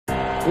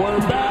We're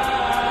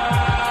back.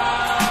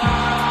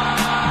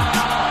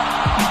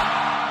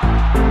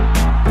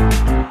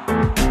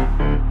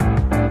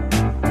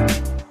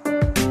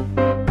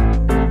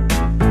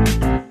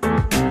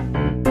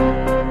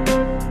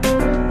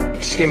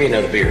 Just give me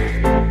another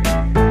beer.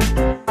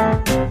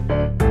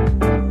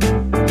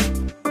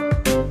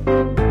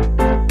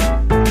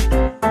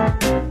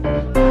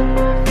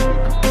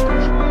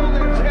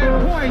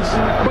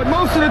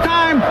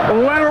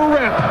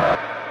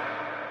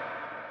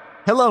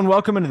 Hello and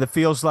welcome into the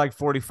Feels Like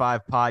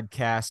 45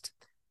 podcast.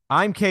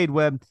 I'm Cade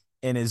Webb,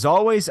 and as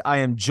always, I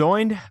am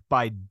joined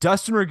by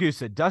Dustin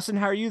Ragusa. Dustin,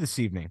 how are you this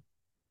evening?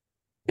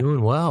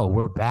 Doing well.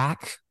 We're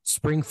back.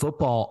 Spring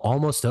football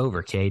almost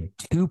over, Cade.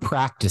 Two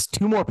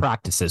more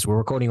practices. We're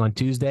recording on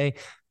Tuesday.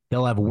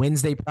 They'll have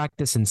Wednesday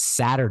practice and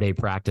Saturday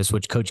practice,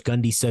 which Coach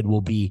Gundy said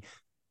will be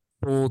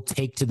full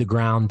take to the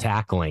ground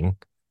tackling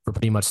for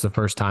pretty much the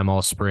first time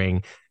all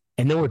spring.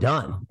 And then we're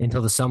done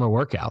until the summer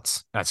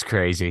workouts. That's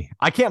crazy.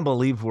 I can't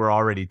believe we're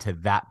already to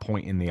that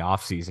point in the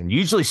offseason.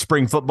 Usually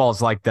spring football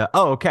is like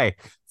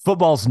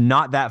football's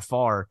not that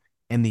far.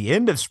 And the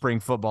end of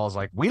spring football is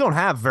like, we don't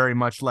have very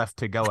much left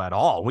to go at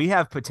all. We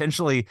have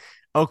potentially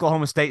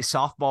Oklahoma State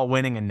softball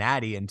winning a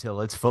natty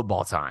until it's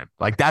football time.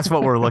 Like, that's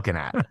what we're looking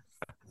at.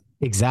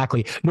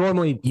 Exactly.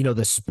 Normally,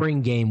 the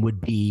spring game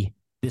would be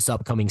this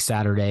upcoming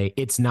Saturday.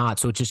 It's not.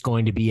 So it's just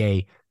going to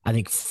be I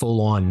think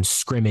full-on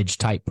scrimmage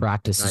type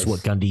practice. Nice. Is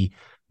what Gundy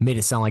made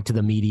it sound like to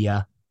the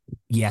media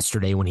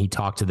yesterday when he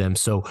talked to them.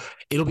 So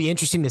it'll be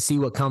interesting to see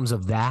what comes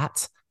of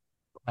that.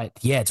 But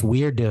yeah, it's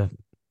weird to,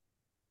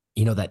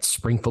 that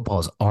spring football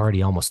is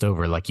already almost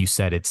over. Like you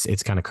said,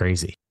 it's kind of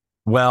crazy.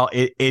 Well,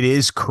 it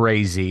is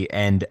crazy.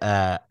 And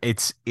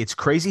it's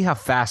crazy how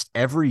fast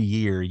every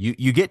year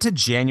you get to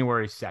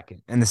January 2nd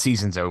and the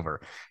season's over.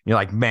 You're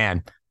like,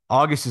 man,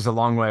 August is a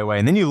long way away.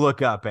 And then you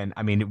look up and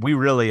we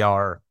really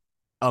are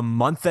a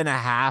month and a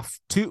half,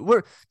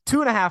 we're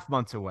 2.5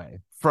 months away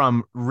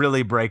from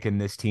really breaking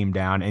this team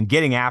down and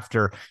getting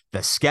after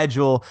the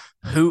schedule,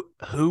 who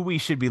we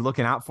should be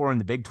looking out for in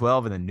the Big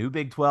 12 and the new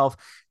Big 12.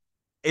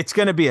 It's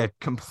going to be a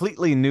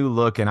completely new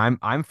look, and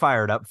I'm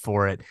fired up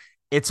for it.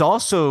 It's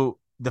also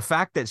the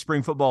fact that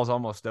spring football is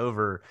almost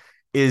over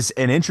is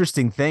an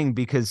interesting thing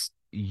because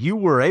you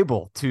were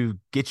able to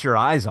get your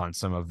eyes on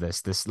some of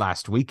this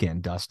last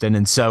weekend, Dustin.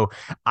 And so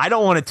I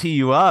don't want to tee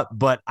you up,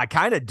 but I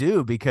kind of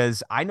do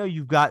because I know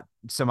you've got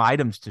some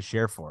items to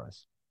share for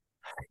us.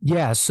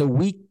 Yeah. So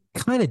we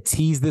kind of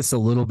teased this a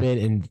little bit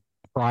in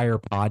prior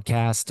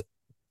podcast.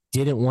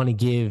 Didn't want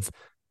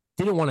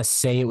to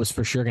say it was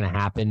for sure going to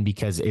happen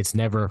because it's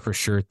never a for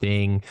sure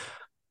thing.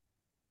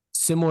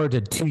 Similar to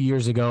 2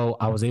 years ago,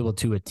 I was able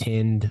to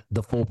attend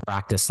the full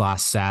practice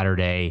last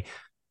Saturday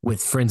with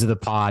friends of the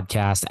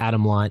podcast,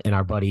 Adam Lunt and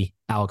our buddy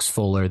Alex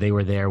Fuller. They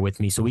were there with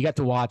me. So we got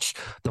to watch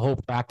the whole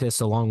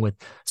practice along with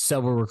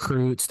several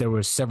recruits. There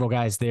were several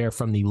guys there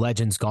from the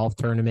Legends Golf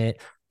Tournament,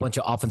 a bunch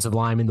of offensive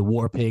linemen, the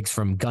War Pigs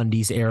from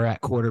Gundy's era at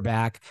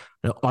quarterback.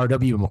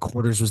 R.W.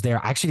 McQuarters was there.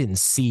 I actually didn't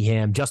see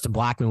him. Justin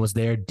Blackman was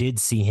there, did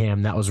see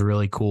him. That was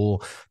really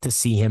cool to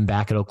see him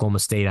back at Oklahoma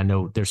State. I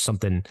know there's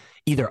something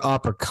either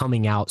up or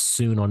coming out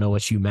soon on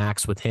OSU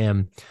Max with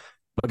him.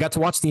 But I got to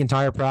watch the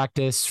entire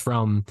practice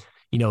from,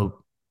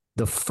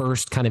 the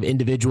first kind of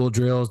individual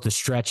drills, the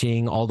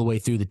stretching, all the way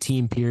through the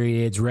team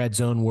periods, red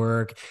zone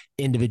work,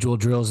 individual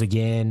drills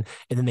again.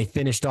 And then they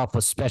finished off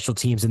with special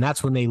teams. And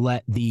that's when they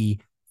let the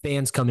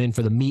fans come in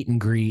for the meet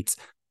and greets,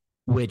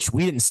 which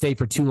we didn't stay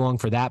for too long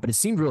for that, but it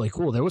seemed really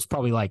cool. There was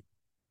probably like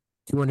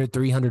 200,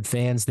 300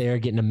 fans there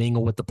getting to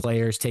mingle with the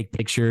players, take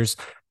pictures.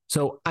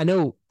 So I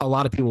know a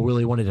lot of people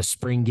really wanted a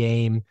spring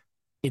game.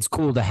 It's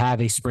cool to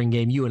have a spring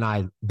game. You and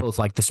I both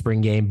like the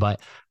spring game,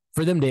 but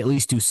for them to at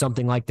least do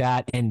something like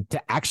that and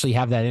to actually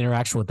have that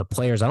interaction with the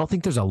players, I don't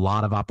think there's a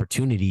lot of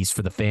opportunities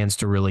for the fans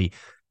to really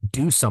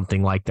do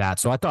something like that.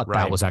 So I thought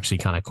that was actually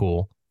kind of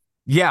cool.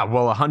 Yeah,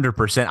 well,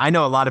 100%. I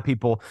know a lot of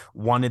people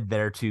wanted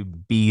there to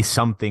be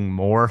something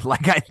more.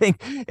 Like, I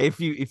think if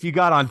you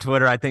got on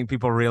Twitter, I think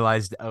people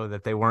realized,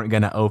 that they weren't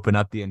going to open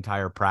up the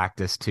entire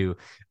practice to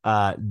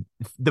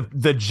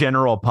the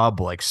general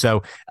public.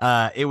 So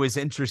it was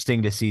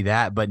interesting to see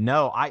that. But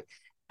no,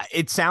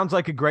 it sounds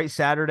like a great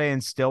Saturday in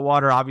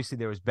Stillwater. Obviously,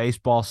 there was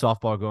baseball,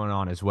 softball going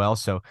on as well.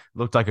 So it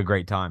looked like a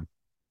great time.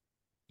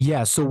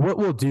 Yeah. So what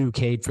we'll do,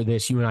 Cade, for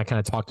this, you and I kind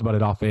of talked about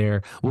it off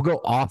air. We'll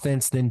go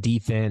offense, then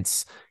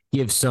defense,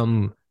 give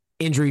some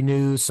injury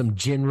news, some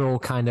general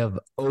kind of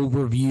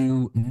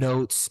overview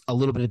notes a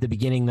little bit at the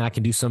beginning. Then I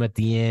can do some at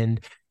the end.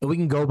 And we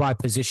can go by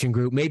position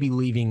group, maybe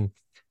leaving,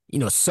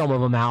 some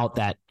of them out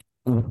that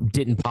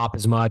didn't pop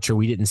as much or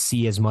we didn't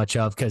see as much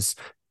of because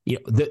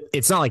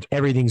it's not like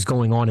everything's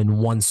going on in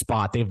one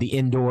spot. They have the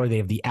indoor, they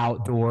have the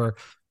outdoor.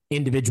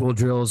 Individual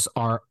drills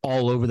are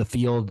all over the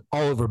field,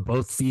 all over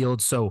both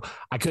fields. So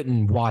I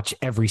couldn't watch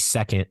every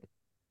second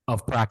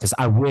of practice.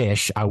 I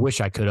wish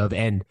I could have.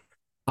 And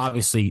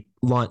obviously,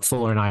 Lunt,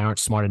 Fuller, and I aren't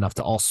smart enough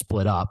to all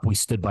split up. We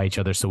stood by each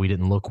other so we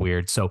didn't look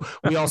weird. So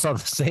we all saw the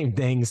same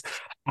things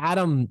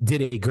Adam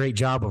did a great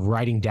job of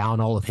writing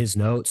down all of his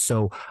notes.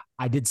 So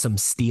I did some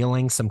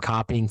stealing, some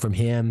copying from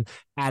him,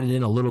 added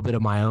in a little bit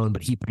of my own,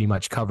 but he pretty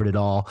much covered it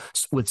all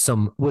with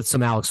some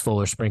Alex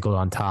Fuller sprinkled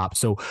on top.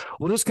 So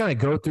we'll just kind of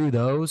go through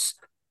those.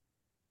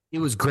 It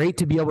was great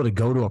to be able to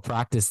go to a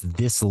practice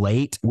this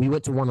late. We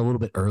went to one a little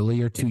bit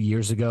earlier 2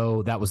 years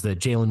ago. That was the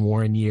Jalen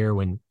Warren year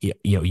when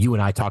you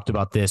and I talked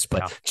about this,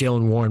 but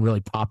Jalen Warren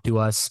really popped to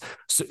us.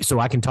 So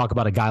I can talk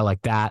about a guy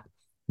like that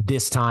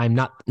this time,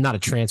 not a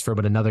transfer,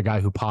 but another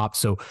guy who popped.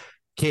 So,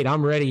 Kate,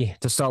 I'm ready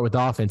to start with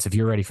offense if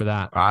you're ready for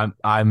that.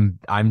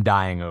 I'm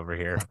dying over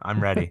here.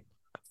 I'm ready.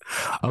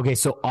 Okay,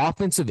 so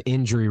offensive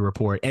injury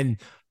report, and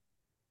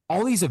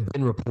all these have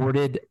been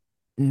reported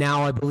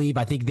now,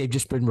 I think they've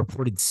just been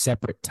reported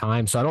separate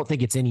times. So I don't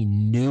think it's any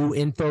new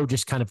info,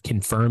 just kind of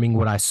confirming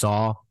what I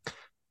saw.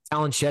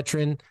 Talon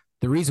Shetron,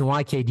 the reason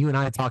why, Kate, you and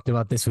I talked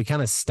about this, we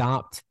kind of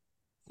stopped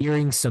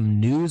hearing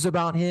some news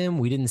about him.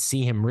 We didn't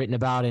see him written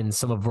about in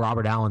some of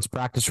Robert Allen's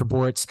practice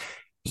reports.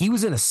 He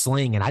was in a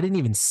sling, and I didn't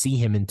even see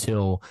him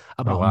until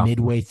about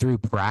midway through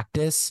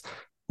practice.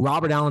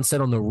 Robert Allen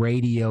said on the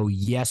radio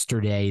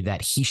yesterday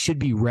that he should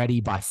be ready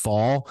by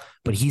fall,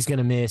 but he's going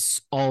to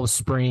miss all of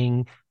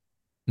spring,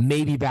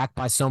 maybe back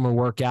by summer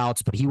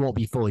workouts, but he won't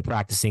be fully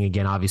practicing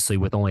again, obviously,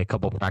 with only a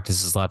couple of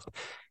practices left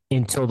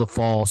until the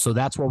fall. So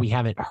that's why we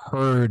haven't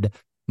heard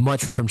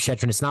much from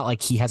Shetron. It's not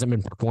like he hasn't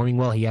been performing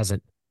well. He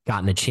hasn't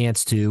gotten a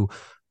chance to.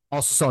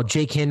 Also saw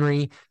Jake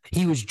Henry.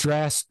 He was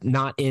dressed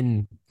not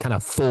in kind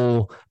of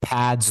full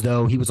pads,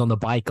 though. He was on the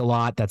bike a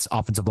lot. That's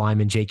offensive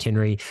lineman Jake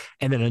Henry.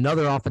 And then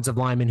another offensive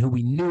lineman who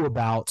we knew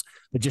about,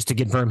 but just to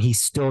confirm,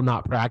 he's still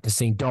not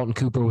practicing. Dalton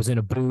Cooper was in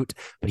a boot,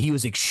 but he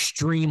was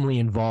extremely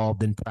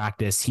involved in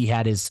practice. He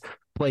had his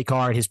play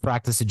card, his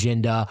practice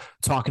agenda,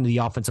 talking to the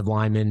offensive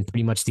lineman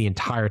pretty much the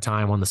entire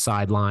time on the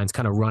sidelines,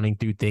 kind of running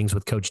through things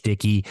with Coach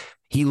Dickey.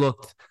 He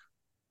looked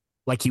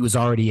like he was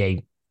already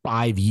a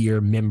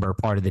 5-year member,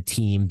 part of the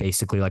team,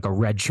 basically like a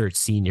redshirt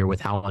senior with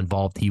how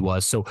involved he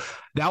was. So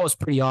that was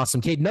pretty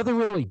awesome. Kate, nothing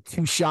really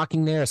too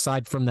shocking there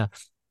aside from the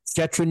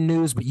Shetron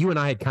news, but you and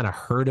I had kind of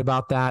heard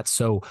about that.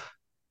 So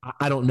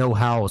I don't know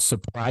how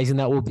surprising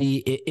that will be.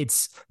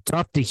 It's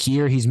tough to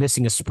hear he's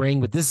missing a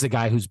spring, but this is a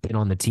guy who's been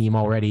on the team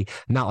already,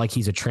 not like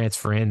he's a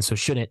transfer in. So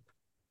shouldn't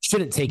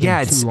take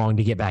him too long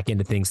to get back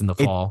into things in the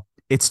fall.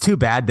 It's too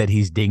bad that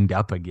he's dinged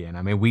up again.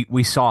 I mean,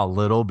 we saw a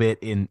little bit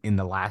in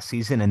the last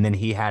season, and then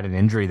he had an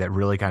injury that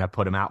really kind of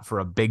put him out for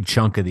a big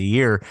chunk of the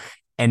year.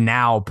 And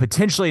now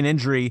potentially an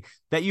injury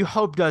that you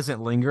hope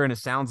doesn't linger. And it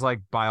sounds like,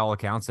 by all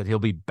accounts, that he'll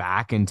be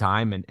back in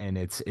time, and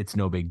it's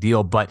no big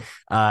deal. But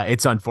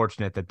it's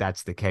unfortunate that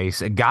that's the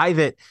case. A guy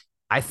that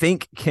I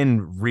think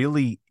can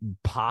really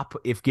pop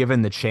if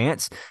given the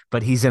chance,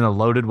 but he's in a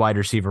loaded wide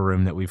receiver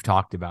room that we've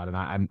talked about,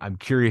 and I'm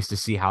curious to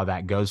see how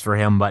that goes for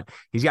him. But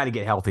he's got to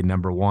get healthy,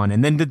 number one.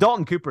 And then the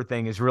Dalton Cooper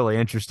thing is really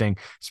interesting,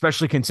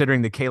 especially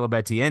considering the Caleb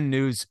Etienne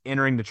news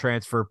entering the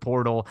transfer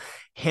portal,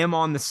 him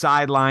on the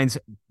sidelines.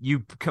 You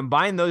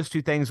combine those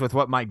two things with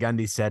what Mike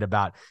Gundy said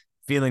about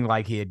feeling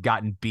like he had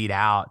gotten beat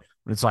out.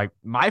 It's like,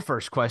 my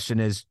first question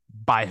is,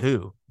 by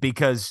who?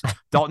 Because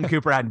Dalton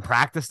Cooper hadn't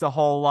practiced a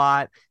whole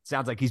lot.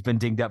 Sounds like he's been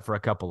dinged up for a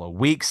couple of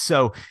weeks.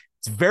 So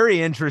it's very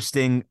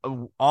interesting,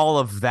 all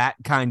of that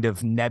kind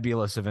of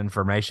nebulous of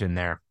information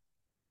there.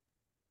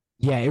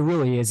 Yeah, it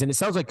really is. And it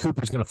sounds like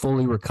Cooper's going to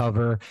fully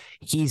recover.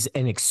 He's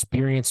an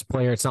experienced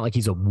player. It's not like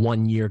he's a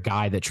 1-year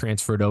guy that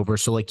transferred over.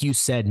 So like you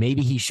said,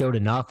 maybe he showed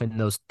enough in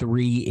those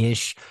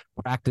 3-ish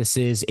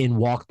practices, in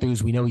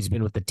walkthroughs. We know he's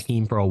been with the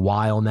team for a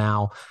while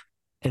now.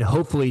 And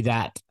hopefully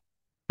that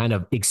kind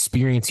of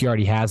experience he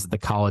already has at the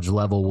college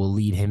level will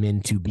lead him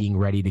into being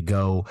ready to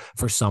go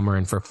for summer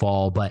and for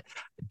fall. But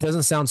it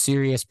doesn't sound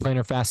serious.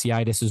 Plantar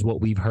fasciitis is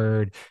what we've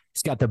heard.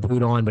 He's got the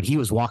boot on, but he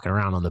was walking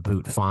around on the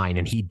boot fine,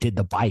 and he did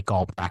the bike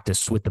all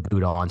practice with the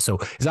boot on. So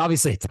he's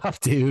obviously a tough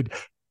dude.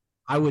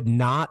 I would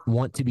not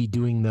want to be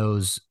doing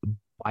those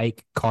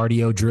bike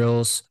cardio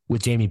drills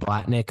with Jamie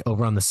Blatnick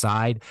over on the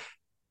side.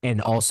 And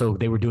also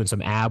they were doing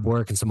some ab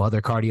work and some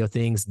other cardio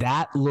things.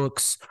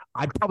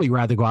 I'd probably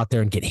rather go out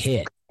there and get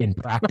hit in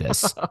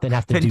practice than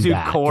have to do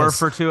that. Core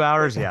for 2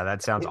 hours. Yeah,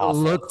 that sounds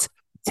awful. It looked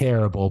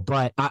terrible,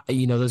 but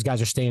those guys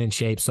are staying in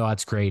shape. So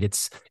that's great.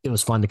 It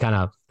was fun to kind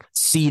of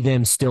see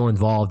them still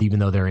involved, even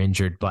though they're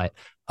injured, but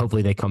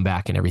hopefully they come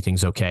back and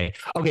everything's okay.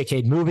 Okay,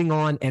 Cade, moving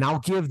on. And I'll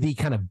give the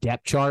kind of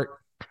depth chart.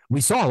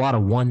 We saw a lot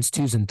of 1s,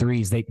 2s, and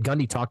 3s.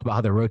 Gundy talked about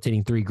how they're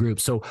rotating 3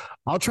 groups. So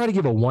I'll try to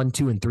give a 1,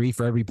 2, and 3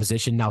 for every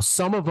position. Now,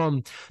 some of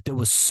them, there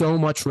was so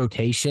much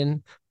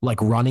rotation, like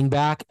running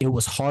back, it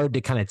was hard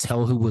to kind of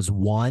tell who was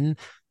 1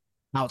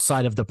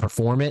 outside of the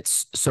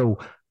performance. So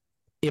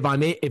if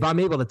I'm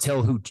able to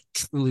tell who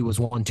truly was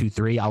 1, 2,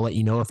 3, I'll let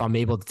you know. If I'm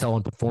able to tell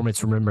on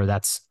performance, remember,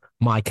 that's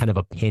my kind of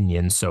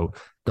opinion. So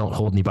don't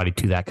hold anybody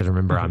to that, because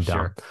remember, I'm sure.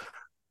 down.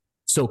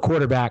 So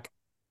quarterback,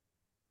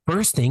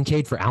 first thing,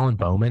 Cade, for Alan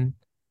Bowman,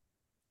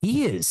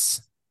 he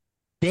is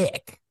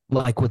thick,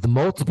 like with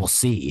multiple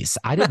C's.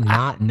 I did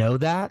not know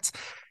that.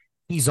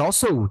 He's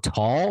also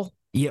tall.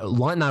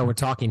 Lon and I were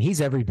talking.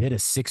 He's every bit of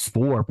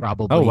 6'4",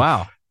 probably. Oh,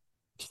 wow.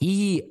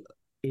 He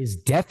is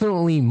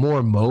definitely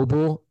more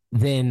mobile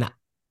than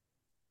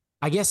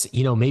I guess,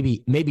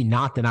 maybe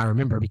not than I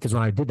remember, because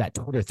when I did that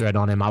Twitter thread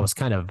on him, I was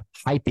kind of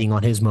hyping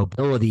on his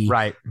mobility.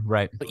 Right,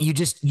 right. But you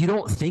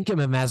don't think of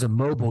him as a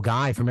mobile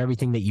guy from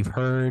everything that you've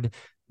heard,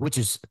 which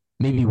is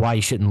maybe why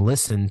you shouldn't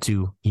listen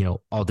to,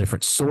 all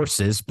different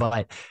sources.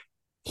 But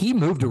he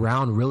moved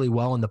around really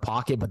well in the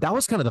pocket, but that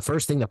was kind of the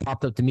first thing that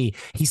popped up to me.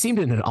 He seemed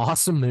in an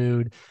awesome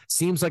mood,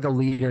 seems like a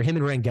leader. Him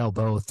and Rangel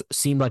both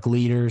seemed like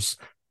leaders.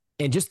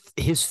 And just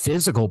his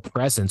physical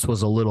presence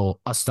was a little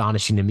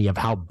astonishing to me of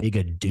how big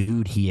a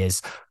dude he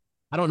is.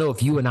 I don't know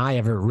if you and I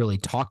ever really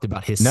talked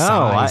about his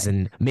size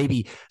and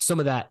maybe some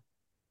of that,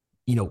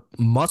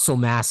 muscle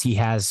mass he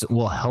has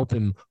will help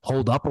him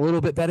hold up a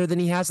little bit better than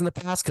he has in the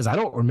past. Cause I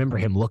don't remember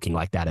him looking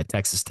like that at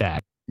Texas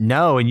Tech.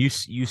 No, and you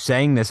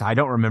saying this, I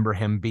don't remember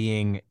him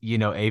being,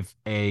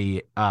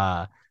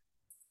 a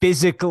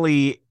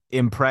physically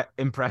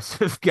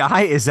impressive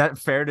guy. Is that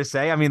fair to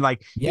say? I mean,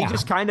 like he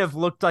just kind of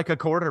looked like a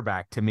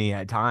quarterback to me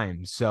at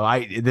times. So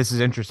this is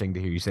interesting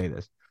to hear you say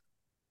this.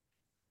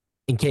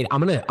 And Kate,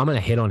 I'm gonna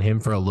hit on him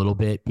for a little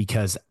bit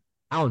because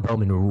Alan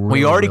Bowman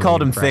we already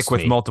called him thick me.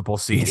 with multiple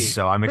C's,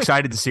 so I'm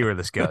excited to see where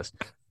this goes.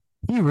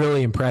 He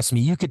really impressed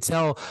me. You could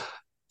tell.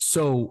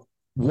 So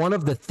one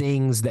of the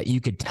things that you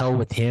could tell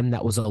with him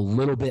that was a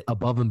little bit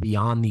above and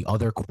beyond the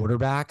other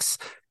quarterbacks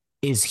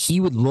is he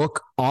would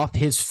look off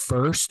his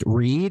first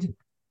read,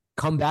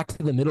 come back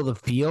to the middle of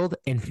the field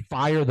and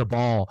fire the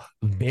ball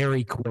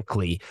very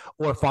quickly,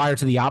 or fire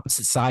to the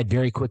opposite side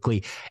very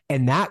quickly.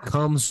 And that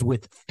comes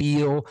with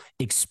feel,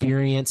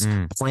 experience,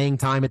 playing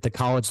time at the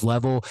college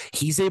level.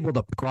 He's able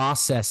to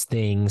process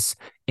things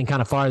and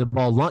kind of fire the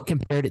ball. Lunt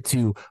compared it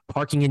to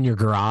parking in your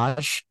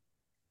garage.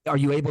 Are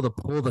you able to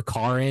pull the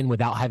car in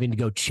without having to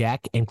go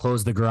check and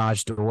close the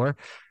garage door?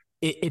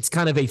 It's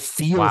kind of a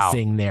feel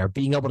thing there,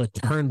 being able to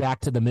turn back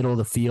to the middle of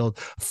the field,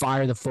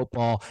 fire the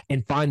football,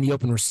 and find the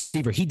open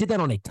receiver. He did that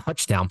on a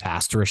touchdown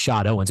pass to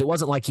Rashad Owens. It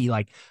wasn't like he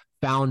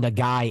found a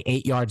guy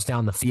 8 yards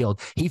down the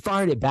field. He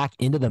fired it back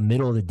into the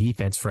middle of the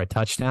defense for a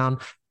touchdown.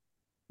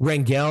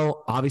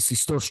 Rangel obviously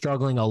still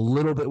struggling a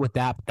little bit with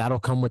that, but that'll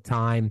come with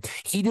time.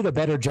 He did a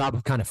better job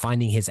of kind of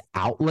finding his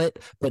outlet,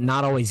 but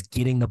not always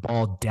getting the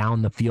ball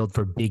down the field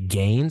for big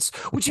gains,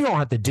 which you don't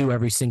have to do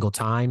every single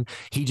time.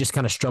 He just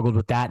kind of struggled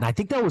with that. And I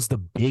think that was the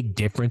big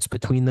difference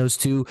between those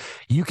two.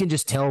 You can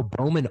just tell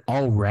Bowman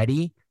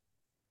already,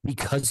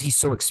 because he's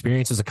so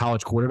experienced as a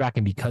college quarterback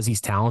and because he's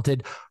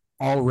talented,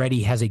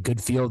 already has a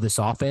good feel of this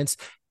offense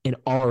and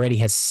already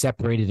has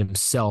separated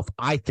himself,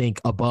 I think,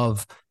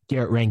 above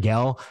Garrett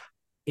Rangel.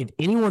 If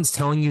anyone's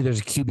telling you there's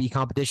a QB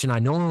competition, I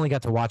know I only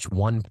got to watch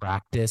one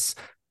practice.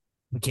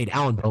 Okay,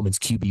 Alan Bowman's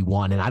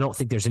QB1, and I don't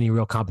think there's any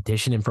real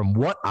competition. And from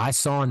what I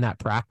saw in that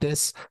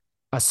practice,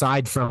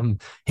 aside from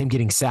him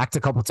getting sacked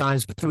a couple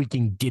times, but we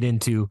can get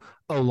into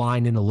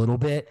O-line in a little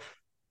bit,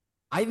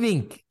 I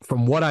think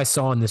from what I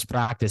saw in this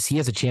practice, he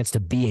has a chance to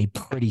be a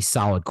pretty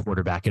solid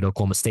quarterback at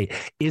Oklahoma State.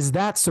 Is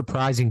that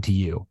surprising to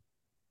you?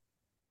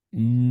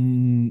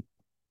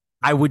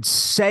 I would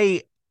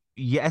say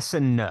yes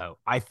and no.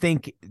 I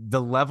think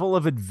the level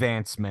of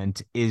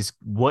advancement is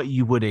what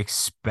you would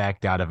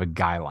expect out of a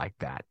guy like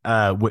that.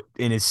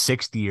 In his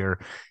 6th year,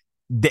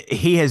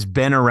 he has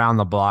been around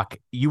the block.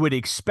 You would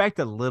expect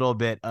a little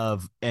bit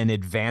of an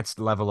advanced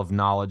level of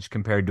knowledge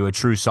compared to a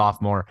true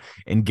sophomore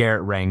in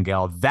Garrett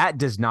Rangel. That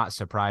does not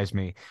surprise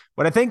me.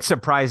 What I think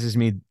surprises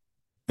me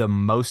the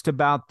most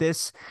about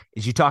this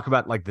is you talk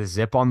about the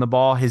zip on the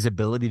ball, his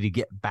ability to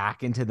get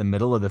back into the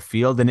middle of the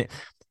field. And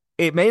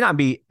it may not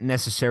be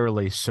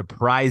necessarily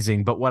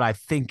surprising, but what I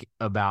think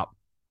about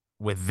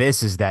with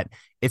this is that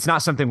it's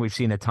not something we've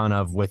seen a ton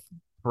of with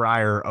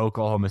prior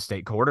Oklahoma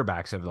State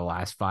quarterbacks over the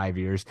last 5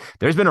 years.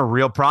 There's been a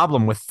real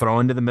problem with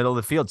throwing to the middle of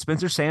the field.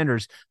 Spencer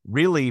Sanders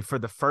really, for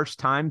the first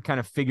time, kind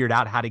of figured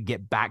out how to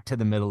get back to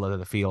the middle of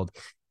the field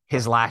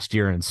his last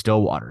year in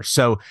Stillwater.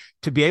 So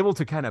to be able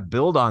to kind of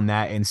build on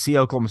that and see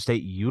Oklahoma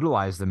State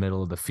utilize the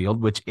middle of the field,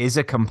 which is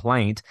a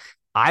complaint,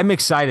 I'm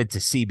excited to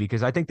see,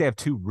 because I think they have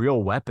two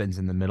real weapons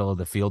in the middle of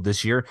the field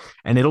this year,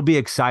 and it'll be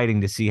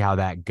exciting to see how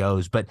that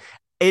goes. But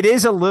it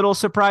is a little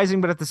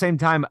surprising, but at the same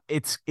time,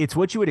 it's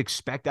what you would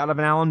expect out of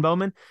an Alan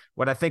Bowman.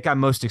 What I think I'm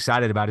most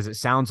excited about is it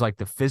sounds like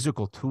the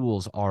physical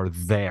tools are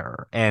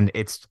there, and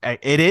it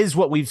is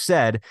what we've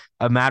said,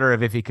 a matter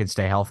of if he can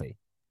stay healthy.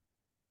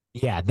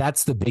 Yeah,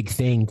 that's the big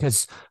thing,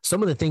 because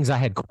some of the things I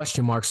had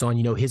question marks on,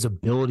 his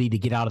ability to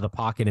get out of the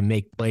pocket and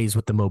make plays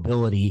with the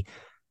mobility.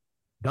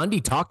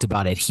 Gundy talked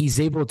about it. He's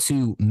able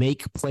to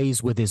make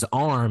plays with his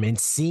arm, and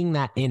seeing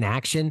that in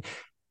action,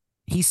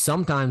 he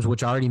sometimes,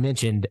 which I already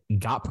mentioned,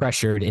 got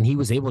pressured and he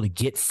was able to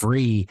get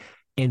free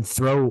and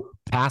throw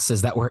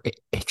passes that were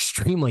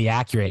extremely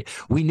accurate.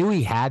 We knew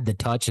he had the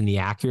touch and the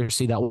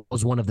accuracy. That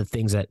was one of the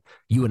things that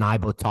you and I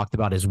both talked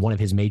about as one of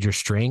his major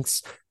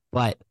strengths.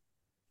 But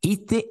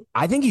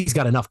I think he's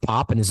got enough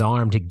pop in his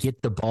arm to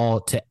get the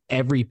ball to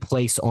every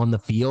place on the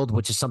field,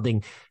 which is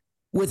something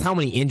with how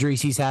many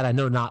injuries he's had. I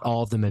know not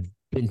all of them have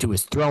been to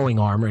his throwing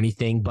arm or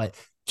anything, but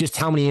just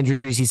how many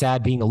injuries he's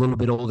had, being a little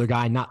bit older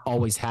guy, not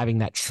always having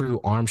that true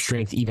arm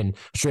strength, even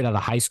straight out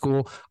of high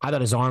school. I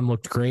thought his arm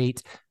looked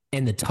great,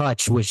 and the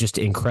touch was just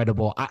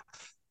incredible.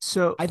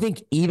 I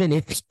think even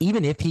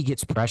if he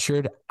gets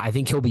pressured, I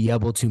think he'll be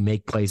able to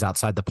make plays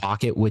outside the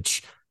pocket,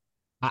 which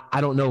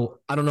I don't know.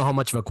 I don't know how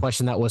much of a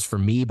question that was for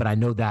me, but I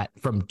know that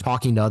from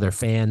talking to other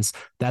fans,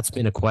 that's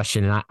been a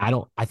question. And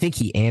I think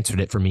he answered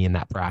it for me in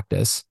that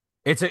practice.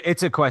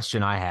 It's a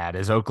question I had,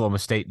 as Oklahoma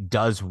State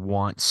does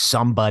want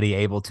somebody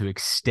able to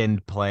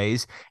extend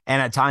plays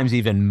and at times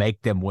even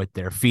make them with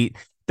their feet.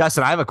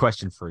 Dustin, I have a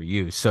question for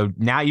you. So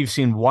now you've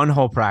seen one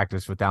whole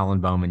practice with Alan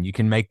Bowman. You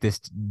can make this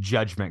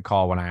judgment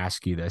call when I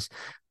ask you this.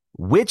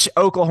 Which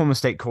Oklahoma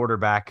State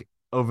quarterback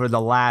over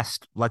the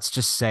last, let's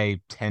just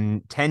say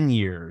 10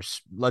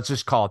 years, let's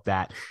just call it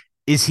that,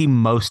 is he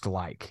most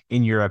like,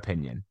 in your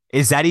opinion?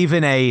 Is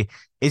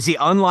he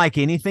unlike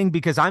anything?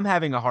 Because I'm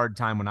having a hard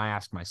time when I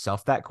ask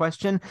myself that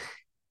question.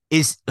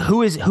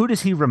 Who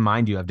does he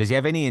remind you of? Does he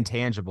have any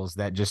intangibles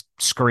that just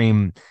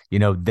scream,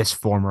 this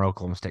former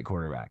Oklahoma State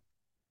quarterback?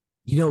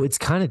 It's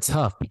kind of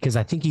tough because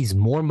I think he's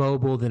more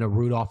mobile than a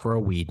Rudolph or a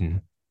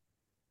Whedon,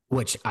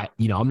 which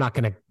I'm not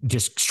going to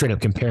just straight up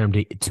compare him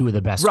to two of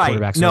the best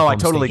quarterbacks. No, in I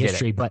totally State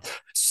history, get it.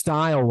 But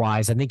style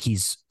wise, I think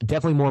he's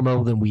definitely more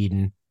mobile than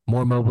Whedon,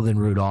 more mobile than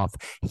Rudolph.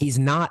 He's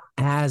not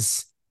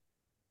as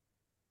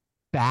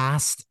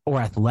fast or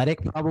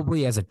athletic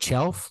probably as a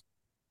Chelf,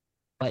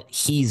 but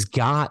he's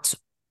got,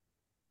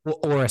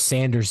 or a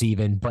Sanders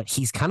even, but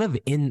he's kind of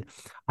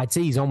I'd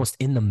say he's almost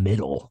in the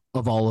middle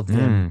of all of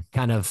them,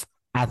 kind of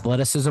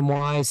athleticism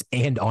wise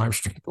and arm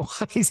strength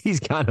wise. He's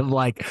kind of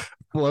like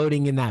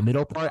floating in that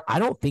middle part. I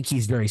don't think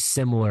he's very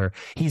similar.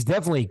 He's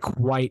definitely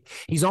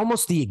he's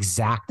almost the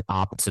exact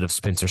opposite of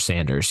Spencer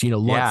Sanders.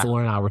 Lunt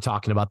Fuller and I were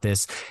talking about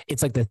this.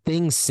 It's like the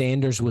thing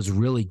Sanders was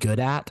really good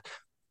at,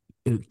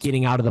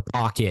 getting out of the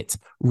pocket,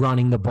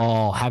 running the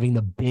ball, having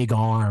the big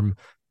arm.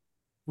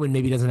 When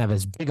maybe he doesn't have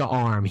as big an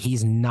arm,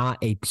 he's not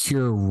a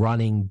pure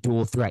running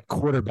dual threat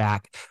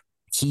quarterback.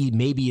 He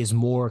maybe is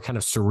more kind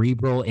of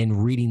cerebral in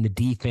reading the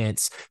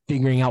defense,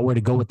 figuring out where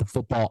to go with the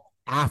football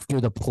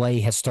after the play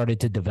has started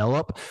to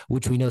develop,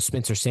 which we know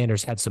Spencer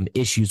Sanders had some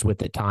issues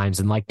with at times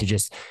and like to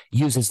just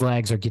use his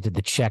legs or get to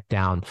the check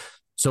down.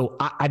 So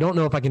I don't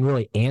know if I can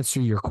really answer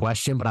your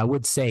question, but I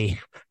would say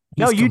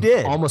you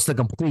did. Almost the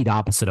complete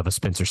opposite of a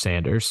Spencer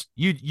Sanders.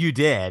 You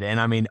did. And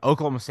I mean,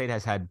 Oklahoma State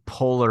has had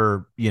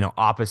polar,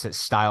 opposite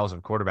styles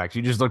of quarterbacks.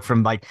 You just look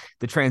from like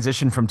the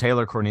transition from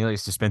Taylor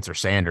Cornelius to Spencer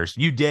Sanders.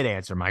 You did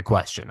answer my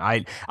question.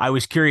 I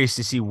was curious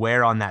to see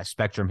where on that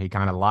spectrum he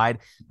kind of lied.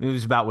 It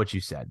was about what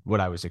you said, what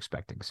I was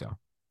expecting. So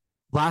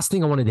last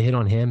thing I wanted to hit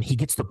on him, he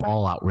gets the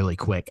ball out really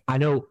quick. I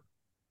know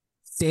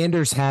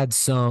Sanders had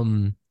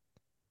some,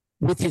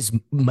 with his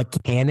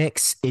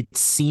mechanics, it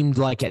seemed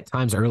like at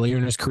times earlier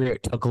in his career,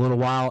 it took a little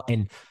while,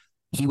 and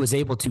he was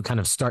able to kind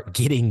of start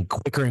getting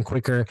quicker and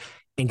quicker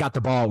and got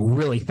the ball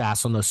really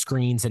fast on those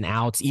screens and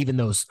outs, even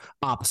those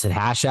opposite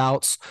hash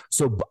outs.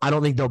 So I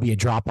don't think there'll be a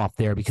drop off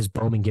there because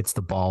Bowman gets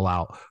the ball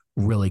out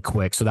really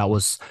quick. So that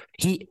was,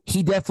 he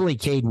definitely,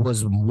 Cade,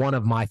 was one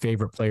of my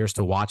favorite players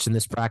to watch in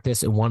this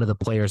practice, and one of the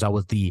players I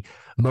was the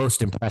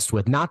most impressed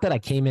with. Not that I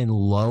came in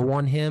low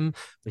on him,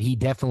 but he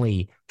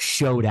definitely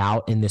showed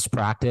out in this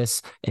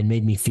practice and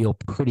made me feel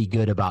pretty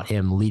good about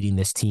him leading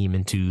this team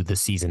into the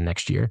season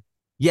next year.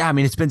 Yeah, I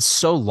mean, it's been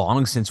so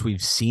long since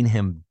we've seen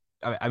him.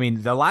 I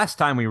mean, the last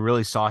time we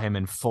really saw him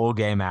in full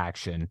game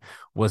action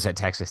was at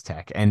Texas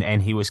Tech, and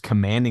he was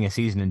commanding a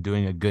season and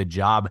doing a good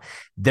job.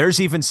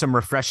 There's even some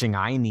refreshing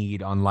I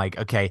need on, like,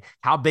 okay,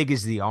 how big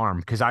is the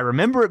arm? Because I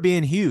remember it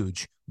being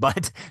huge,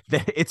 but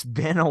it's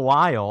been a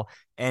while,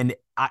 and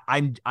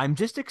I'm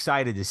just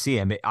excited to see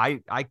him.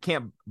 I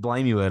can't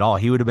blame you at all.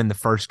 He would have been the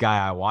first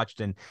guy I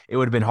watched, and it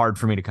would have been hard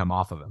for me to come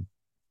off of him.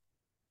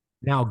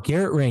 Now,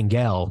 Garrett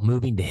Rangel,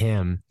 moving to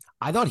him,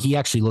 I thought he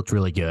actually looked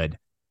really good.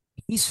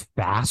 He's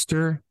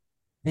faster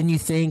than you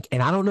think,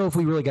 and I don't know if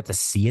we really got to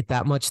see it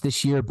that much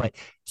this year, but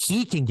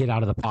he can get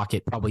out of the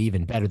pocket probably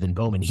even better than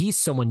Bowman. He's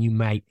someone you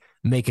might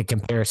make a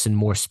comparison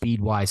more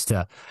speed-wise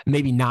to,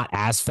 maybe not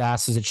as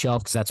fast as a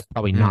Shelf, because that's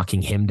probably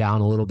knocking him down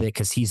a little bit,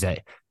 because he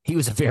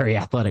was a very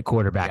athletic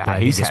quarterback. Yeah,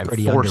 but he's had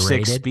pretty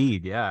 4.6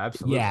 speed. Yeah,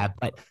 absolutely. Yeah,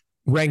 but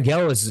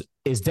Rangel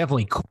is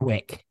definitely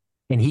quick.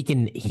 And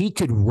he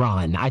could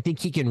run. I think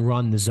he can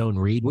run the zone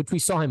read, which we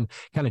saw him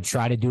kind of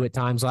try to do at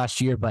times last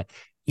year, but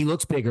he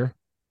looks bigger,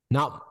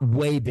 not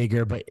way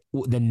bigger, but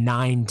the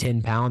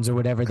 9-10 pounds or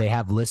whatever they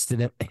have him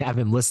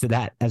listed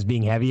at as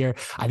being heavier.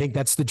 I think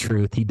that's the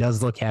truth. He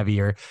does look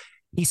heavier.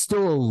 He's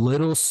still a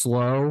little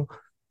slow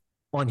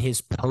on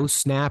his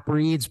post-snap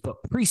reads, but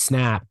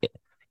pre-snap,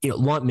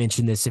 Lunt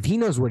mentioned this. If he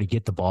knows where to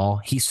get the ball,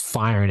 he's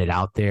firing it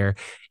out there.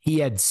 He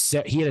had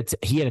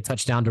a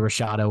touchdown to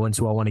Rashad Owens,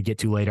 who I want to get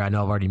to later. I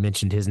know I've already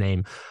mentioned his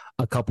name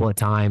a couple of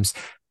times.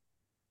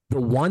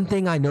 The one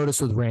thing I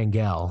noticed with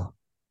Rangel,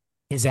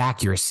 his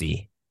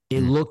accuracy.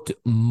 It looked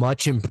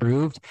much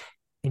improved.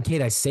 And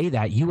Kate, I say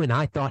that, you and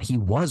I thought he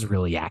was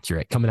really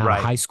accurate coming out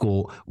of high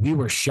school. We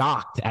were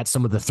shocked at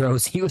some of the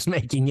throws he was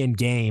making in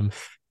game.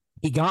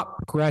 He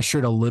got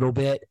pressured a little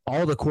bit.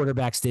 All the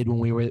quarterbacks did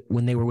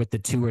when they were with the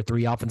 2 or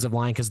 3 offensive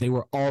line, because they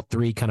were all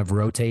 3 kind of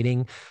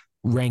rotating.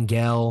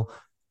 Rangel,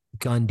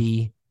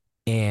 Gundy,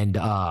 and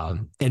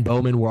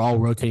Bowman were all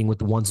rotating with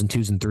the 1s and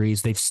 2s and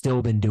 3s. They've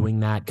still been doing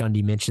that.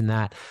 Gundy mentioned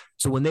that.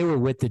 So when they were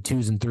with the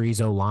 2s and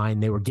 3s O line,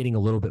 they were getting a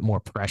little bit more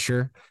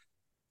pressure.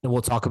 And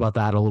we'll talk about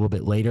that a little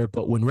bit later.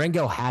 But when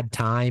Rangel had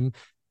time,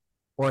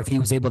 or if he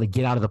was able to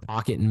get out of the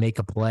pocket and make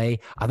a play,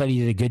 I thought he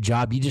did a good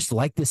job. You just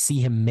like to see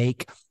him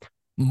make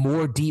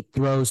more deep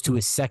throws to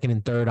his second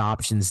and third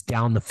options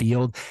down the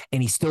field.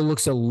 And he still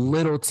looks a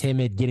little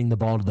timid getting the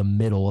ball to the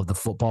middle of the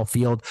football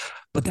field,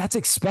 but that's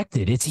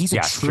expected. He's a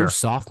true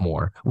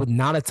sophomore with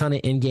not a ton of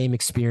in-game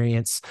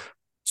experience.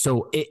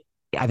 So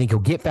I think he'll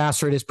get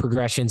faster at his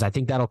progressions. I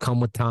think that'll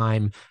come with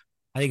time.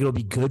 I think it'll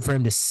be good for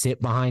him to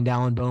sit behind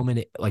Alan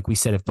Bowman. Like we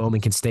said, if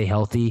Bowman can stay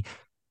healthy,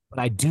 but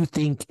I do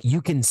think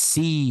you can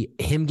see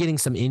him getting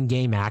some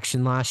in-game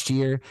action last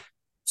year.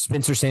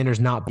 Spencer Sanders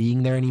not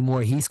being there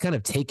anymore. He's kind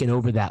of taken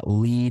over that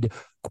lead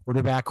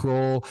quarterback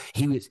role.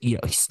 He was,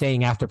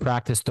 staying after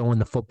practice, throwing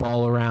the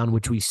football around,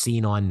 which we've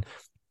seen on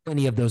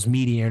plenty of those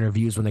media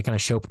interviews when they kind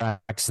of show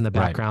practice in the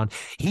background.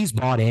 Right. He's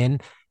bought in,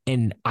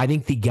 and I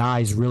think the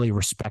guys really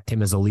respect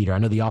him as a leader. I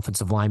know the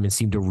offensive linemen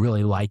seem to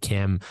really like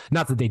him.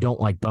 Not that they don't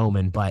like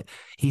Bowman, but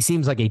he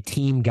seems like a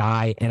team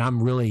guy, and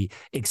I'm really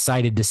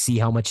excited to see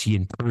how much he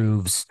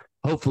improves.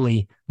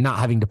 Hopefully not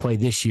having to play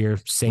this year,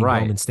 saying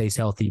Bowman stays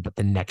healthy, but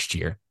the next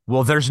year.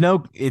 Well,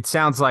 it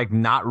sounds like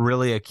not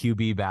really a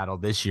QB battle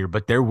this year,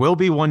 but there will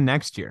be one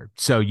next year.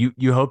 So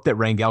you hope that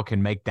Rangel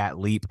can make that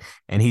leap,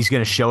 and he's going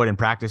to show it in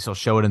practice. He'll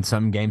show it in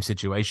some game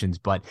situations.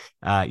 But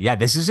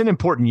this is an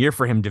important year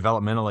for him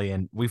developmentally.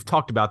 And we've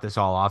talked about this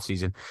all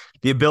offseason.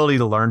 The ability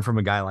to learn from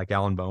a guy like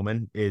Alan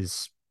Bowman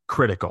is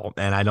critical,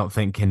 and I don't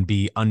think can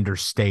be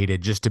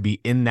understated. Just to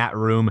be in that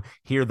room,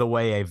 hear the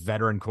way a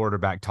veteran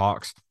quarterback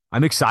talks.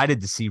 I'm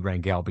excited to see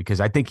Rangel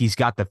because I think he's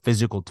got the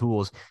physical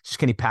tools. Just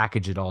can he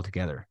package it all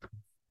together?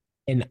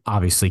 And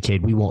obviously,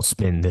 Cade, we won't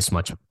spend this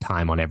much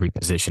time on every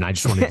position. I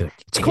just wanted to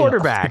it's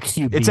quarterback.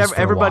 It's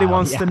everybody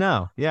wants to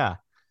know. Yeah.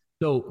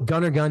 So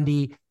Gunnar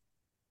Gundy,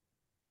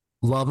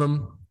 love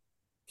him.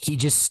 He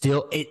just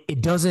still it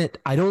doesn't.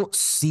 I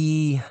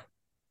see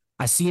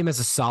him as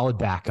a solid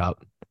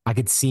backup. I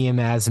could see him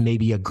as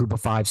maybe a group of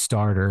 5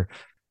 starter.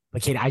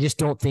 But Cade, I just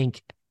don't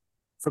think,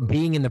 from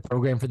being in the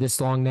program for this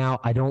long now,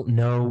 I don't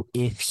know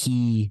if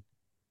he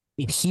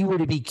were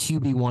to be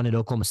QB1 at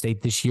Oklahoma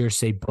State this year,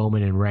 say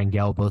Bowman and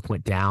Rangel both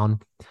went down,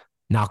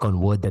 knock on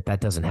wood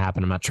that doesn't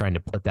happen. I'm not trying to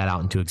put that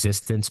out into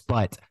existence,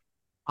 but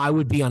I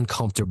would be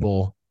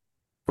uncomfortable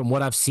from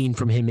what I've seen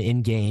from him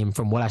in game,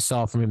 from what I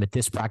saw from him at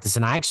this practice.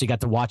 And I actually got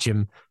to watch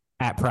him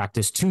at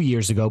practice 2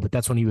 years ago, but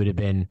that's when he would have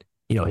been,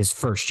 his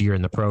first year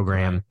in the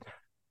program.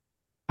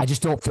 I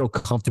just don't feel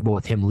comfortable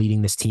with him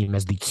leading this team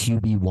as the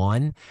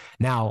QB1.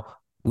 Now,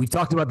 we've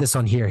talked about this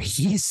on here.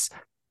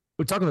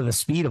 We're talking about the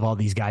speed of all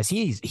these guys.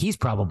 He's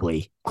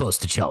probably close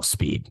to Chel's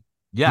speed.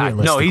 Yeah,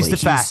 no, he's the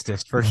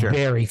fastest for sure.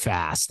 Very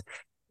fast.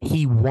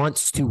 He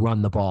wants to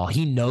run the ball.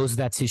 He knows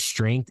that's his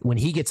strength. When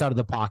he gets out of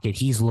the pocket,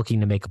 he's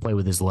looking to make a play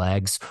with his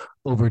legs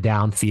over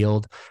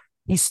downfield.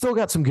 He's still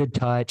got some good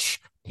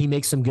touch. He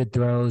makes some good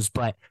throws,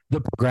 but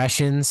the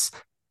progressions,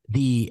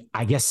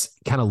 I guess,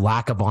 kind of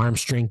lack of arm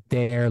strength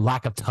there,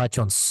 lack of touch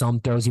on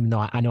some throws, even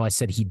though I know I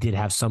said he did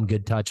have some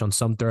good touch on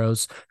some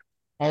throws.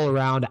 All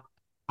around,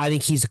 I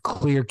think he's a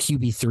clear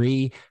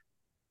QB3.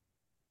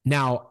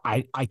 Now,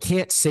 I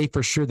can't say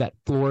for sure that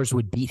Flores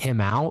would beat him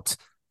out.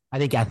 I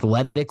think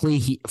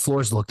athletically,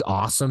 Flores looked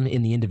awesome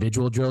in the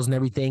individual drills and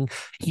everything.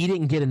 He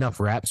didn't get enough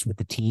reps with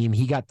the team.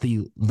 He got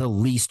the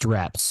least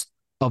reps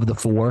of the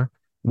 4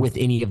 with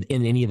any of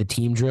the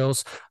team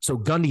drills. So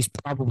Gundy's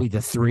probably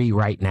the 3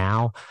 right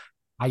now.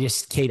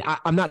 Kate,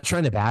 I'm not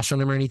trying to bash on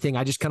him or anything.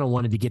 I just kind of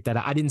wanted to get that.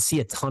 I didn't see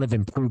a ton of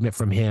improvement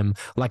from him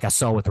like I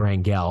saw with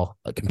Rangel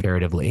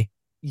comparatively.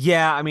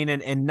 Yeah, I mean,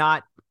 and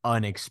not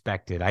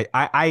unexpected.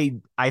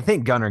 I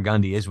think Gunnar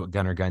Gundy is what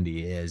Gunnar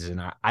Gundy is, and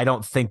I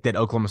don't think that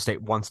Oklahoma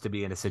State wants to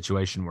be in a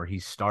situation where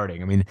he's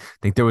starting. I mean, I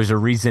think there was a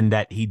reason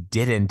that he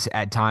didn't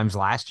at times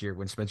last year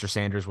when Spencer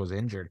Sanders was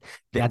injured.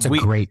 That's a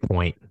great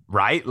point,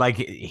 right? Like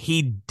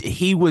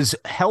he was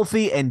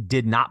healthy and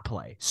did not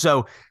play.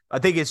 So I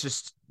think it's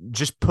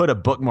just put a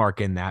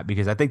bookmark in that,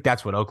 because I think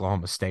that's what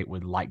Oklahoma State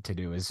would like to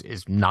do is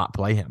not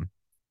play him.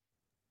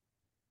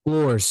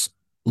 Flores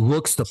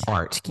looks the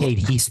part. Kate,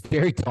 he's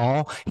very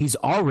tall. He's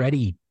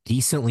already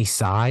decently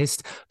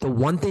sized. The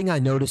one thing I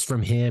noticed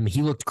from him,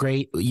 he looked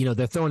great.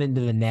 They're throwing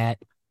into the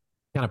net,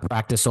 kind of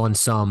practice on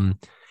some,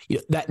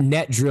 that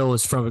net drill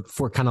is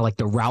for kind of like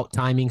the route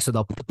timing. So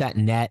they'll put that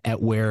net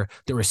at where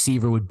the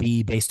receiver would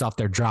be based off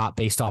their drop,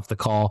 based off the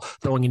call,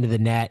 throwing into the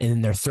net. And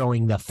then they're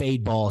throwing the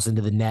fade balls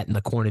into the net in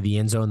the corner of the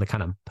end zone, the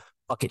kind of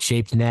bucket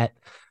shaped net.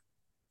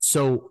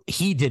 So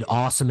he did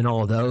awesome in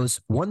all of those.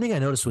 One thing I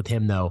noticed with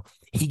him, though,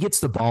 he gets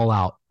the ball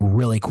out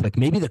really quick,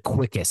 maybe the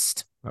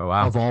quickest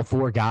of all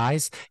 4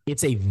 guys.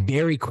 It's a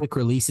very quick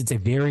release. It's a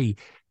very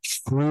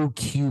true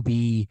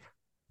QB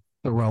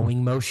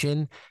throwing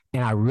motion.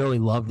 And I really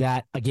love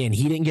that. Again,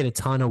 he didn't get a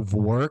ton of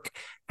work,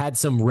 had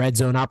some red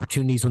zone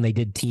opportunities when they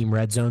did team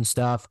red zone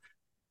stuff.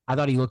 I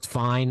thought he looked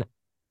fine.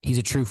 He's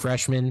a true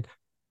freshman.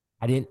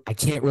 I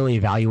can't really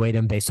evaluate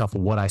him based off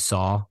of what I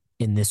saw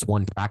in this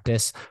one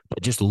practice,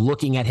 but just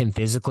looking at him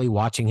physically,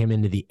 watching him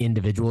into the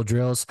individual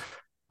drills,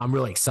 I'm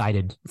really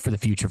excited for the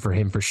future for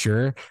him for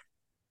sure.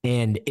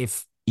 And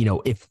if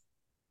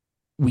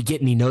we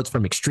get any notes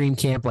from extreme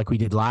camp like we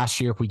did last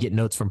year, if we get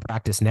notes from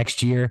practice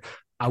next year,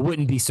 I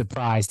wouldn't be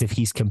surprised if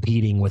he's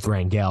competing with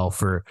Rangel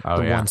for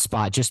one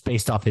spot just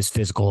based off his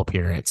physical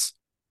appearance.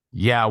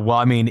 Yeah, well,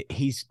 I mean,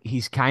 he's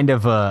kind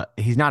of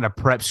he's not a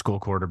prep school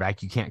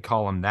quarterback. You can't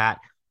call him that,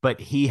 but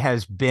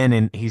he's been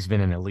in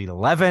Elite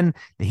 11.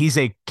 He's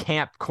a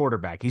camp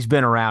quarterback. He's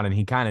been around and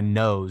he kind of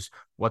knows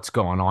what's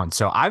going on.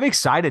 So I'm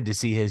excited to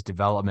see his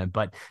development,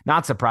 but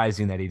not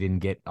surprising that he didn't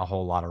get a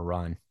whole lot of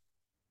run.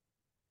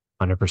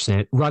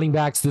 100%. Running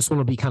backs, this one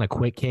will be kind of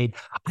quick, Cade.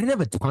 I didn't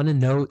have a ton of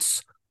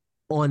notes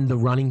on the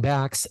running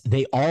backs.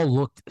 They all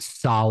looked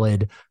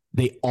solid.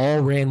 They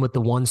all ran with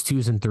the 1s,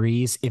 2s, and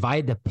 3s. If I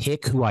had to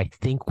pick who I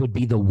think would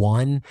be the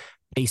one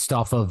based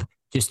off of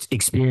just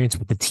experience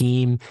with the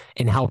team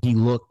and how he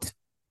looked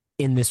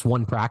in this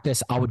one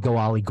practice, I would go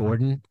Ollie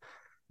Gordon.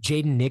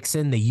 Jaden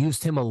Nixon, they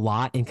used him a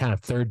lot in kind of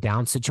third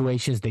down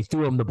situations. They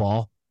threw him the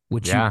ball,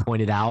 which you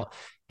pointed out,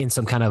 in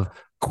some kind of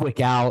quick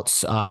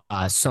outs.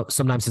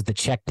 Sometimes it's the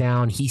check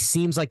down. He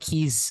seems like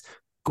he's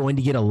going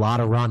to get a lot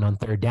of run on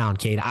third down,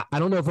 Cade. I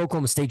don't know if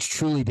Oklahoma State's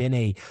truly been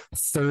a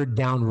third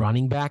down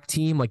running back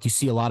team. Like you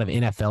see a lot of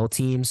NFL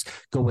teams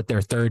go with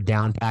their third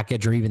down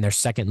package or even their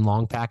second and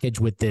long package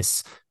with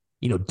this,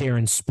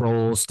 Darren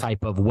Sproles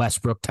type of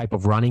Westbrook type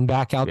of running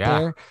back out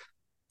there.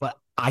 But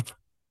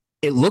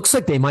it looks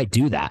like they might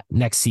do that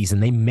next season.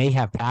 They may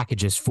have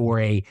packages for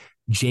a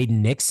Jaden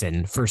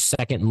Nixon for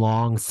second and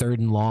long, third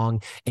and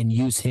long, and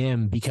use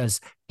him because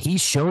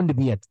he's shown to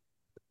be a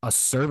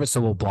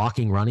serviceable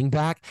blocking running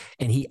back,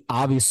 and he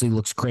obviously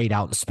looks great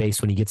out in space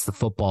when he gets the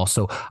football.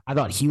 So I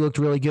thought he looked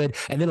really good.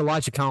 And then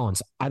Elijah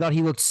Collins, I thought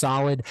he looked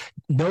solid.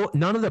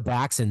 None of the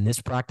backs in this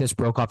practice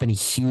broke off any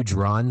huge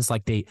runs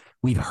like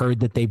we've heard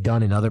that they've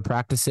done in other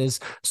practices.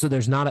 So there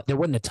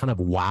wasn't a ton of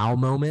wow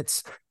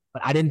moments,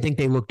 but I didn't think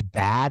they looked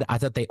bad. I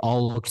thought they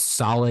all looked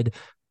solid.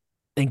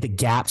 I think the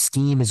gap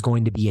scheme is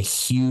going to be a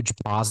huge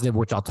positive,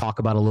 which I'll talk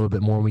about a little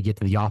bit more when we get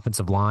to the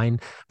offensive line.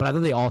 But I thought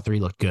they all three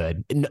looked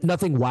good.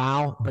 Nothing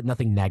wow, but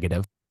nothing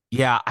negative.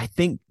 Yeah, I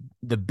think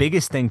the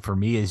biggest thing for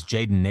me is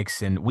Jaden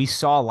Nixon. We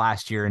saw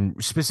last year, and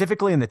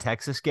specifically in the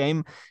Texas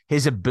game,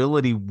 his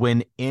ability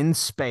when in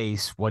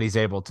space, what he's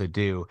able to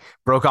do.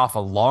 Broke off a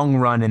long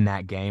run in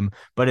that game.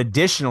 But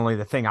additionally,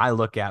 the thing I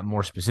look at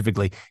more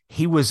specifically,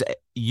 he was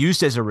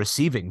used as a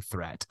receiving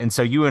threat. And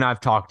so you and I've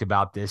talked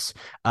about this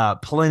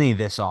plenty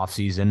this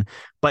offseason,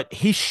 but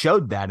he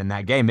showed that in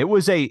that game. It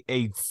was a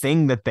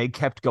thing that they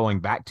kept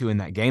going back to in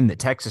that game that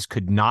Texas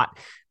could not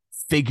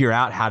figure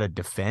out how to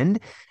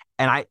defend.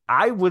 And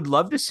I would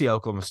love to see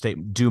Oklahoma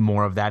State do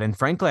more of that. And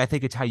frankly, I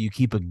think it's how you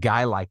keep a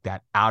guy like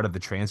that out of the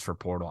transfer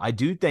portal. I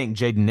do think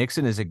Jaden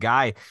Nixon is a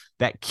guy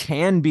that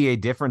can be a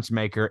difference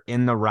maker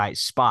in the right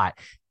spot.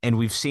 And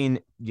we've seen,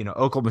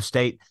 Oklahoma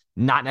State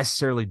not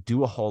necessarily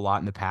do a whole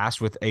lot in the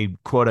past with a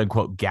quote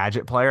unquote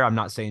gadget player. I'm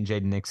not saying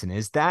Jaden Nixon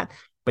is that,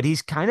 but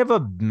he's kind of a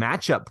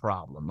matchup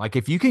problem. Like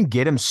if you can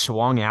get him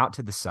swung out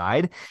to the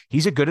side,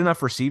 he's a good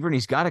enough receiver and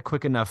he's got a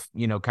quick enough,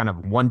 kind of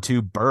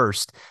 1-2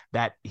 burst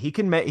that he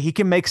can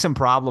make some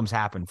problems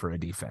happen for a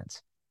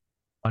defense.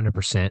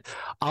 100%.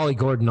 Ollie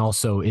Gordon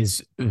also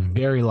is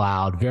very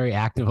loud, very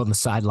active on the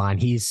sideline.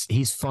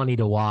 He's funny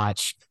to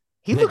watch.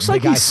 He looks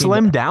like he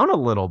slimmed down a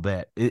little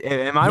bit.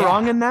 Am I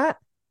wrong in that?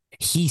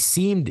 He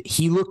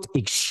looked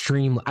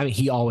extreme. I mean,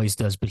 he always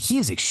does, but he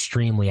is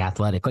extremely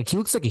athletic. Like he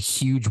looks like a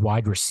huge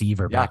wide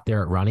receiver back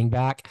there at running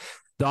back.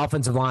 The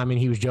offensive lineman,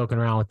 he was joking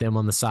around with them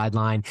on the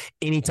sideline.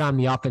 Anytime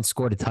the offense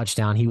scored a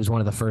touchdown, he was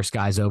one of the first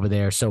guys over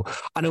there. So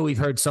I know we've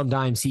heard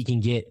sometimes he can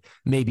get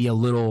maybe a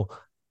little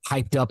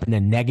hyped up in a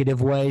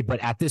negative way,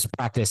 but at this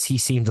practice, he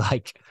seemed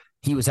like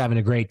he was having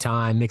a great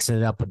time mixing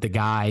it up with the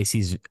guys.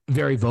 He's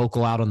very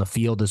vocal out on the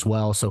field as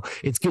well. So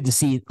it's good to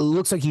see. It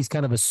looks like he's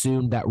kind of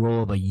assumed that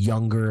role of a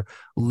younger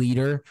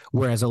leader,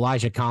 whereas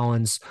Elijah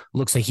Collins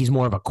looks like he's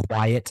more of a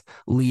quiet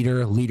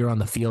leader on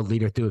the field,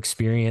 leader through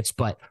experience.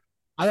 But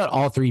I thought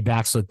all three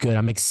backs look good.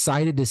 I'm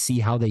excited to see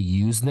how they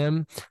use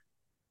them.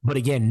 But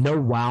again, no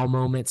wow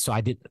moments. So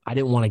I didn't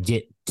want to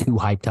get too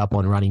hyped up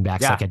on running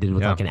backs like I did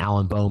with like an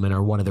Alan Bowman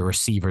or one of the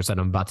receivers that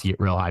I'm about to get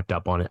real hyped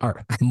up on it,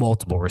 or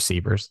multiple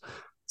receivers.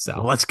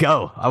 So let's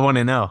go. I want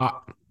to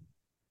know.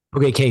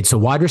 Okay, Kate. So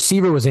wide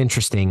receiver was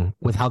interesting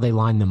with how they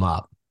lined them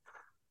up.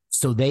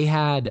 So they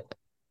had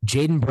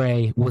Jaden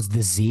Bray was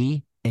the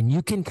Z, and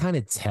you can kind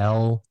of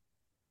tell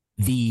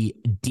the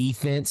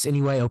defense,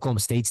 anyway,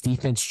 Oklahoma State's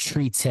defense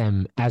treats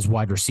him as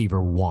wide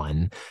receiver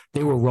one.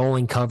 They were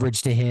rolling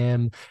coverage to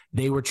him.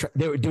 They were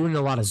doing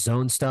a lot of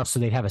zone stuff, so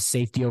they'd have a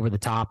safety over the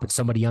top and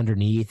somebody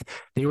underneath.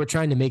 They were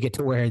trying to make it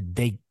to where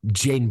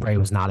Jaden Bray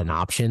was not an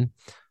option.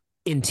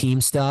 in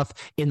team stuff.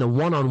 In the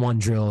one-on-one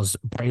drills,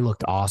 Bray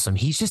looked awesome.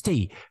 He's just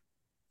a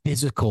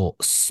physical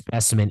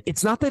specimen.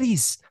 It's not that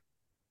he's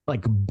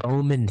like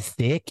Bowman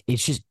thick.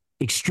 It's just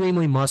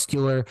extremely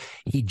muscular.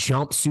 He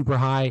jumped super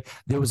high.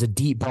 There was a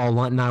deep ball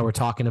Lunt and I were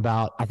talking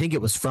about. I think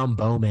it was from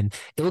Bowman.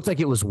 It looked like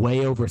it was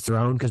way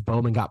overthrown because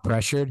Bowman got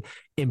pressured,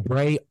 and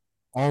Bray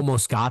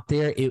almost got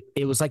there.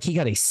 It was like he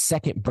got a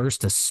second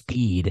burst of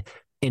speed,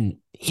 and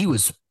he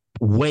was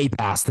way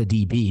past the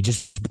DB,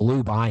 just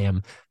blew by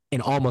him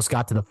and almost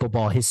got to the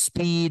football. His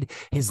speed,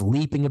 his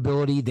leaping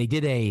ability.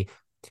 They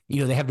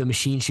have the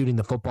machine shooting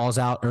the footballs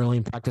out early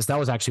in practice. That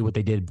was actually what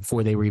they did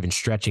before they were even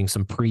stretching,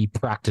 some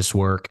pre-practice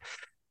work.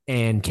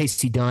 And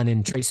Casey Dunn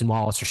and Trayson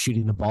Wallace are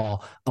shooting the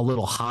ball a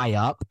little high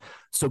up.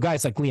 So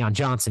guys like Leon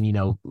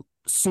Johnson,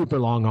 super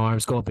long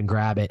arms, go up and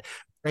grab it.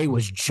 Bray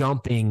was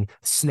jumping,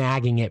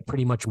 snagging it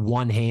pretty much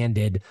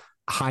one-handed,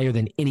 higher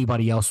than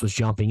anybody else was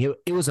jumping.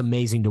 It was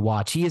amazing to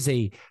watch. He is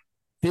a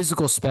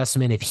physical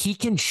specimen. If he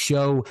can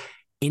show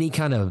any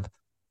kind of,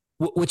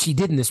 which he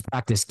did in this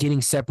practice,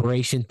 getting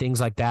separation,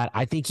 things like that,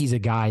 I think he's a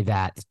guy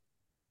that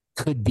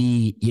could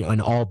be, an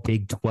all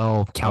Big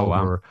 12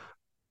 caliber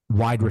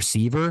wide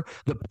receiver.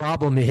 The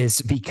problem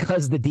is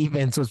because the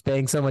defense was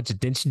paying so much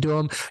attention to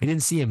him, he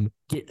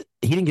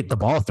didn't get the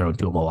ball thrown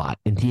to him a lot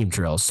in team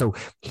drills. So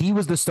he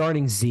was the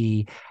starting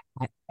Z.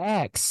 At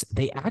X,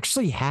 they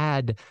actually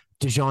had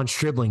Dejon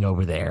Stribling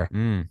over there,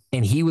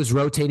 and he was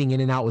rotating in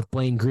and out with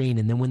Blaine Green.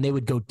 And then when they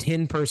would go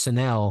 10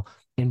 personnel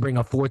and bring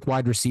a fourth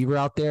wide receiver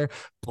out there,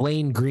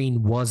 Blaine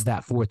Green was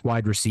that fourth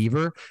wide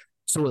receiver.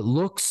 So it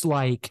looks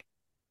like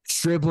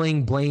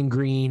Stribling, Blaine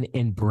Green,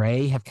 and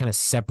Bray have kind of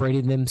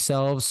separated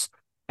themselves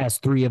as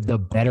three of the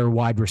better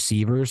wide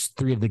receivers,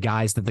 three of the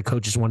guys that the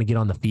coaches want to get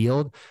on the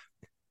field.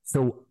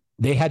 So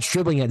they had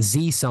Stribling at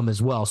Z some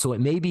as well. So it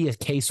may be a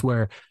case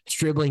where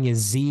Stribling is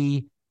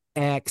Z,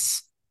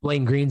 X,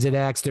 Blaine Green's at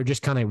X. They're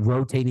just kind of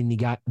rotating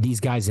these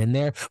guys in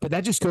there. But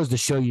that just goes to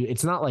show you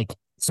it's not like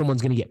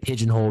someone's going to get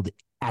pigeonholed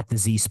at the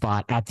Z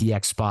spot, at the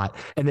X spot.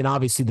 And then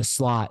obviously the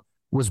slot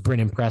was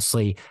Brennan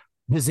Presley.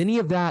 Does any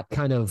of that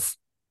kind of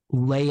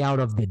layout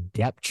of the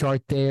depth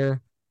chart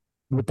there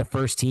with the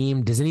first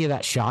team, does any of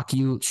that shock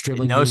you?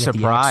 Stribling, no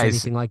surprise,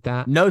 anything like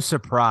that? No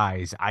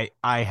surprise. I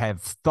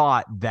have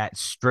thought that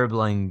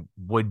Stribling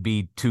would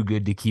be too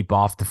good to keep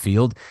off the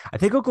field. I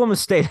think Oklahoma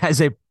State has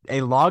a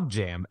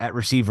logjam at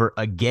receiver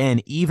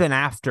again, even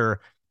after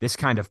this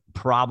kind of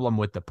problem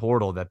with the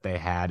portal that they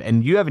had.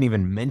 And you haven't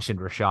even mentioned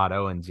Rashad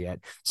Owens yet.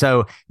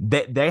 So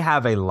they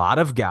have a lot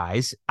of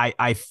guys.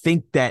 I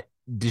think that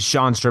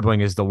Dejon Stribling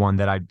is the one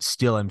that I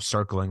still am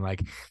circling.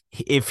 Like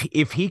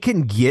if he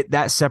can get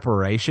that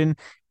separation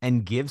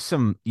and give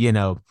some,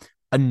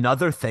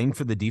 another thing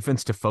for the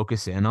defense to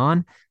focus in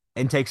on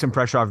and take some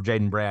pressure off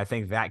Jaden Bray, I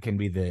think that can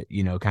be the,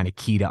 kind of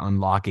key to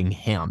unlocking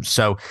him.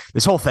 So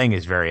this whole thing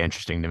is very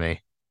interesting to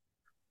me.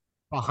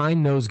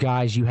 Behind those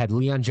guys, you had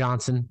Leon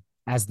Johnson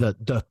as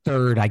the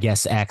third, I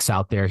guess, X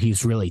out there.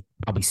 He's really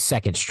probably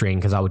second string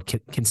because I would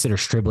consider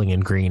Stribling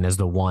and Green as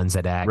the ones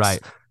at X.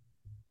 Right.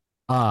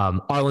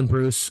 Arlen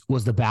Bruce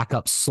was the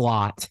backup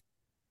slot,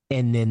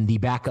 and then the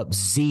backup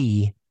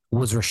Z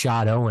was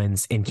Rashad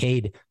Owens. And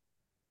Cade,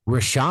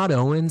 Rashad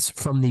Owens,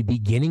 from the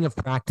beginning of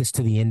practice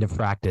to the end of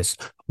practice,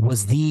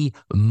 was the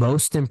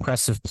most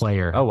impressive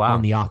player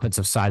on the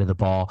offensive side of the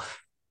ball.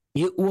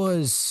 It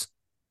was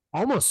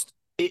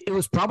it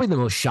was probably the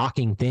most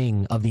shocking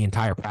thing of the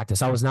entire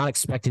practice. I was not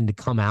expecting to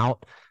come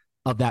out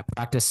of that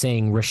practice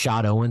saying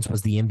Rashad Owens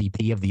was the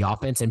MVP of the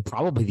offense and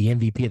probably the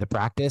MVP of the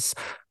practice.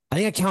 I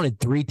think I counted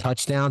 3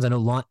 touchdowns.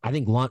 I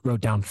think Lunt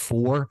wrote down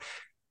 4.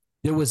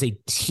 There was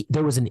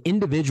an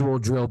individual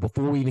drill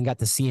before we even got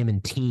to see him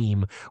in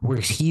team where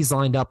he's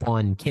lined up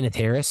on Kenneth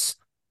Harris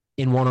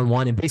in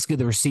one-on-one, and basically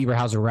the receiver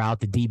has a route,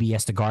 the DB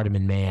has to guard him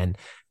in man.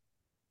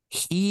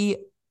 He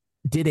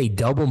did a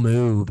double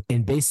move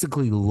and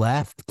basically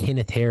left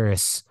Kenneth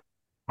Harris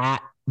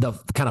at the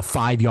kind of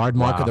 5-yard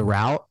mark of the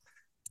route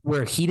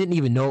where he didn't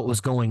even know what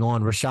was going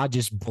on. Rashad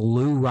just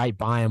blew right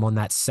by him on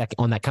that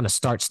kind of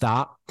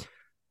start-stop.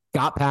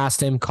 Got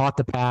past him, caught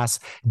the pass,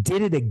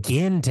 did it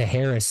again to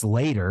Harris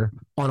later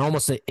on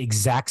almost the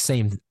exact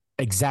same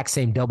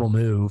double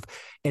move,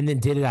 and then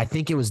did it, I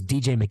think it was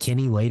DJ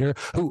McKinney later,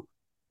 who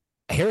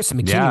Harris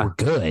and McKinney were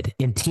good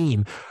in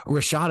team.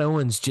 Rashad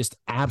Owens just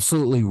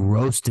absolutely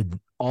roasted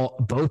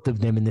both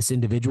of them in this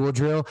individual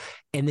drill,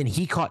 and then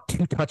he caught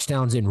 2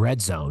 touchdowns in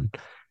red zone.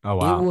 Oh,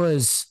 wow. It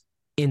was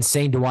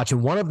insane to watch,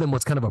 and one of them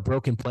was kind of a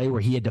broken play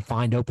where he had to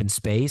find open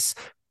space.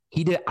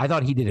 I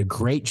thought he did a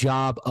great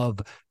job of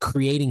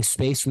creating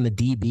space from the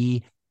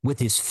DB with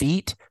his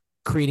feet,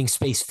 creating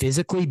space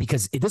physically,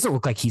 because it doesn't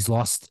look like he's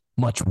lost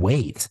much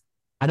weight.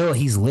 I know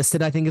he's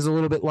listed, I think, is a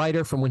little bit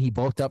lighter from when he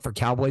bulked up for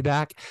Cowboy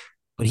back,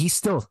 but he's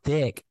still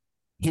thick.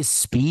 His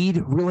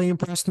speed really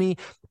impressed me.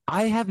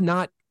 I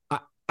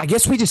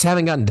guess we just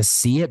haven't gotten to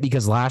see it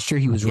because last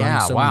year he was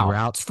running so many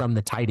routes from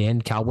the tight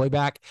end Cowboy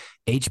back,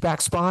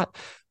 H-back spot.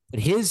 But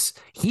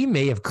he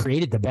may have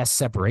created the best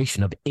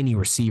separation of any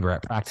receiver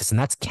at practice, and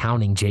that's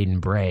counting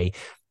Jaden Bray.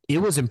 it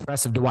was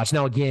impressive to watch.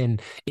 Now, again,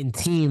 in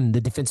team,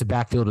 the defensive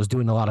backfield was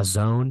doing a lot of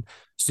zone.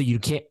 So you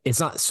can't, it's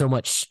not so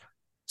much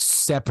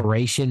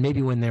separation,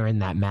 maybe when they're in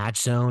that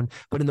match zone,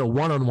 but in the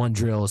one-on-one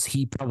drills,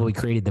 he probably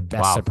created the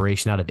best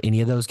separation out of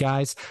any of those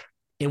guys.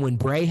 And when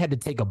Bray had to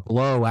take a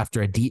blow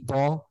after a deep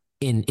ball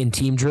in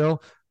team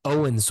drill,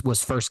 Owens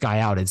was first guy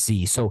out at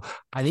Z. So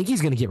I think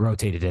he's going to get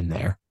rotated in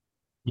there.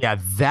 Yeah,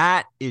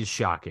 that is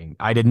shocking.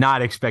 I did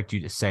not expect you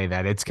to say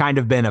that. It's kind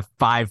of been a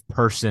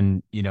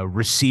 5-person,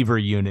 receiver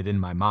unit in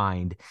my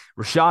mind.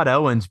 Rashad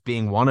Owens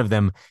being one of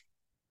them,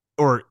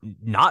 or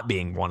not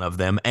being one of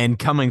them, and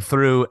coming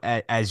through,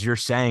 as you're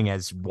saying,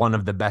 as one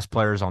of the best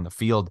players on the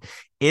field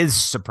is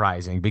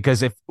surprising,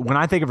 because when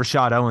I think of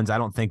Rashad Owens, I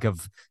don't think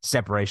of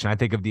separation. I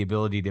think of the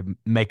ability to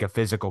make a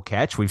physical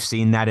catch. We've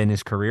seen that in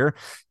his career,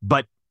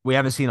 but we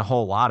haven't seen a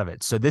whole lot of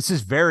it. So this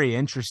is very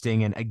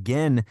interesting, and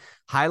again,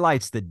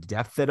 highlights the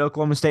depth that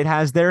Oklahoma State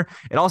has there.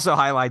 It also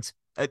highlights,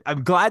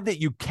 I'm glad that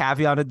you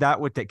caveated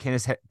that with that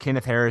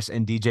Kenneth Harris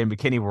and DJ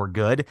McKinney were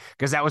good,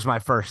 because that was my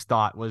first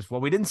thought was,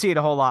 well, we didn't see it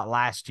a whole lot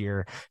last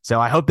year. So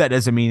I hope that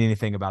doesn't mean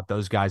anything about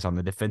those guys on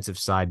the defensive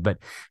side, but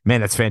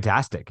man, that's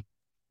fantastic.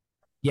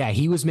 Yeah,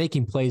 he was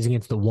making plays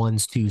against the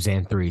 1s, 2s,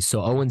 and 3s.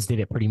 So Owens did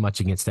it pretty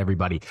much against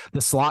everybody.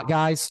 The slot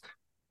guys,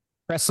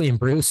 Presley and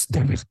Bruce,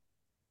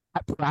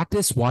 at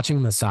practice, watching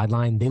them on the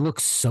sideline, they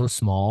look so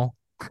small,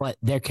 but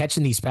they're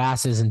catching these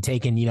passes and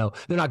taking, they're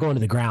not going to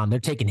the ground. They're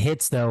taking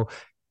hits, though,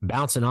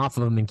 bouncing off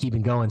of them and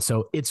keeping going.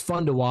 So it's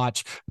fun to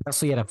watch.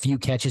 Presley had a few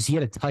catches. He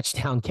had a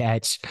touchdown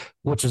catch,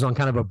 which was on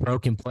kind of a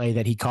broken play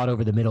that he caught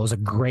over the middle. It was a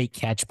great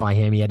catch by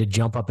him. He had to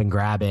jump up and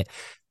grab it,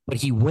 but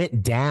he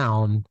went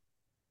down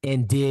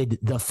and did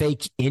the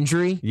fake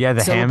injury. Yeah,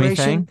 the hammy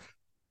thing.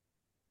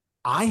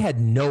 I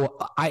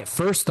at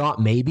first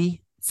thought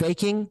maybe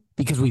faking,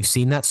 because we've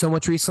seen that so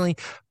much recently,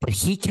 but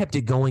he kept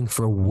it going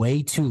for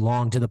way too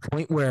long, to the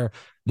point where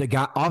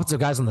the offensive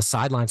guys on the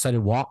sideline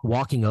started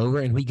walking over,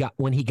 and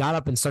when he got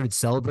up and started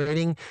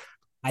celebrating,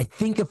 I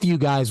think a few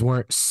guys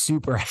weren't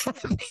super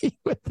happy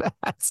with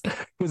that,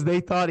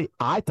 because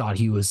I thought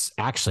he was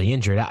actually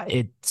injured.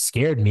 It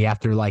scared me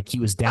after he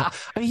was down.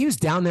 I mean, he was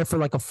down there for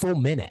like a full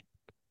minute.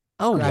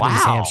 Oh, wow.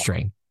 His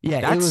hamstring.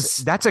 Yeah,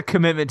 that's a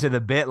commitment to the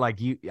bit.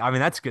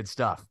 That's good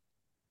stuff.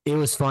 It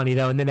was funny,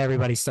 though, and then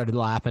everybody started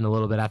laughing a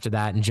little bit after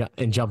that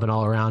and jumping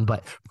all around.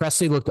 But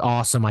Presley looked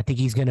awesome. I think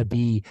he's going to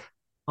be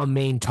a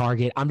main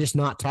target. I'm just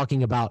not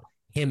talking about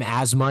him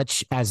as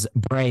much as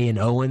Bray and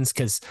Owens,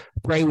 because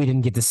Bray we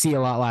didn't get to see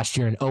a lot last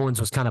year, and Owens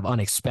was kind of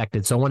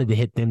unexpected. So I wanted to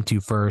hit them two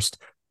first.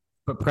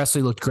 But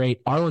Presley looked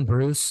great. Arlen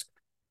Bruce,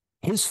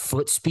 his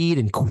foot speed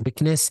and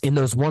quickness in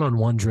those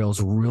one-on-one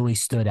drills really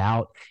stood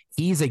out.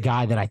 He's a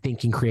guy that I think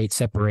can create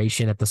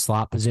separation at the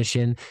slot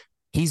position.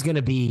 He's going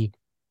to be,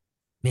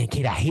 man,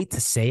 Kate, I hate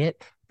to say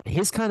it, but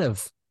his kind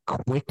of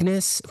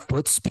quickness,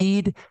 foot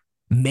speed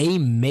may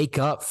make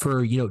up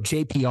for,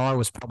 JPR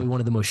was probably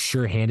one of the most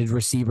sure-handed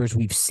receivers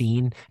we've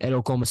seen at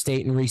Oklahoma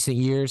State in recent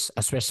years,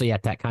 especially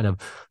at that kind of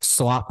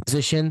slot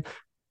position.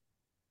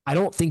 I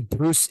don't think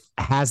Bruce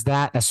has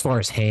that as far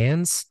as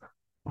hands,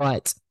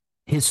 but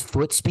his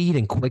foot speed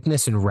and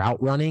quickness and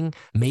route running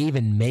may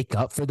even make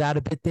up for that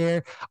a bit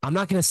there. I'm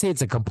not going to say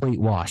it's a complete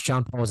wash.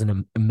 John Paul is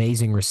an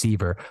amazing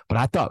receiver, but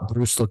I thought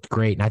Bruce looked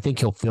great, and I think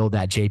he'll fill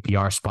that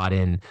JPR spot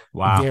in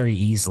very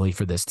easily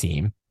for this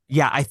team.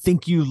 Yeah, I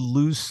think you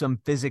lose some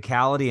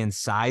physicality and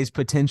size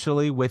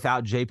potentially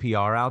without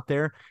JPR out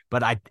there,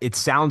 but it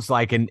sounds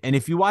like, and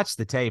if you watch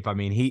the tape, I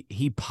mean,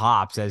 he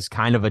pops as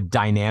kind of a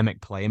dynamic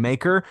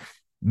playmaker,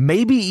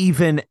 maybe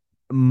even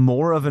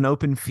more of an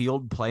open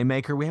field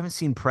playmaker. We haven't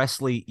seen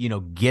Presley,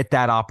 get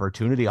that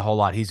opportunity a whole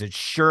lot. He's a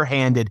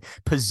sure-handed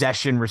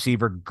possession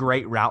receiver,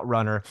 great route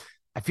runner.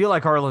 I feel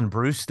like Arlen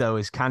Bruce, though,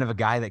 is kind of a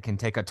guy that can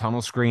take a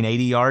tunnel screen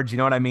 80 yards. You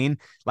know what I mean?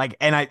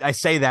 And I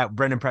say that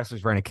Brendan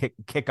Presley's running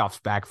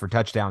kickoffs back for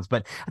touchdowns,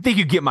 but I think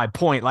you get my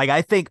point.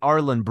 I think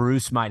Arlen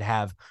Bruce might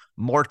have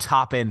more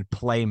top-end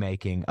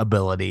playmaking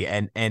ability,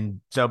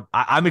 and so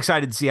I'm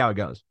excited to see how it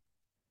goes.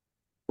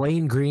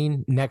 Blaine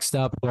Green, next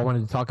up, who I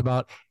wanted to talk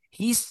about,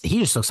 he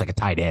just looks like a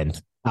tight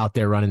end out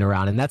there running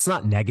around, and that's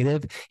not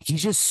negative.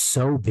 He's just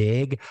so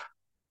big.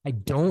 I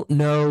don't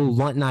know.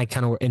 Lunt and I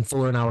and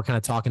Fuller and I were kind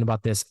of talking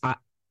about this.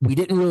 We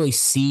didn't really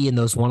see in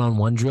those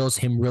one-on-one drills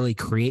him really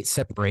create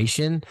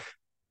separation.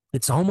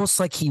 It's almost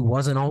like he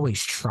wasn't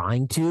always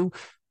trying to,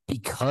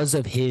 because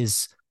of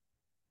his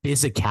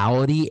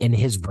physicality and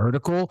his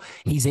vertical.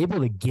 He's able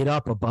to get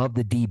up above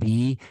the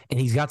DB, and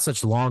he's got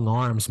such long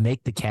arms,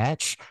 make the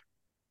catch.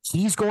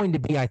 He's going to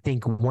be, I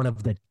think, one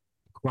of the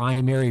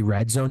primary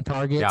red zone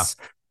targets.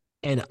 Yeah.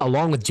 And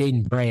along with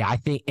Jaden Bray, I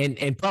think,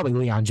 and probably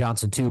Leon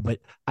Johnson too, but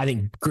I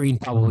think Green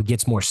probably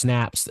gets more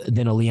snaps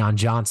than a Leon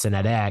Johnson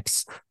at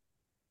X.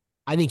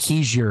 I think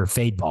he's your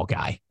fade ball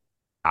guy.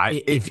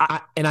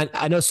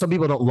 I know some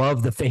people don't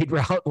love the fade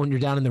route when you're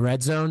down in the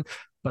red zone,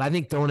 but I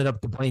think throwing it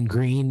up to Blaine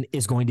Green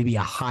is going to be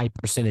a high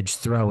percentage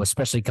throw,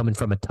 especially coming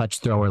from a touch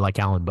thrower like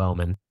Alan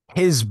Bowman.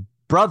 His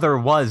brother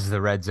was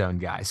the red zone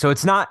guy, so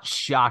it's not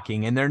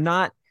shocking, and they're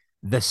not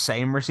the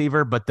same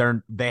receiver, but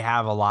they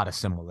have a lot of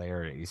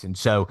similarities. And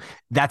so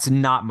that's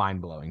not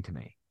mind-blowing to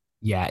me.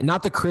 Yeah,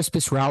 not the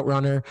crispest route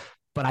runner,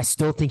 but I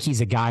still think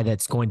he's a guy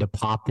that's going to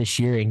pop this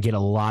year and get a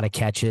lot of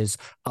catches,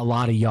 a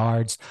lot of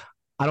yards.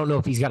 I don't know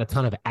if he's got a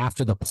ton of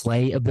after the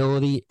play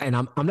ability, and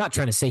I'm not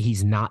trying to say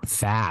he's not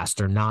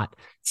fast or not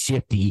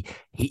shifty.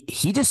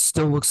 He just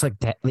still looks like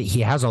that.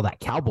 He has all that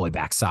cowboy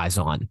back size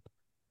on,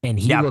 and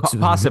he looks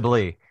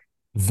possibly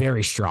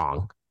very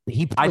strong.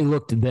 He probably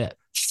looked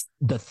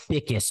the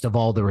thickest of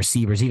all the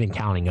receivers, even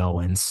counting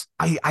Owens.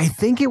 I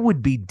think it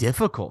would be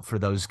difficult for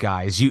those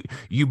guys.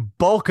 You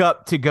bulk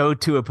up to go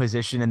to a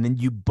position, and then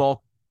you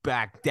bulk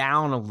back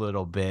down a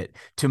little bit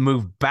to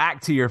move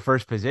back to your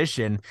first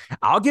position.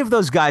 I'll give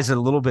those guys a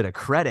little bit of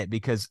credit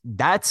because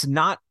that's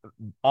not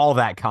all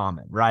that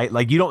common, right?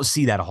 Like you don't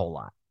see that a whole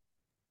lot.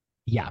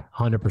 Yeah,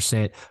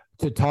 100%.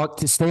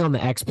 To stay on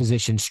the X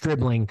position,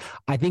 Stribling,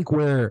 I think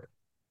where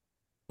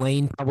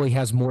Lane probably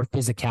has more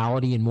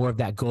physicality and more of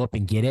that go up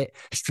and get it.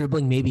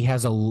 Stribling maybe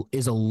is a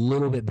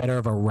little bit better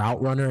of a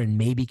route runner and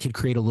maybe could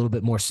create a little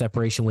bit more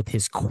separation with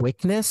his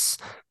quickness.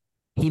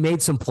 He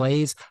made some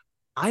plays.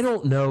 I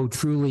don't know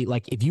truly,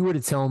 like if you were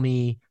to tell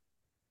me,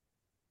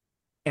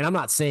 and I'm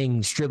not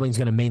saying Stribling's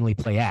going to mainly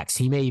play X.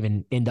 He may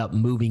even end up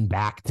moving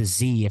back to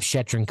Z if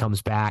Shetron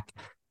comes back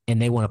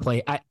and they want to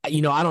play. I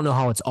don't know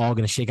how it's all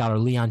going to shake out or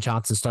Leon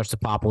Johnson starts to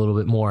pop a little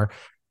bit more.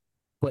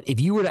 But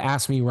if you were to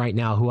ask me right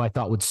now who I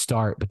thought would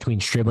start between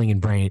Stribling and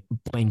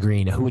Blaine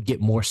Green, who would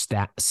get more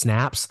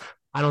snaps,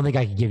 I don't think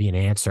I could give you an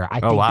answer. I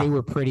think they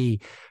were pretty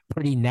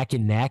neck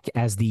and neck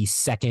as the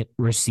second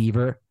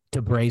receiver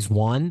to Bray's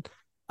one.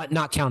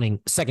 Not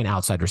counting second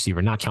outside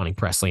receiver, not counting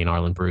Presley and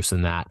Arlen Bruce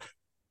in that.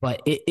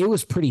 But it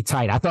was pretty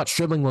tight. I thought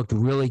Stribling looked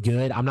really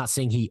good. I'm not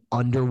saying he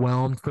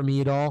underwhelmed for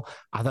me at all.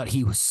 I thought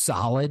he was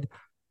solid.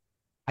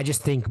 I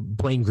just think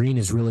Blaine Green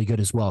is really good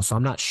as well. So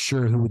I'm not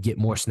sure who would get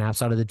more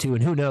snaps out of the two.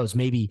 And who knows,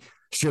 maybe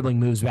Stribling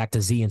moves back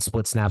to Z and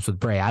split snaps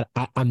with Bray.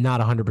 I'm not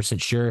 100%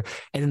 sure.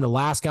 And then the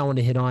last guy I want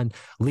to hit on,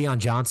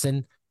 Leon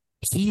Johnson.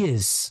 He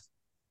is,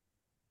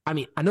 I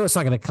mean, I know it's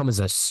not going to come as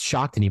a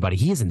shock to anybody.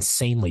 He is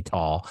insanely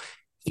tall.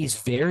 He's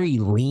very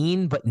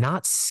lean, but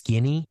not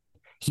skinny.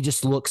 He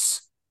just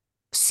looks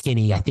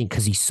skinny, I think,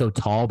 because he's so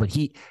tall. But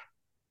he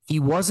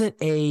wasn't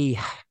I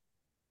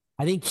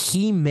think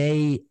he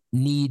may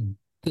need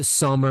the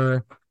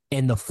summer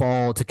and the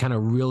fall to kind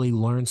of really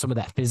learn some of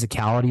that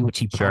physicality, which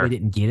he probably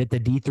didn't get at the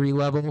D3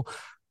 level.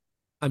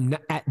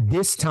 At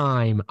this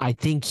time, I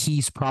think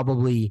he's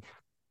probably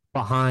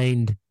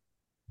behind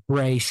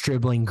Bray,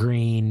 Stribling,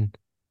 Green,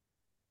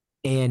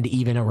 and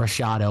even a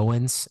Rashad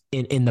Owens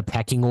in the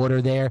pecking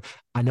order there.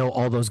 I know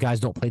all those guys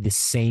don't play the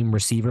same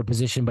receiver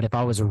position, but if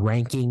I was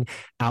ranking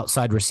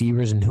outside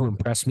receivers and who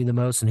impressed me the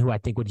most and who I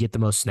think would get the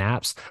most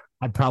snaps,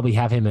 I'd probably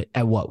have him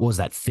at what was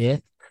that,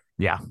 fifth?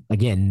 Yeah.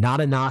 Again,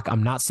 not a knock.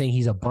 I'm not saying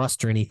he's a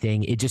bust or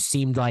anything. It just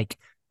seemed like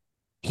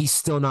he's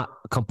still not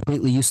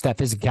completely used to that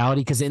physicality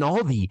because in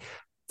all the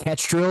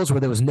catch drills where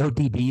there was no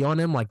DB on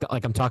him, like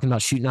I'm talking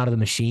about shooting out of the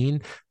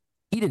machine,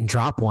 he didn't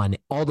drop one.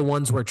 All the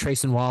ones where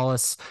Trayson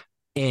Wallace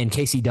and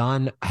Casey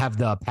Dunn have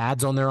the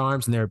pads on their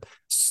arms and they're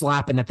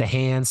slapping at the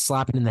hands,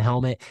 slapping in the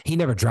helmet. He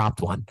never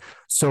dropped one.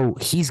 So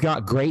he's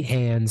got great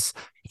hands.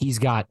 He's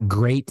got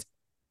great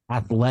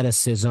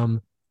athleticism.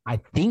 I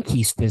think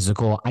he's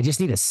physical. I just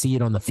need to see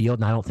it on the field,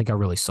 and I don't think I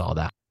really saw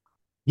that.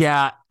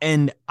 Yeah,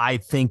 and I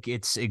think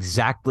it's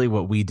exactly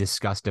what we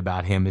discussed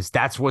about him is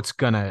that's what's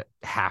going to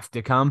have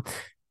to come.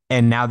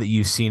 And now that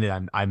you've seen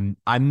it, I'm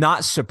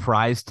not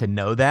surprised to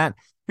know that.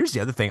 Here's the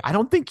other thing. I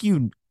don't think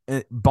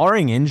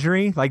barring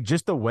injury, like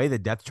just the way the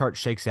depth chart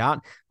shakes out,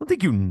 I don't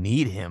think you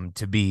need him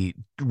to be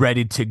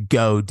ready to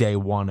go day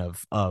one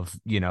of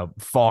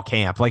fall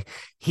camp. Like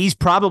he's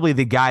probably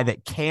the guy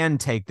that can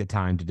take the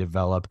time to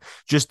develop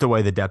just the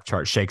way the depth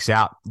chart shakes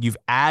out. You've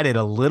added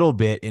a little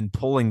bit in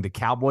pulling the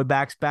Cowboy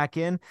backs back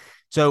in.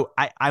 So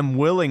I'm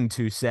willing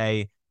to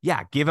say,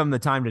 yeah, give them the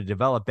time to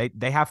develop.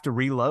 They have to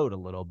reload a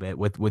little bit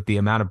with the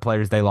amount of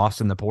players they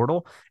lost in the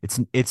portal.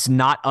 It's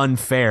not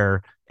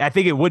unfair. I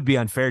think it would be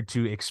unfair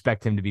to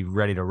expect him to be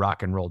ready to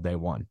rock and roll day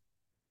one.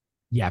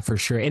 Yeah, for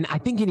sure. And I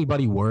think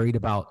anybody worried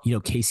about,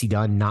 Casey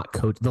Dunn not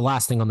coach, the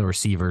last thing on the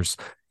receivers,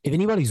 if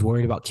anybody's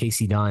worried about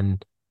Casey Dunn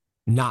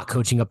not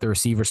coaching up the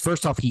receivers,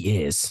 first off,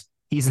 he's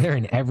there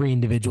in every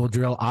individual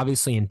drill,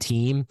 obviously in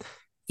team.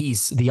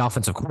 He's the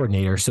offensive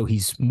coordinator, so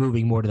he's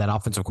moving more to that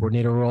offensive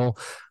coordinator role.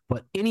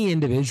 But any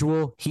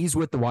individual, he's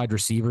with the wide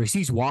receivers.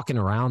 He's walking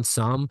around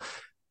some.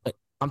 But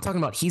I'm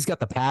talking about he's got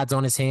the pads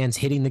on his hands,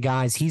 hitting the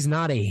guys. He's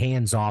not a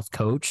hands-off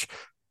coach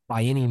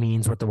by any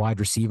means with the wide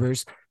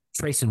receivers.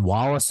 Trayson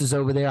Wallace is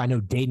over there. I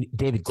know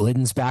David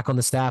Glidden's back on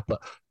the staff,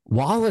 but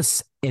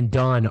Wallace and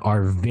Dunn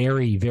are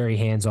very, very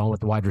hands-on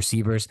with the wide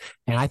receivers.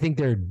 And I think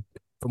they're,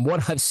 from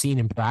what I've seen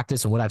in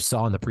practice and what I've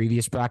saw in the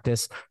previous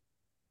practice,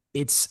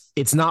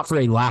 it's not for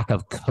a lack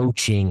of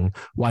coaching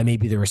why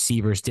maybe the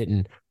receivers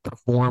didn't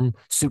perform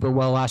super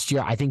well last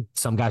year. I think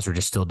some guys were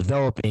just still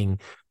developing.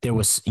 There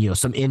was,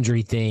 some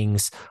injury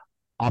things,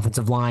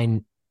 offensive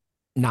line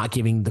not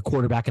giving the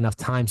quarterback enough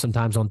time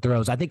sometimes on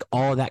throws. I think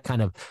all of that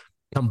kind of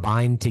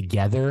combined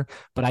together,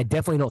 but I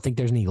definitely don't think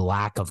there's any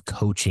lack of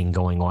coaching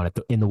going on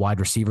in the wide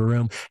receiver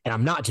room. And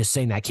I'm not just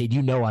saying that, Kate.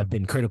 You know, I've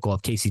been critical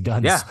of Casey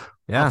Dunn's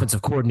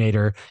offensive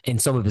coordinator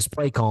and some of his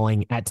play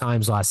calling at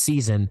times last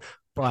season,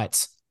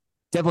 but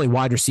definitely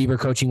wide receiver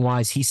coaching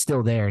wise, he's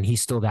still there and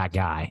he's still that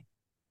guy.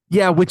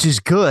 Yeah, which is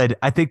good.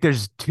 I think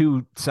there's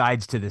two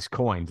sides to this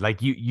coin.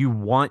 Like you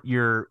want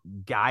your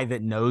guy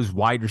that knows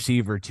wide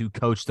receiver to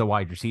coach the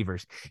wide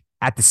receivers.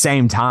 At the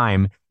same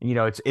time,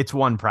 it's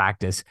one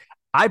practice.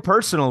 I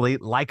personally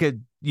like a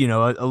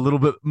little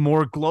bit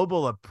more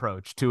global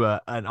approach to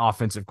an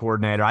offensive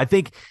coordinator. I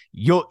think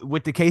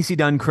with the Casey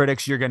Dunn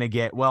critics, you're going to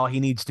get, well, he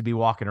needs to be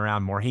walking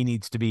around more. He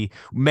needs to be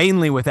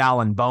mainly with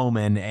Alan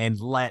Bowman and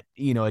let,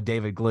 a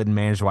David Glidden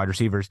manage wide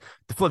receivers.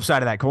 The flip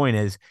side of that coin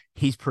is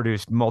he's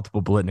produced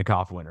multiple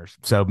Blitnikoff winners.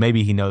 So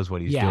maybe he knows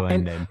what he's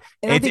doing. And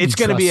it's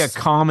going to be a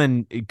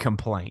common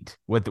complaint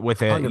with a,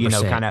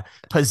 100%. Kind of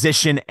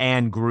position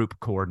and group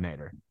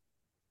coordinator.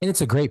 And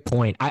it's a great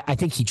point. I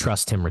think he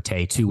trusts Tim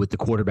Rattay too with the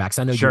quarterbacks.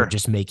 I know you're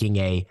just making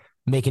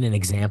an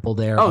example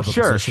there. Oh,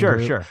 sure.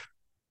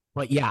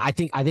 But yeah, I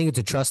think it's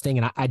a trust thing,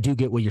 and I do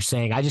get what you're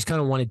saying. I just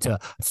kind of wanted to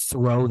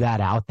throw that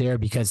out there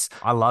because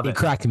I love it. It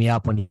cracked me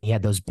up when he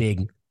had those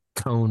big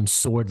cone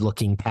sword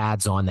looking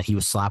pads on that he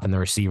was slapping the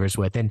receivers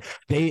with, and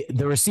the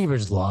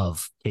receivers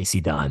love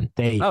Casey Dunn.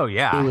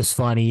 It was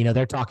funny.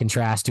 They're talking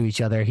trash to each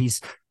other.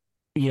 He's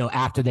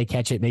after they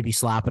catch it, maybe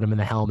slapping them in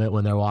the helmet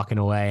when they're walking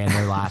away and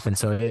they're laughing.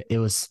 So it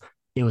was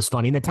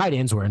funny. And the tight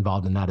ends were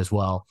involved in that as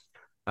well.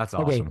 That's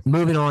awesome. Okay,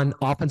 moving on.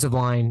 Offensive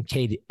line,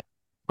 Kate,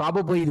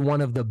 probably one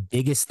of the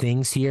biggest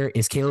things here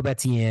is Caleb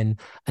Etienne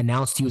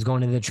announced he was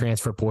going into the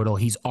transfer portal.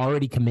 He's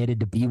already committed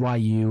to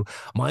BYU.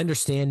 My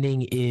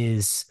understanding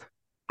is,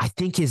 I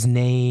think his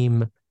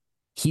name,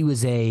 he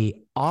was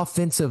a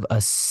offensive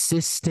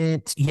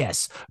assistant.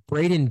 Yes,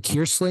 Braden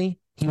Kearsley.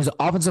 He was an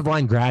offensive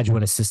line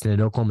graduate assistant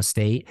at Oklahoma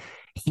State.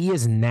 He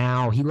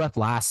left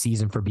last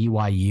season for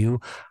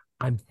BYU.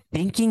 I'm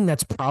thinking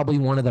that's probably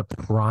one of the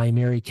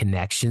primary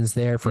connections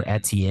there for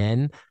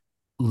Etienne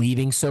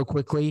leaving so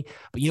quickly.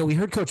 But, we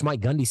heard Coach Mike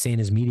Gundy say in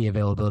his media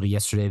availability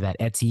yesterday that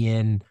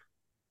Etienne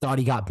thought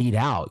he got beat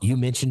out. You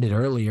mentioned it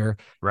earlier.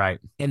 Right.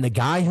 And the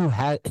guy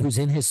who's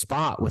in his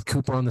spot with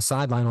Cooper on the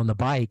sideline on the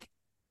bike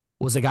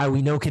was a guy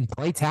we know can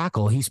play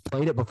tackle. He's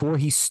played it before.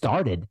 He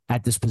started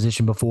at this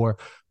position before.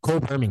 Cole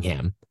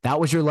Birmingham. That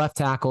was your left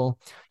tackle.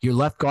 Your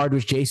left guard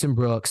was Jason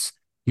Brooks.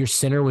 Your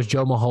center was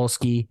Joe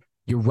Maholski.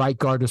 Your right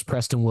guard was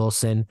Preston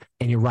Wilson.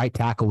 And your right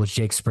tackle was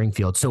Jake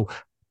Springfield. So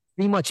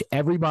pretty much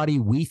everybody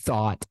we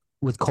thought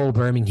with Cole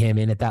Birmingham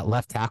in at that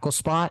left tackle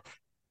spot.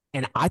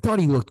 And I thought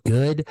he looked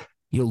good.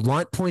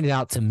 Lunt pointed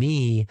out to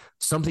me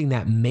something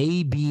that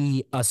may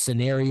be a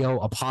scenario,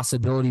 a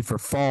possibility for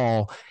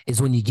fall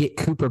is when you get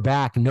Cooper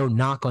back, no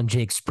knock on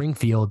Jake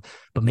Springfield,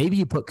 but maybe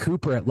you put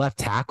Cooper at left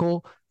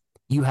tackle.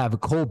 You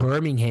have Cole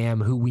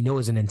Birmingham, who we know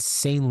is an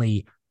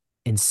insanely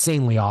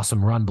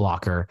awesome run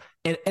blocker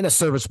and a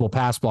serviceable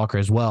pass blocker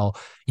as well.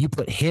 You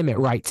put him at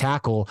right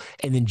tackle,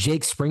 and then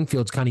Jake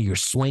Springfield's kind of your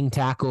swing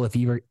tackle if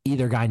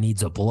either guy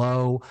needs a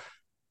blow.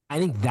 I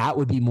think that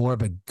would be more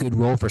of a good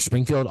role for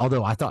Springfield,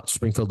 although I thought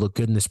Springfield looked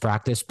good in this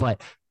practice. But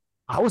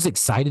I was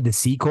excited to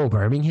see Cole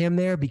Birmingham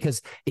there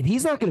because if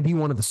he's not going to be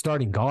one of the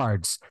starting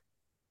guards,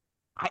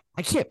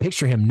 I can't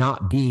picture him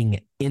not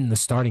being in the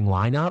starting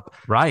lineup.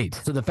 Right.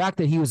 So the fact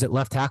that he was at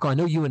left tackle, I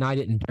know you and I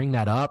didn't bring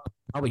that up.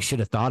 Probably should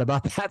have thought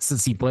about that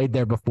since he played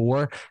there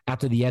before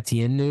after the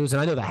Etienne news.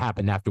 And I know that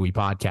happened after we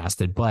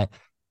podcasted, but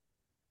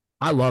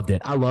I loved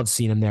it. I loved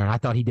seeing him there, and I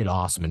thought he did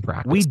awesome in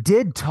practice. We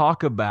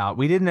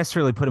didn't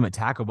necessarily put him at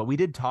tackle, but we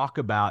did talk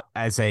about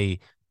as a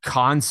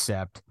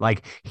concept,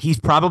 like he's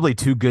probably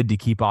too good to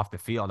keep off the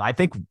field. I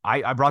think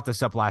I brought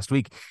this up last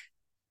week.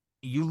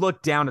 You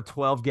look down a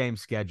 12-game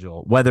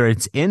schedule, whether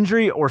it's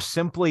injury or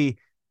simply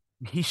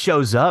he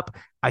shows up,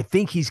 I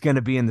think he's going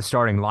to be in the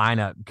starting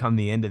lineup come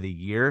the end of the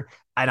year.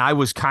 And I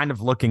was kind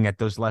of looking at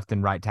those left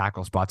and right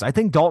tackle spots. I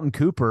think Dalton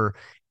Cooper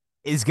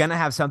is going to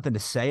have something to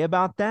say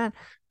about that.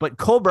 But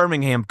Cole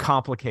Birmingham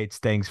complicates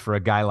things for a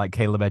guy like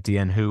Caleb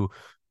Etienne, who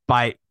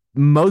by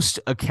most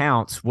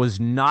accounts was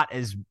not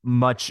as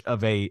much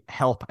of a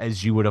help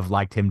as you would have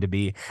liked him to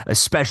be,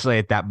 especially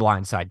at that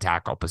blindside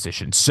tackle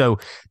position. So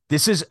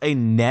this is a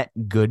net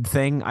good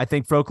thing, I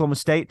think, for Oklahoma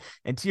State.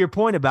 And to your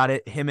point about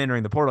it, him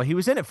entering the portal, he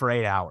was in it for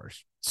 8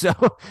 hours. So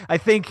I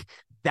think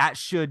that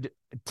should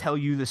tell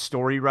you the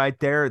story right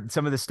there.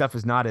 Some of this stuff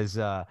is not as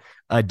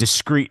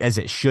discreet as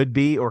it should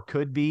be or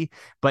could be,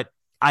 but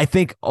I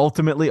think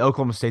ultimately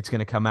Oklahoma State's going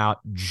to come out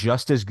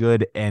just as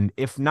good and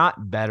if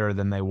not better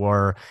than they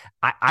were.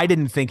 I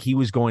didn't think he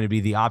was going to be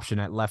the option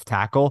at left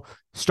tackle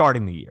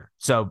starting the year.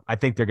 So I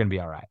think they're going to be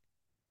all right.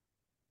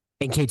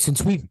 And Kate,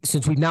 since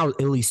we've now at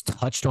least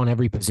touched on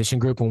every position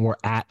group when we're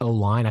at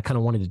O-line, I kind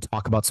of wanted to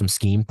talk about some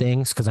scheme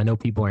things because I know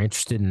people are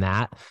interested in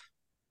that.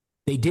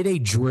 They did a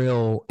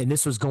drill, and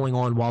this was going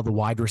on while the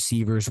wide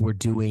receivers were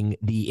doing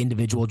the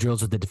individual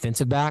drills with the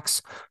defensive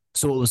backs.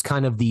 So it was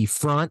kind of the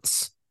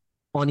fronts,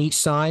 on each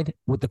side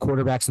with the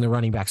quarterbacks and the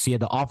running backs. So you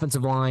had the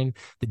offensive line,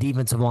 the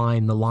defensive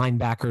line, the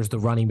linebackers, the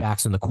running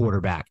backs, and the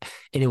quarterback.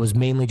 And it was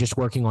mainly just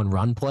working on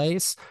run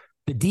plays.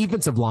 The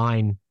defensive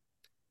line,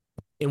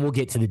 and we'll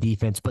get to the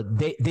defense, but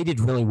they did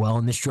really well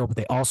in this drill, but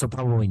they also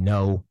probably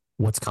know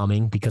what's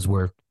coming because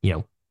we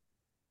only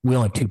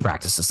have 2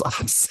 practices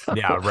left. So,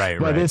 Yeah, right.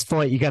 By this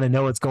point, you got to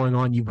know what's going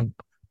on. You've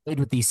played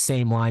with these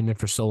same linemen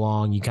for so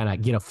long. You kind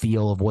of get a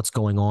feel of what's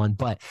going on.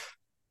 But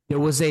there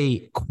was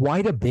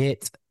quite a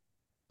bit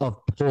of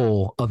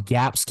pull of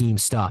gap scheme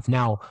stuff.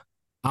 Now,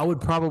 I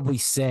would probably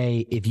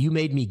say if you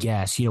made me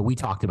guess, we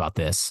talked about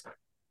this,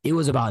 it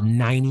was about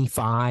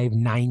 95,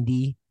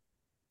 90%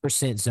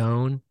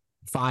 zone,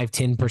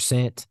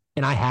 5-10%.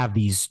 And I have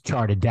these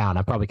charted down.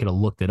 I probably could have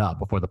looked it up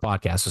before the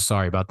podcast, so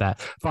sorry about that.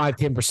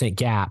 5-10%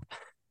 gap.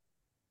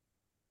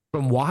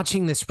 From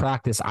watching this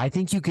practice, I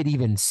think you could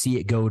even see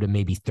it go to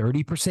maybe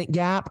 30%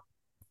 gap,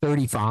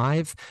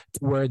 35, to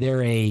where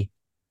they're a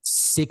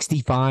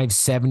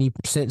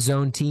 65-70%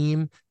 zone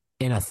team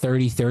and a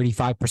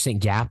 30-35%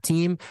 gap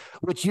team,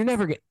 which you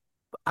never get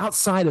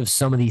outside of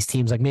some of these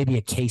teams, like maybe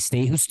a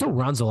K-State who still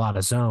runs a lot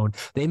of zone.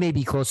 They may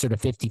be closer to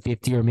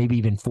 50-50 or maybe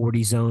even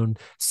 40 zone,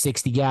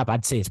 60 gap.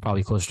 I'd say it's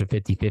probably closer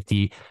to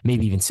 50-50,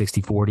 maybe even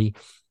 60-40.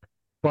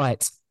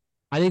 But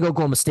I think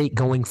Oklahoma State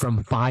going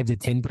from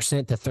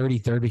 5-10% to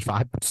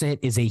 30-35%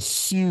 is a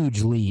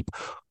huge leap.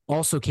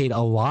 Also, Kate, a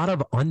lot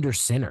of under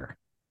center.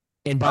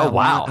 And by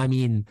lot, I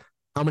mean,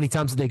 how many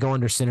times did they go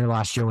under center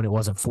last year when it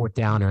wasn't 4th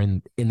down or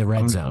in the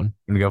red zone?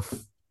 I'm going to go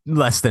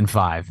less than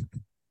 5.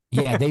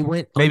 Yeah, they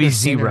went maybe under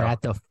 0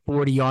 at the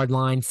 40-yard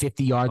line,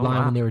 50-yard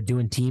line when they were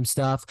doing team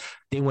stuff.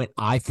 They went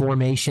I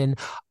formation.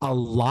 A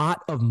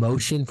lot of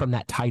motion from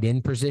that tight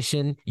end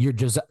position. You're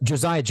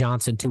Josiah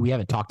Johnson, too. We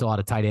haven't talked a lot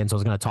of tight ends. I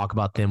was going to talk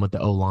about them with the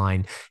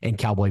O-line and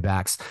Cowboy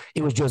backs.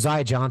 It was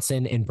Josiah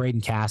Johnson and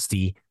Braden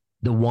Castee,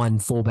 the one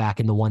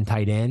fullback and the one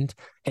tight end.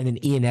 And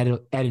then Ian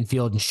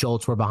Edenfield and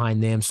Schultz were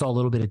behind them. Saw a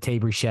little bit of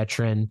Tabry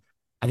Shetron.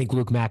 I think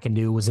Luke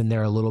McIndoe was in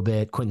there a little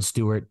bit, Quentin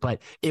Stewart,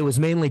 but it was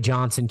mainly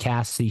Johnson,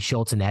 Cassidy,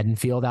 Schultz, and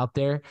Edenfield out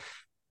there.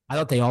 I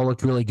thought they all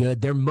looked really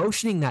good. They're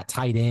motioning that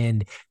tight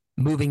end,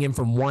 moving him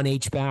from one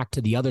H-back to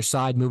the other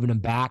side, moving him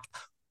back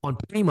on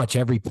pretty much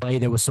every play.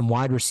 There was some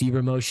wide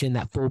receiver motion.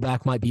 That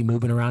fullback might be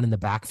moving around in the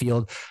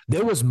backfield.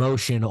 There was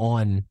motion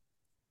on,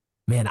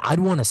 I'd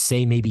want to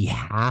say maybe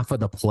half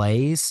of the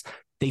plays.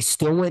 They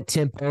still went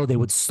tempo. They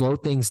would slow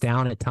things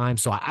down at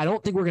times. So I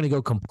don't think we're going to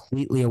go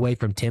completely away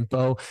from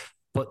tempo.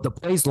 But the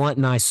plays Lunt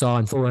and I saw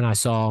and Fuller and I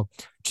saw,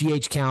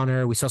 GH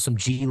counter, we saw some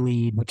G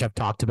lead, which I've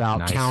talked about,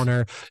 nice.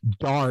 Counter,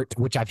 dart,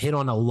 which I've hit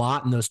on a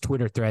lot in those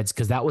Twitter threads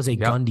because that was a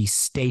Gundy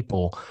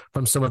staple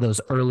from some of those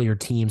earlier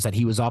teams that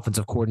he was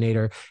offensive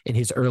coordinator in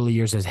his early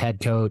years as head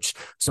coach.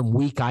 Some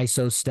weak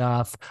ISO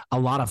stuff, a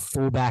lot of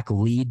fullback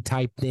lead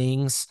type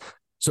things.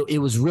 So it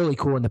was really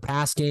cool in the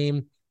pass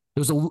game.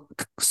 There was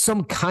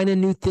some kind of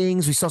new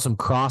things. We saw some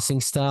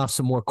crossing stuff,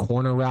 some more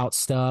corner route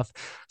stuff,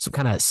 some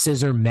kind of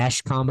scissor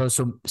mesh combo.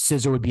 So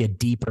scissor would be a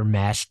deeper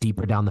mesh,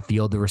 deeper down the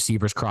field, the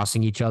receivers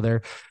crossing each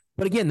other.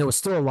 But again, there was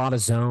still a lot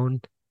of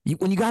zone.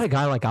 When you got a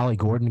guy like Ollie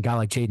Gordon, a guy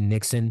like Jaden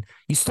Nixon,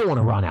 you still want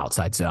to run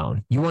outside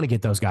zone. You want to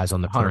get those guys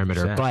on the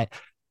perimeter. 100%. But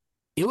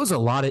it was a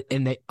lot of,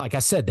 and they, like I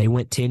said, they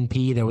went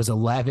 10P. There was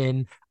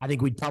 11. I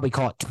think we'd probably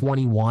call it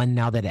 21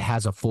 now that it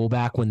has a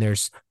fullback when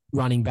there's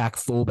running back,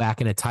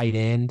 fullback, and a tight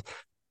end.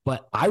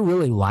 But I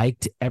really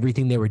liked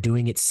everything they were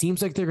doing. It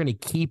seems like they're going to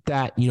keep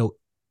that,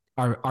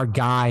 our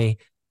guy,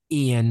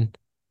 Ian,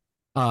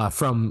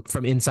 from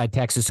Inside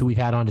Texas, who we've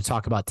had on to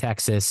talk about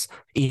Texas,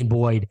 Ian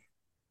Boyd,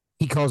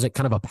 he calls it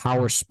kind of a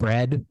power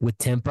spread with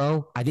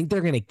tempo. I think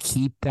they're going to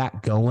keep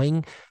that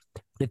going.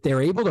 If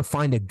they're able to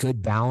find a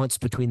good balance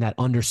between that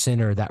under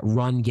center, that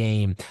run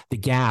game, the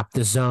gap,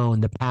 the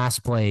zone, the pass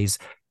plays,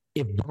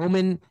 if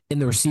Bowman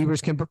and the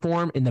receivers can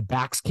perform and the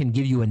backs can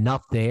give you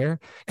enough there,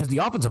 because the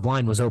offensive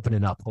line was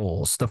opening up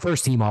holes, the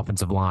first team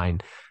offensive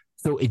line.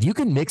 So if you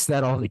can mix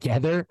that all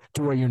together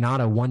to where you're not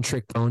a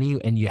one-trick pony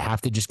and you have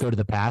to just go to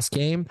the pass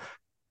game,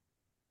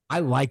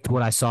 I liked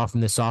what I saw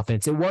from this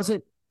offense. It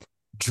wasn't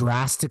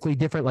drastically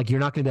different. Like, you're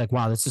not going to be like,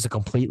 wow, this is a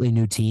completely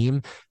new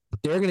team.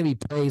 But there are going to be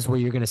plays where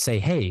you're going to say,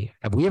 hey,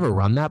 have we ever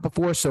run that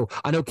before? So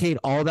I know, Kate,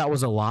 all that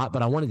was a lot,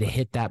 but I wanted to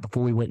hit that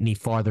before we went any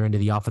farther into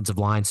the offensive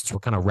line since we're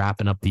kind of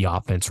wrapping up the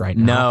offense right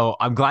now. No,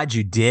 I'm glad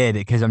you did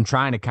because I'm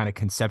trying to kind of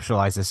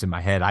conceptualize this in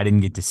my head. I didn't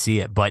get to see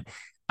it, but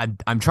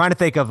I'm trying to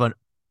think of an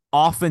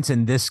offense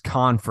in this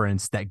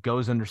conference that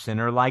goes under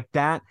center like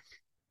that.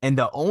 And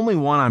the only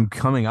one I'm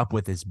coming up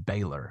with is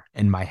Baylor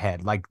in my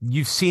head. Like,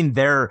 you've seen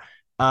their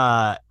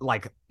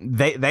like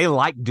they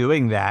like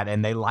doing that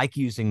and they like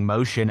using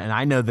motion. And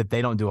I know that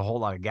they don't do a whole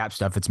lot of gap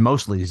stuff. It's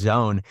mostly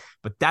zone,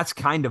 but that's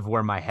kind of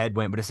where my head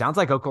went. But it sounds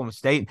like Oklahoma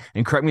State,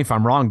 and correct me if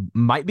I'm wrong,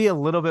 might be a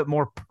little bit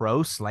more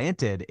pro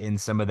slanted in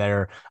some of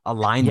their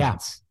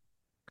alignments.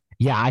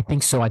 Yeah, I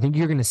think so. I think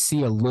you're going to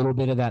see a little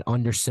bit of that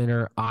under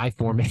center I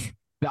formation.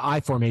 The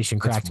I formation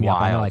cracked me up.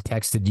 I know I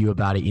texted you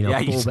about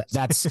it.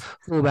 That's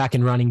fullback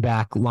and running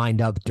back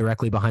lined up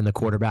directly behind the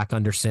quarterback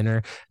under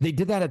center. They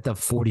did that at the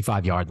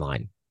 45-yard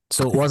line.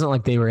 So it wasn't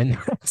like they were in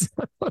there.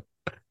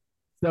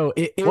 So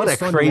it What was a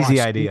fun to crazy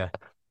watch. idea.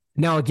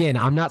 Now, again,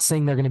 I'm not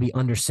saying they're going to be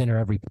under center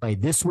every play.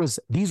 These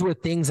were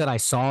things that I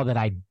saw that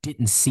I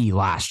didn't see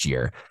last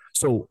year.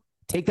 So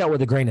take that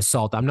with a grain of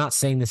salt. I'm not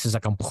saying this is a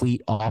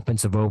complete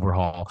offensive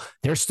overhaul.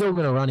 They're still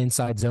going to run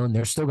inside zone.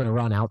 They're still going to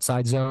run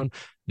outside zone.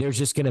 There's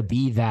just going to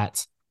be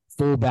that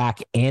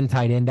fullback and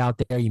tight end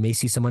out there. You may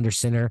see some under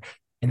center.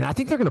 And I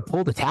think they're going to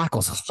pull the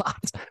tackles a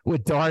lot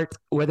with Dart,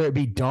 whether it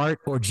be Dart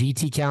or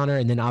GT counter,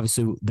 and then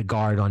obviously the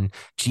guard on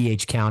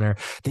GH counter.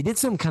 They did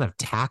some kind of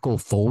tackle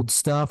fold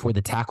stuff where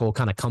the tackle will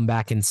kind of come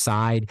back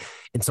inside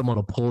and someone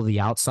will pull the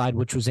outside,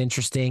 which was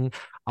interesting.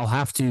 I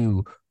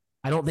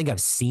don't think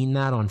I've seen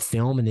that on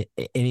film in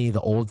any of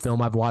the old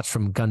film I've watched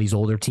from Gundy's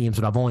older teams,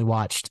 but I've only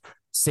watched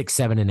 6,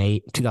 7, and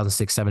 8,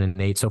 2006, 7,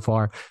 and 8 so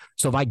far.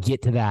 So if I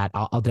get to that,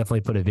 I'll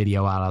definitely put a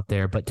video out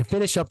there. But to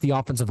finish up the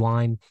offensive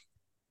line,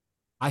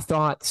 I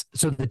thought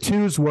so. The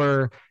twos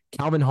were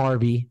Calvin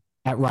Harvey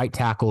at right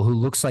tackle, who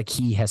looks like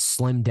he has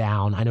slimmed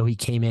down. I know he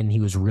came in, he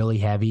was really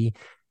heavy.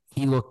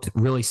 He looked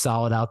really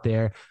solid out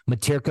there.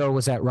 Matirko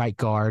was at right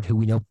guard, who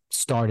we know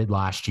started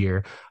last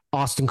year.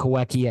 Austin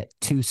Kawecki at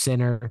 2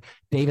 center.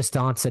 Davis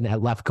Johnson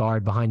at left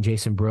guard behind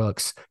Jason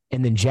Brooks.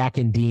 And then Jack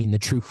Dean, the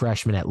true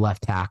freshman, at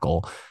left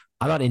tackle.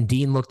 I thought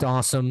Dean looked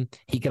awesome.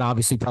 He could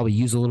obviously probably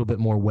use a little bit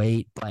more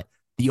weight, but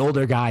the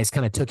older guys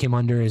kind of took him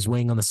under his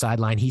wing on the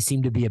sideline. He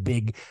seemed to be a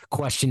big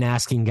question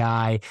asking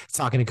guy,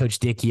 talking to Coach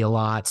Dickey a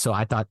lot. So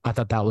I thought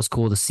that was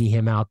cool to see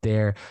him out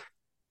there.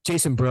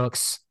 Jason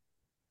Brooks,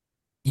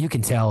 you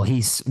can tell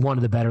he's one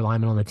of the better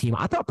linemen on the team.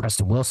 I thought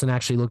Preston Wilson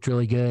actually looked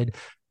really good.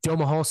 Joe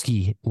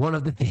Mahalski, one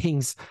of the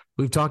things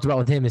we've talked about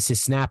with him is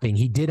his snapping.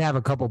 He did have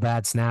a couple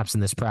bad snaps in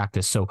this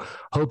practice, so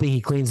hoping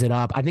he cleans it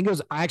up. I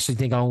actually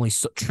think I only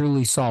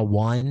truly saw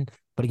one.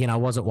 But again, I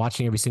wasn't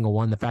watching every single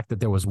one. The fact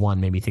that there was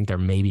one made me think there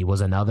maybe was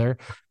another.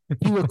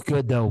 He looked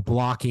good, though,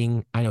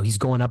 blocking. I know he's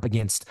going up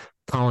against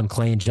Colin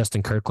Clay and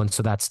Justin Kirkland,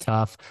 so that's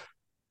tough.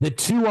 The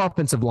 2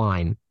 offensive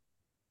line,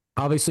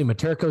 obviously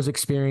Materko's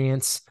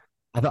experience.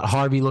 I thought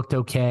Harvey looked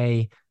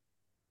okay.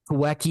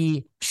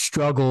 Kawecki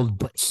struggled,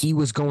 but he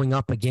was going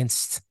up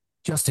against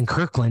Justin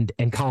Kirkland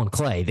and Colin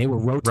Clay. They were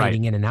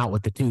rotating in and out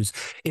with the twos.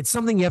 It's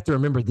something you have to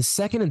remember. The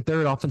second and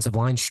third offensive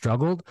line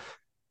struggled,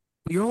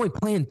 but you're only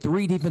playing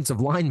 3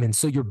 defensive linemen.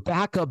 So your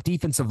backup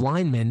defensive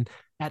linemen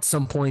at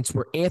some points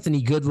were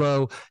Anthony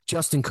Goodlow,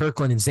 Justin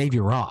Kirkland, and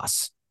Xavier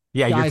Ross.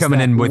 Yeah, you're coming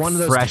in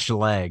with fresh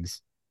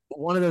legs.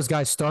 One of those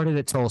guys started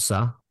at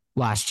Tulsa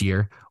last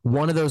year.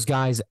 One of those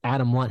guys,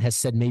 Adam Lunt, has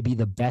said may be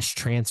the best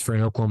transfer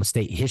in Oklahoma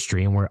State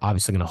history, and we're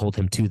obviously going to hold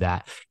him to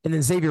that. And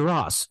then Xavier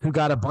Ross, who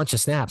got a bunch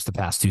of snaps the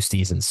past 2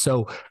 seasons.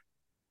 So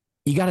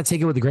you got to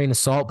take it with a grain of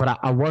salt, but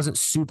I wasn't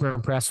super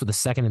impressed with the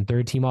second and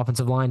third team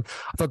offensive line.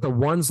 I thought the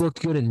ones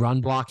looked good in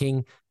run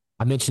blocking.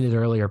 I mentioned it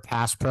earlier,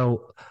 pass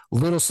pro, a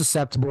little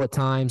susceptible at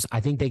times. I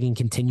think they can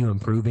continue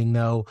improving,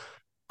 though.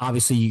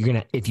 Obviously,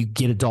 if you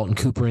get a Dalton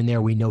Cooper in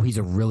there, we know he's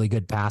a really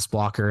good pass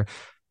blocker.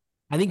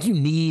 I think you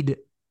need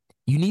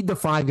the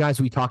 5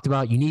 guys we talked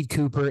about. You need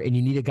Cooper, and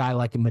you need a guy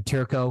like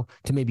Materko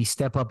to maybe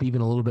step up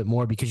even a little bit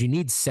more, because you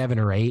need 7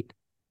 or 8.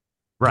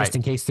 Right. Just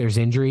in case there's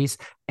injuries.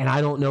 And I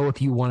don't know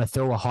if you want to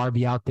throw a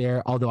Harvey out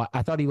there, although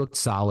I thought he looked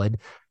solid,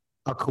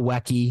 a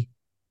Kawecki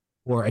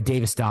or a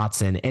Davis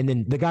Dotson. And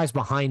then the guys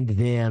behind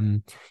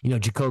them,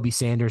 Jacoby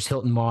Sanders,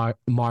 Hilton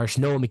Marsh,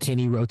 Noah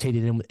McKinney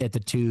rotated in at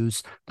the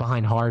 2s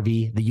behind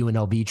Harvey, the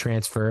UNLV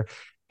transfer.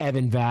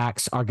 Evan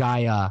Vax, our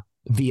guy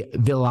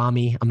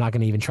Villami, I'm not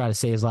going to even try to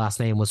say his last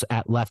name, was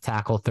at left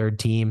tackle, 3rd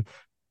team.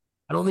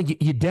 I don't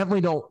think you definitely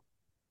don't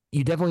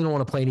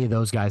want to play any of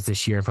those guys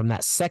this year. From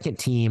that 2nd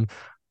team,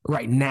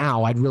 right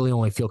now, I'd really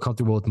only feel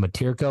comfortable with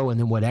Matirko, and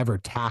then whatever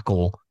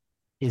tackle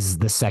is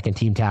the 2nd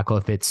team tackle,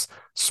 if it's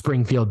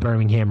Springfield,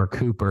 Birmingham, or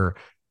Cooper.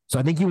 So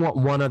I think you want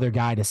one other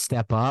guy to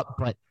step up.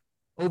 But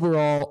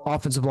overall,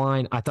 offensive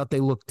line, I thought they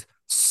looked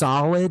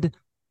solid.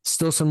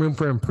 Still some room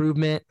for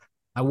improvement.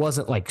 I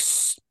wasn't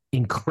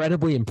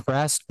incredibly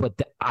impressed,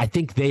 but I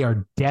think they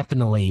are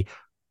definitely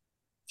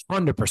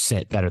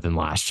 100% better than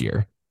last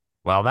year.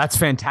 Well, that's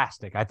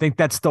fantastic. I think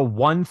that's the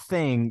one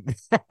thing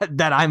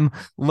that I'm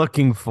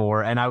looking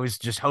for. And I was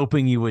just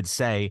hoping you would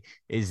say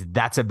is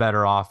that's a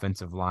better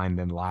offensive line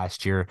than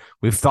last year.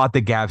 We've thought the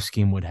gap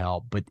scheme would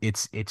help, but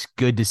it's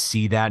good to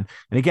see that.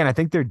 And again, I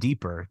think they're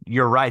deeper.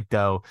 You're right,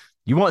 though.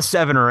 You want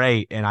 7 or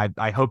 8, and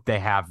I hope they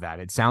have that.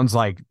 It sounds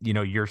like,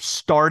 your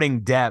starting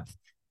depth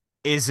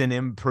is an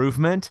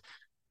improvement.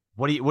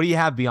 What do you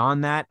have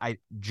beyond that?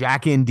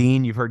 Jack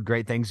Dean, you've heard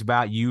great things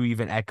about. You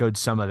even echoed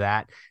some of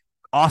that.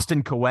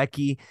 Austin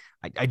Kawecki,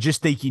 I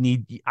just think you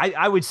need –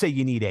 I would say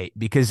you need 8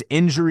 because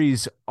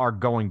injuries are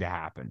going to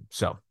happen.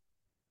 So,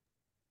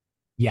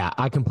 yeah,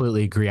 I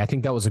completely agree. I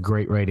think that was a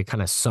great way to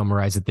kind of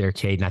summarize it there,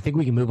 Cade. And I think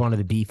we can move on to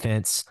the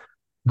defense,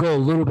 go a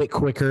little bit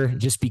quicker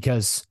just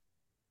because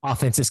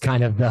offense is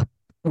kind of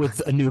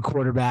with a new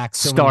quarterback.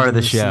 Star of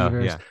the show,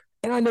 yeah.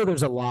 And I know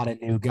there's a lot of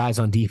new guys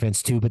on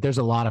defense too, but there's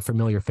a lot of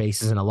familiar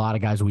faces and a lot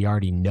of guys we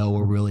already know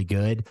are really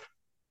good.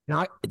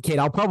 Now, Kate,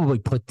 I'll probably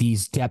put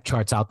these depth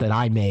charts out that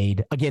I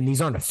made. Again,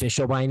 these aren't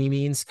official by any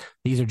means.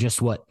 These are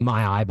just what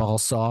my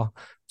eyeballs saw.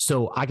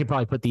 So I could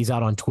probably put these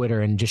out on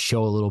Twitter and just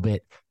show a little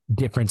bit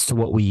difference to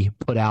what we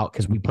put out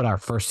because we put our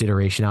first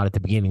iteration out at the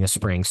beginning of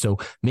spring. So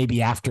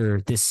maybe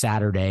after this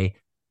Saturday,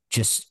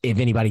 just if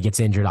anybody gets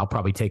injured, I'll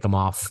probably take them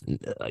off.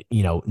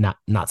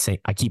 Not saying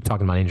I keep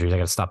talking about injuries. I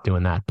got to stop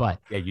doing that. But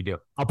Yeah, you do.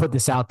 I'll put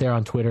this out there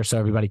on Twitter so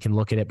everybody can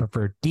look at it. But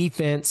for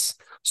defense,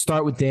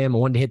 start with them. I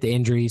wanted to hit the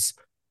injuries.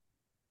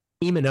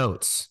 Eamon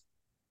Oates.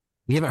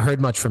 We haven't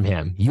heard much from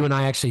him. You and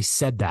I actually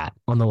said that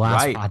on the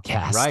last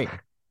podcast. Right.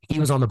 He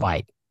was on the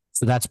bike.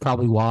 So that's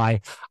probably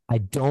why. I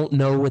don't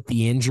know what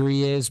the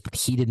injury is, but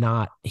he did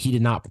not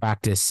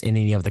practice in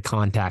any of the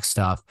contact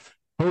stuff.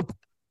 Hope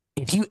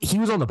if he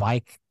was on the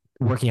bike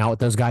working out with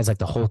those guys like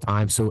the whole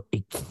time, so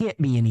it can't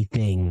be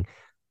anything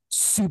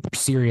super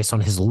serious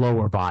on his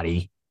lower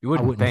body. You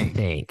wouldn't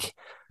think.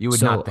 You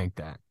would not think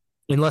that.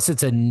 Unless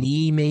it's a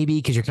knee, maybe,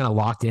 because you're kind of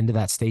locked into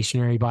that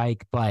stationary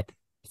bike, but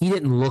he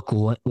didn't look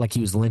like he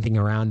was limping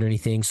around or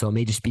anything, so it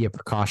may just be a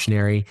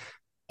precautionary.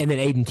 And then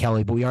Aiden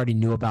Kelly, but we already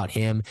knew about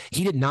him.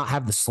 He did not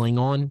have the sling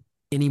on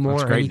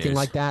anymore or anything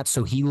like that,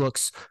 so he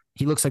looks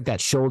like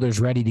that shoulder's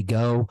ready to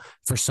go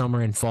for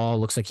summer and fall.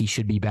 Looks like he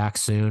should be back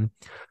soon.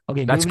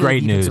 Okay, that's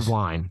great news. Defensive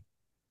line,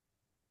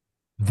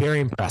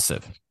 very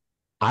impressive.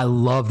 I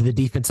love the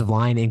defensive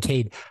line. And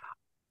Cade,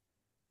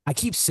 I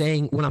keep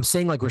saying when I'm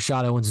saying like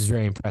Rashad Owens is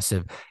very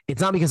impressive,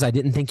 it's not because I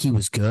didn't think he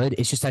was good.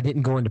 It's just I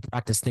didn't go into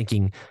practice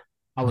thinking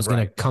I was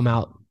going to come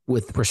out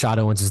with Rashad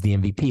Owens as the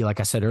MVP. Like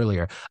I said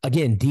earlier,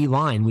 again,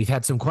 D-line, we've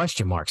had some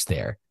question marks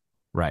there.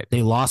 Right.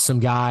 They lost some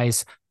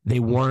guys. They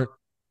weren't,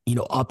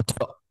 up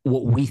to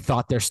what we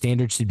thought their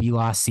standards should be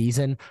last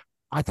season.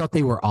 I thought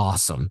they were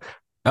awesome.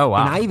 Oh,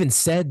 wow. And I even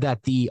said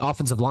that the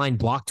offensive line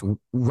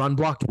run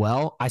blocked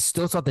well. I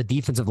still thought the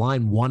defensive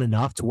line won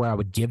enough to where I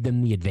would give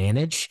them the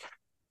advantage.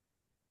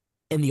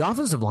 And the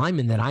offensive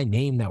linemen that I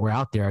named that were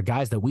out there are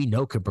guys that we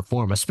know could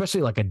perform,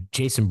 especially like a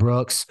Jason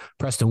Brooks,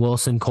 Preston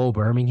Wilson, Cole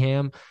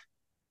Birmingham,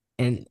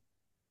 and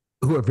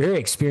who are very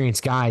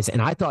experienced guys.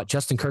 And I thought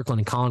Justin Kirkland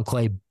and Colin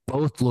Clay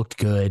both looked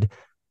good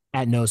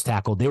at nose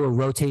tackle. They were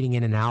rotating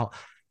in and out.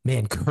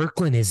 Man,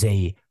 Kirkland is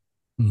a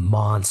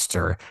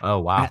monster. Oh,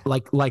 wow.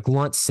 Like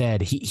Lunt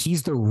said,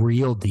 he's the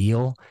real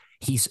deal.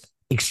 He's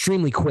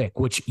extremely quick,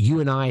 which you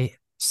and I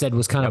said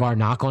was kind of our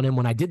knock on him.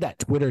 When I did that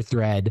Twitter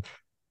thread,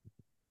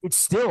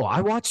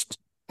 I watched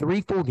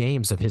 3 full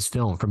games of his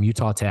film from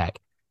Utah Tech,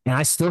 and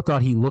I still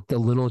thought he looked a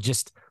little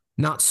just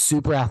not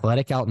super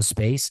athletic out in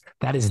space.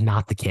 That is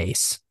not the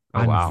case.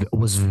 I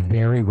was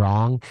very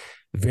wrong.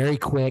 Very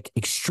quick,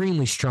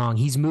 extremely strong.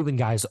 He's moving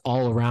guys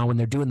all around when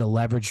they're doing the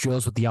leverage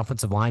drills with the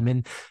offensive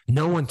linemen.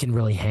 No one can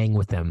really hang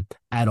with him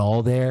at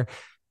all there.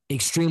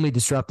 Extremely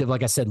disruptive.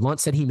 Like I said, Lunt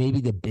said he may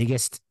be the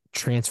biggest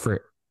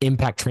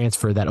impact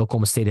transfer that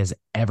Oklahoma State has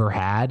ever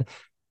had.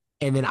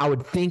 And then I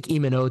would think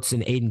Eamon Oates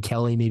and Aiden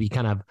Kelly maybe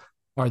kind of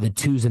are the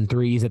 2s and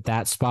 3s at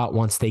that spot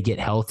once they get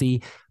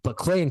healthy. But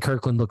Clay and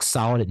Kirkland look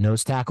solid at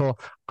nose tackle.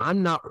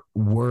 I'm not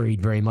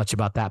worried very much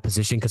about that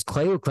position because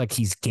Clay looked like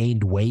he's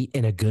gained weight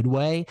in a good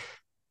way.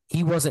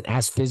 He wasn't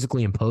as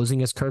physically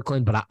imposing as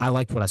Kirkland, but I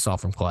liked what I saw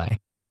from Clay.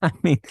 I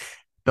mean,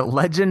 the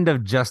legend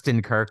of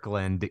Justin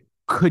Kirkland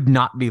could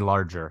not be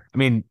larger. I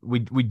mean,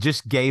 we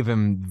just gave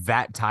him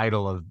that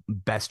title of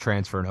best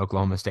transfer in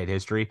Oklahoma State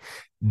history.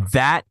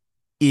 That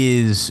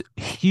is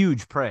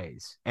huge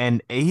praise.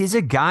 And he's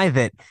a guy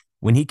that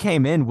when he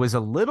came in was a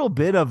little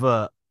bit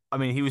of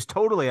he was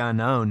totally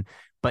unknown,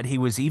 but he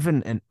was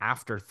even an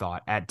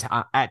afterthought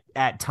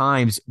at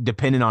times,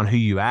 depending on who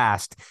you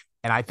asked.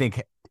 And I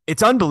think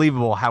it's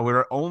unbelievable how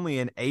we're only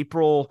in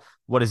April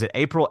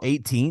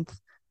 18th,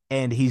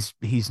 and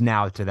he's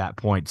now to that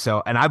point.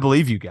 So, and I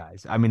believe you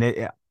guys. I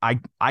mean,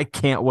 I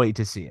can't wait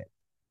to see it.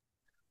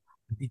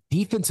 The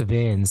defensive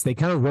ends, they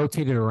kind of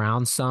rotated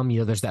around some.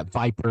 There's that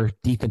Viper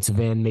defensive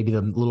end, maybe a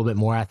little bit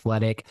more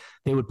athletic.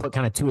 They would put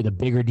kind of 2 of the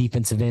bigger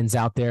defensive ends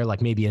out there,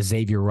 like maybe a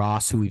Xavier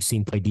Ross, who we've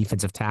seen play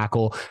defensive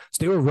tackle. So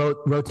they were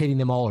rotating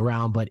them all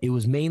around, but it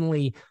was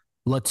mainly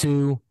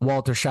Latu,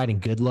 Walter Scheid,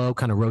 and Goodlow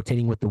kind of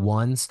rotating with the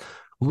ones.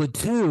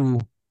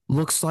 Latu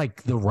looks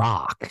like The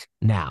Rock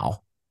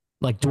now,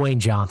 like Dwayne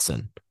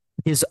Johnson.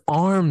 His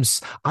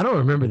arms, I don't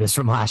remember this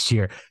from last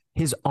year.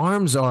 His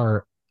arms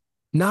are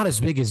not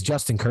as big as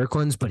Justin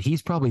Kirkland's, but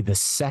he's probably the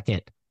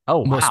second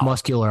most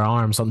muscular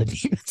arms on the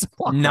defensive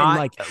line. Not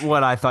like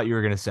what I thought you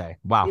were going to say.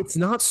 Wow. It's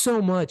not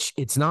so much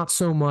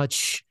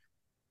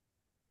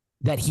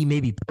that he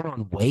maybe put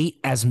on weight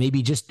as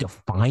maybe just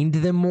defined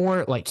them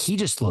more. Like he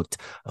just looked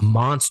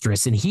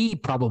monstrous, and he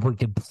probably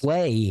could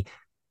play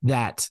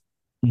that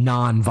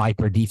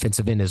non-Viper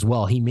defensive end as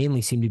well. He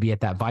mainly seemed to be at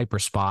that Viper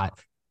spot.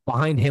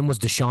 Behind him was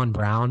Deshaun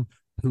Brown,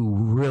 who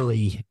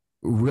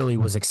really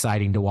was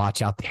exciting to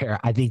watch out there.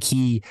 I think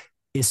he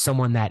is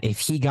someone that if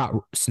he got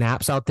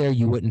snaps out there,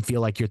 you wouldn't feel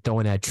like you're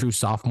throwing a true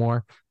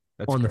sophomore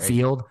the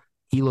field.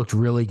 He looked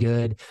really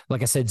good.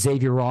 Like I said,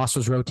 Xavier Ross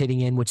was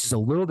rotating in, which is a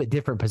little bit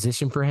different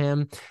position for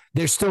him.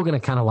 They're still going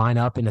to kind of line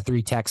up in a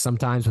 3 tech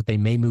sometimes, but they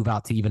may move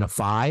out to even a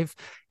 5.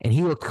 And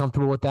he looked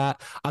comfortable with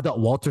that. I thought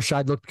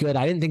Walterscheid looked good.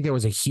 I didn't think there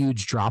was a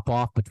huge drop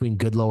off between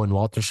Goodlow and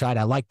Walterscheid.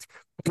 I liked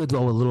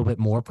Goodlow a little bit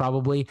more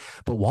probably,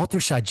 but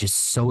Walterscheid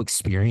just so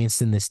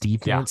experienced in this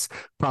defense,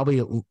 probably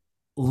a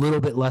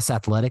little bit less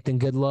athletic than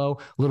Goodlow,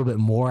 a little bit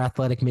more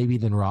athletic maybe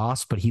than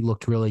Ross, but he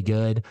looked really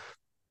good.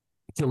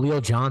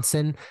 Jaleel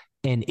Johnson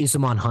and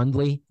Isman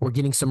Hundley were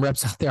getting some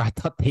reps out there. I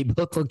thought they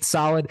both looked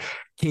solid.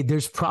 Okay,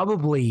 there's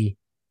probably,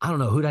 I don't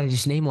know, who did I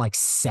just name? Like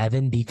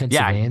 7 defensive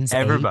ends?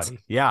 Everybody. 8?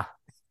 Yeah.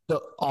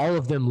 So all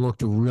of them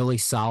looked really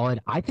solid.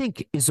 I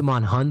think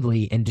Isman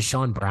Hundley and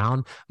Deshaun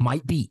Brown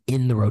might be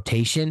in the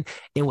rotation.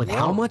 And with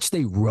how much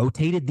they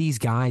rotated these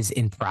guys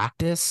in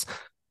practice,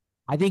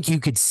 I think you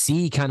could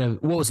see kind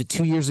of, what was it,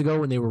 2 years ago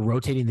when they were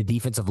rotating the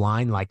defensive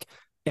line, like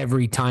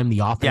every time the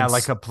offense. Yeah,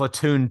 like a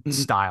platoon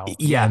style.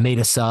 Yeah, made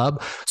a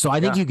sub. So I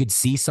think you could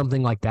see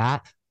something like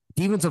that.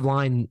 Defensive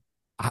line,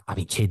 I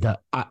mean, kid,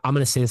 I'm going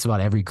to say this about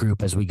every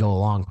group as we go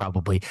along,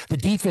 probably. The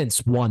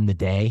defense won the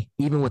day,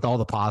 even with all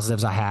the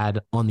positives I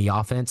had on the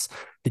offense.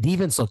 The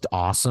defense looked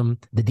awesome.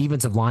 The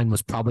defensive line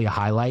was probably a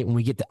highlight. When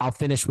we get to, I'll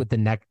finish with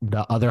the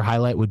other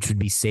highlight, which would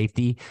be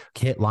safety,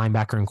 hit,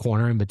 linebacker, and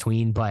corner in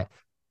between. But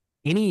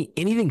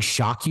anything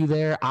shock you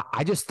there?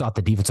 I just thought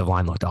the defensive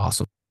line looked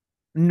awesome.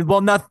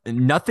 Well,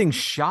 nothing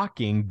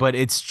shocking, but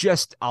it's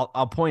just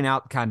I'll point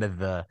out kind of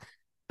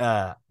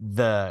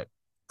the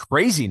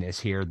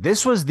craziness here.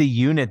 This was the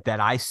unit that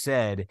I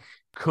said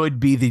could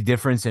be the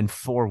difference in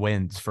 4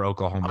 wins for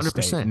Oklahoma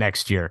 100%. State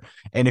next year.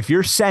 And if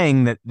you're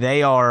saying that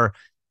they are,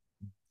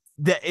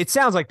 it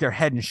sounds like they're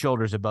head and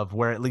shoulders above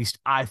where at least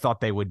I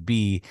thought they would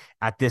be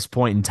at this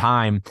point in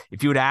time.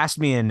 If you would ask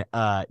me in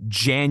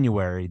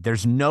January,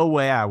 there's no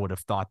way I would have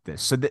thought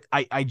this. So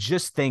I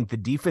just think the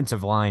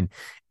defensive line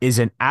is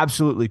an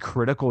absolutely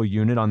critical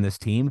unit on this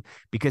team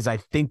because I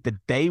think that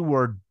they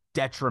were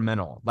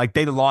detrimental. Like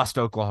they lost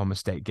Oklahoma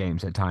State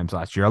games at times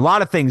last year. A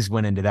lot of things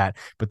went into that,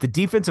 but the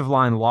defensive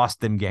line lost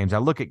them games. I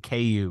look at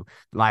KU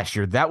last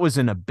year. That was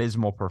an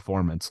abysmal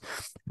performance.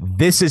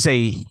 This is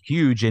a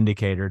huge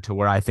indicator to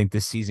where I think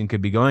this season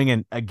could be going.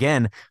 And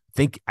again,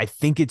 I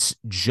think it's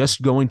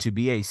just going to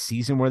be a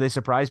season where they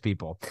surprise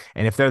people.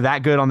 And if they're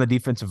that good on the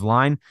defensive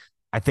line,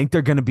 I think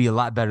they're going to be a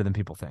lot better than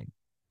people think.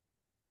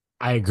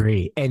 I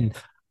agree. And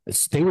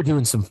they were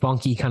doing some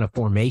funky kind of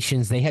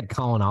formations. They had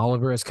Colin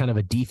Oliver as kind of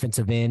a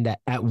defensive end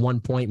at one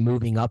point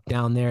moving up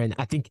down there. And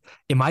I think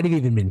it might have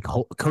even been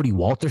Cody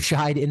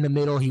Walterscheid in the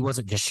middle. He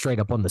wasn't just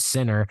straight up on the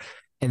center.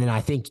 And then I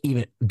think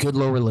even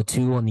Goodlow or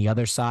Latu on the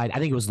other side. I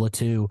think it was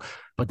Latu,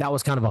 but that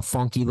was kind of a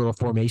funky little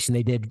formation.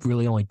 They did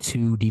really only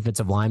 2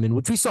 defensive linemen,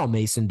 which we saw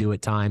Mason do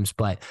at times.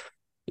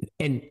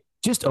 And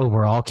just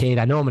overall, Cade,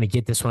 I know I'm going to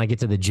get this when I get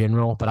to the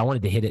general, but I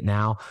wanted to hit it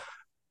now.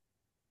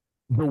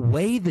 The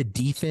way the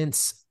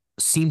defense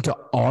seem to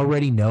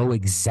already know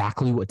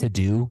exactly what to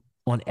do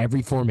on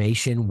every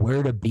formation,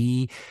 where to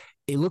be.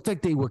 It looked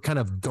like they were kind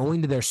of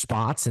going to their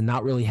spots and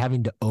not really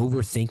having to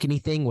overthink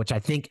anything, which I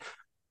think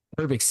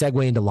perfect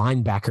segue into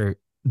linebacker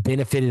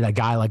benefited a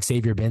guy like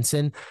Xavier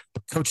Benson.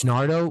 But Coach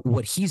Nardo,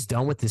 what he's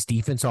done with this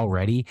defense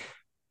already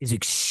is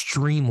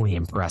extremely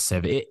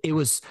impressive. It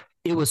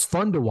was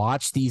fun to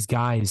watch these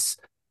guys,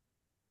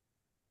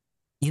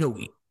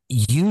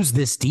 use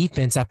this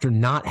defense after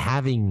not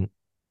having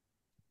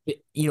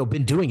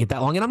been doing it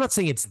that long. And I'm not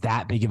saying it's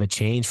that big of a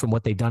change from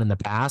what they've done in the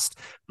past,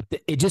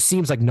 but it just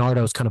seems like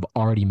Nardo's kind of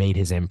already made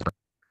his imprint.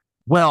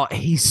 Well,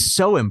 he's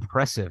so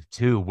impressive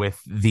too with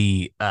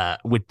the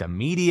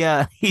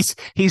media. He's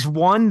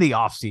won the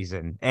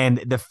offseason, and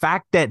the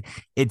fact that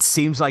it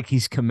seems like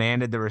he's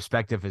commanded the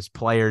respect of his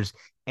players.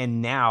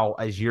 And now,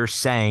 as you're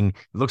saying,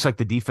 it looks like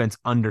the defense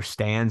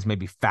understands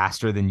maybe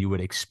faster than you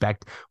would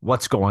expect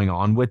what's going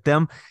on with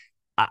them.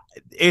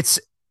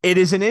 It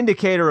is an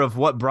indicator of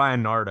what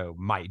Brian Nardo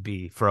might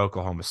be for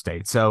Oklahoma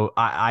State. So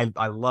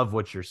I love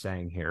what you're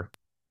saying here.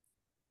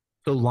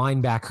 So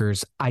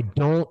linebackers, I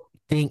don't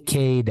think,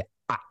 Cade,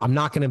 I'm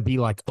not going to be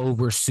like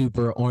over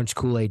super orange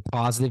Kool-Aid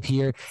positive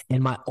here.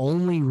 And my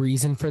only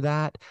reason for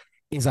that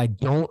is I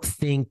don't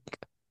think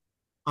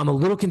I'm a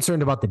little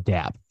concerned about the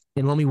depth.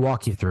 And let me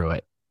walk you through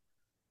it.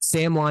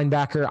 Sam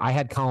linebacker, I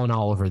had Colin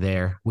Oliver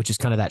there, which is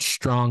kind of that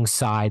strong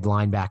side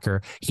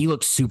linebacker. He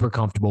looked super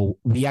comfortable.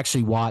 We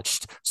actually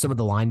watched some of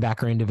the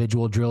linebacker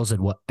individual drills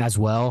as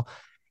well.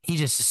 He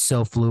just is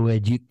so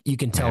fluid. You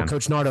can tell. Man.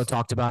 Coach Nardo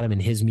talked about him in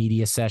his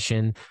media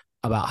session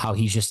about how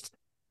he's just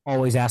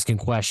always asking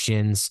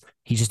questions.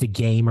 He's just a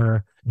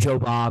gamer. Joe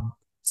Bob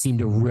seemed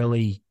to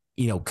really,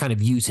 kind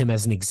of use him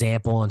as an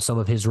example on some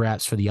of his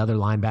reps for the other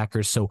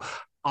linebackers. So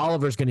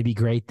Oliver's going to be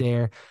great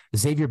there.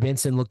 Xavier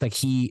Benson looked like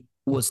he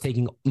was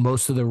taking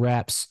most of the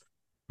reps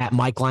at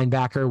Mike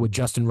linebacker with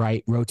Justin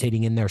Wright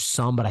rotating in there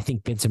some, but I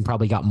think Benson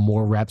probably got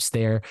more reps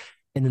there.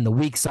 And then the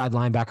weak side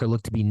linebacker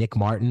looked to be Nick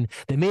Martin.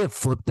 They may have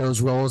flipped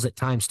those roles at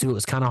times too. It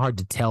was kind of hard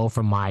to tell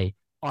from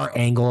our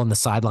angle on the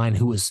sideline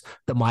who was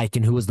the Mike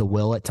and who was the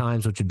Will at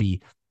times, which would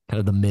be kind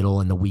of the middle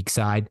and the weak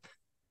side.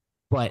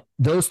 But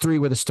those three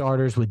were the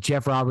starters with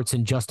Jeff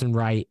Robertson, Justin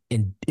Wright,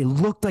 and it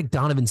looked like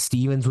Donovan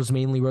Stevens was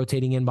mainly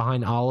rotating in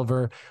behind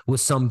Oliver with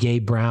some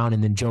Gabe Brown,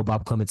 and then Joe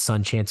Bob Clement's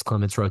son, Chance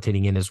Clements,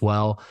 rotating in as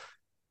well.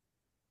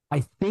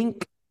 I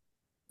think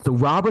so.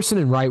 Robertson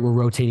and Wright were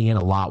rotating in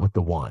a lot with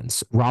the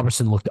ones.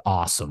 Robertson looked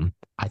awesome.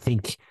 I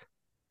think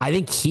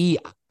he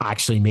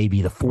actually may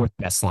be the fourth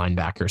best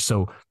linebacker.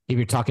 So if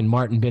you're talking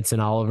Martin,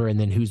 Benson, Oliver, and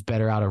then who's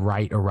better out of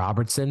Wright or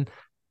Robertson,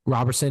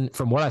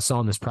 from what I saw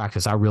in this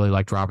practice, I really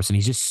liked Robertson.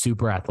 He's just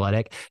super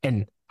athletic.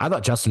 And I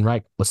thought Justin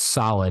Wright was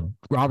solid.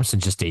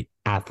 Robertson's just an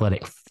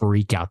athletic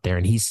freak out there.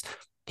 And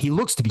he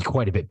looks to be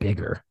quite a bit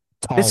bigger.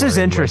 This is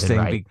interesting.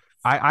 Wright.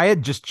 I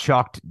had just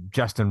chalked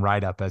Justin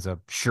Wright up as a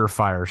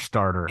surefire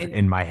starter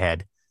in my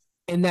head.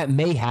 And that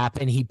may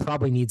happen. He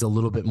probably needs a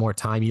little bit more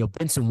time.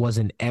 Benson was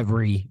an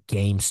every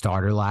game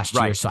starter last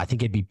year. So I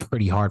think it'd be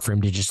pretty hard for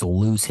him to just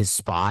lose his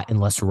spot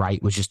unless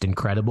Wright was just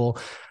incredible.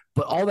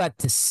 But all that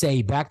to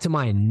say, back to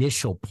my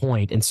initial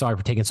point, and sorry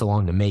for taking so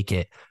long to make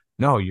it.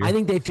 No, I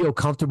think they feel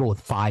comfortable with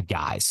five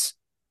guys: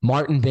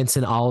 Martin,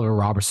 Benson, Oliver,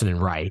 Robertson,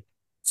 and Wright.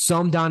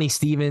 Some Donnie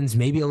Stevens,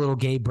 maybe a little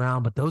Gabe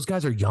Brown, but those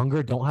guys are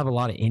younger, don't have a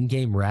lot of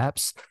in-game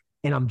reps,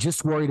 and I'm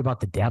just worried about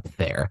the depth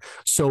there.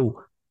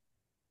 So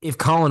if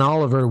Colin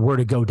Oliver were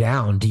to go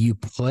down, do you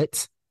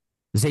put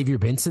Xavier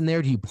Benson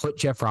there? Do you put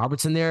Jeff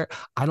Robertson there?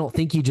 I don't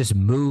think you just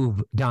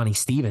move Donnie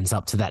Stevens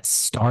up to that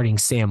starting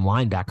Sam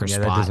linebacker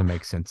spot. That doesn't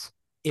make sense.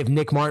 If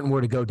Nick Martin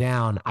were to go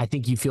down, I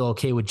think you feel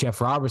okay with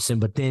Jeff Robertson,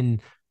 but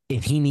then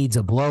if he needs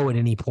a blow at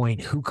any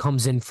point, who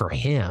comes in for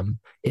him?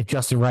 If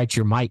Justin Wright's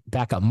your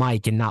backup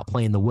Mike and not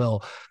playing the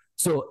will.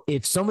 So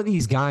if some of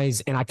these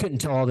guys, and I couldn't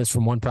tell all this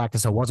from one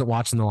practice, I wasn't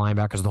watching the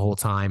linebackers the whole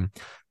time,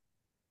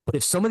 but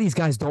if some of these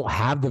guys don't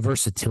have the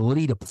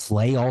versatility to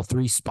play all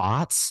three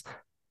spots,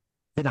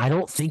 then I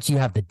don't think you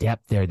have the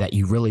depth there that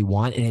you really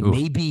want. And it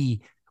may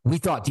be, we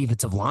thought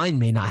defensive line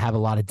may not have a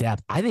lot of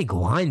depth. I think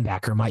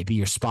linebacker might be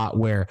your spot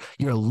where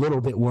you're a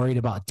little bit worried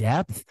about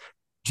depth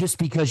just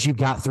because you've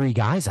got three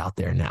guys out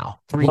there now.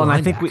 Three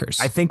linebackers.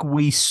 I think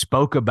we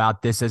spoke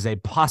about this as a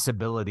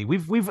possibility.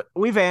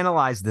 We've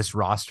analyzed this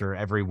roster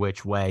every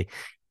which way.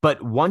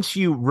 But once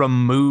you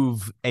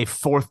remove a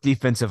fourth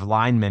defensive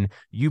lineman,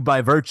 you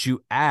by virtue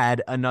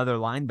add another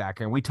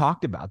linebacker. And we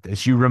talked about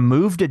this. You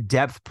removed a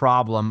depth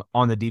problem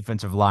on the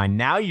defensive line.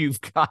 Now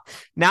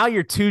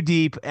you're too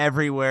deep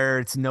everywhere.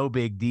 It's no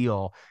big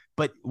deal.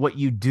 But what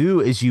you do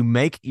is you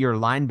make your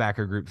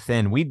linebacker group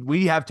thin.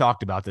 We have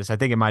talked about this. I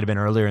think it might have been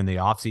earlier in the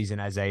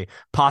offseason as a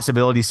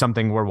possibility,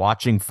 something we're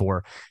watching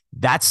for.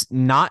 That's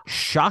not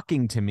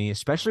shocking to me,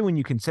 especially when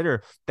you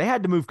consider they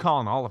had to move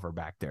Colin Oliver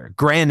back there.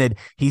 Granted,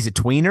 he's a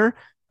tweener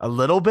a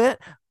little bit,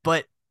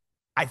 but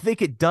I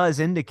think it does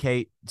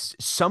indicate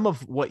some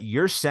of what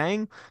you're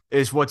saying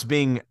is what's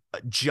being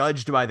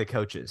judged by the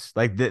coaches.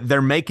 Like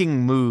they're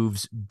making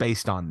moves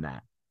based on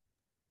that.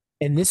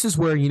 And this is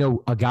where,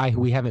 a guy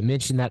who we haven't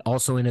mentioned that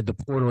also entered the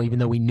portal, even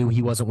though we knew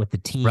he wasn't with the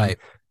team. Right.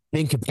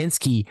 Ben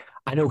Kapinski,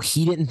 I know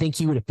he didn't think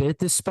he would have fit at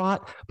this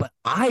spot, but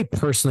I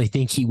personally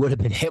think he would have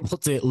been able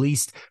to at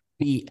least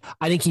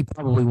I think he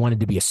probably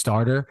wanted to be a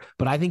starter,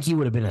 but I think he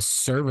would have been a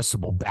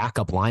serviceable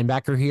backup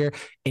linebacker here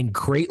and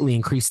greatly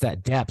increased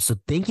that depth. So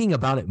thinking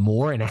about it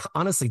more and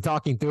honestly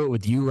talking through it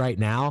with you right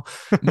now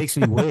makes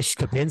me wish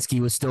Kapinski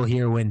was still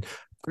here when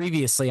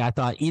previously I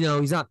thought,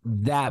 he's not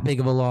that big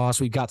of a loss.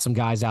 We've got some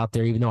guys out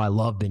there, even though I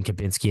love Ben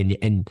Kapinski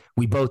and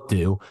we both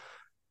do.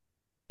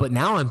 But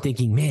now I'm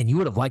thinking, man, you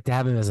would have liked to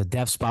have him as a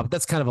depth spot, but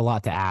that's kind of a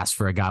lot to ask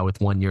for a guy with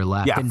 1 year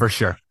left. Yeah, for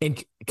sure.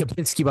 And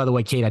Kapinski, by the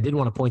way, Kate, I did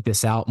want to point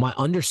this out. My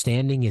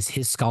understanding is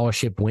his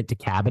scholarship went to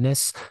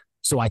Cabanis.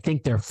 So I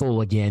think they're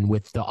full again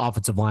with the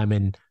offensive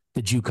lineman,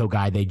 the JUCO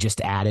guy they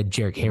just added,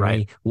 Jarek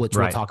Harry, which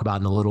we'll talk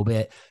about in a little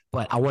bit.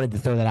 But I wanted to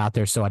throw that out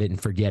there so I didn't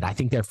forget. I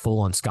think they're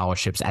full on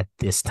scholarships at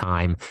this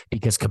time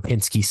because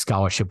Kapinski's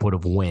scholarship would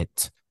have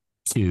went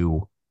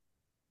to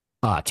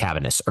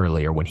Cabanis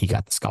earlier when he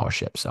got the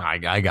scholarship. So I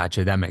got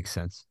you. That makes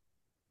sense.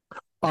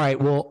 All right.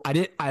 Well,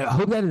 I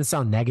hope that didn't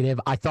sound negative.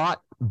 I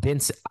thought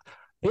Benson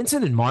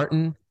and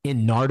Martin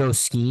in Nardo's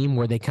scheme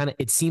where they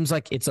it seems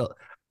like it's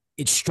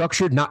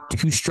structured, not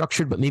too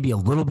structured, but maybe a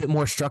little bit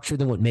more structured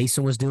than what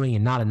Mason was doing,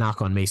 and not a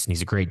knock on Mason.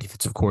 He's a great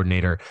defensive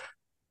coordinator.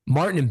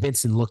 Martin and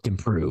Benson looked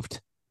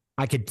improved.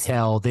 I could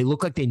tell they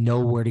look like they know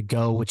where to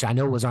go, which I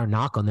know was our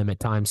knock on them at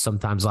times,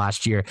 sometimes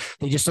last year.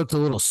 They just looked a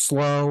little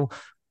slow,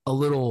 a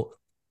little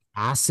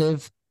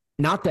passive.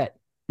 Not that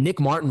Nick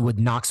Martin would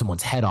knock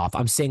someone's head off.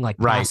 I'm saying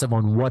passive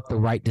on what the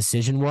right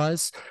decision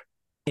was.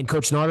 And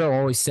Coach Nardo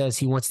always says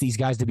he wants these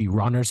guys to be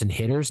runners and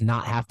hitters,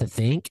 not have to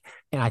think.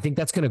 And I think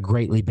that's going to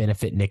greatly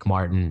benefit Nick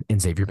Martin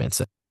and Xavier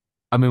Benson.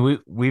 I mean,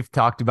 we've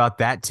talked about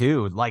that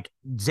too. Like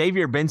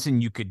Xavier Benson,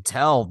 you could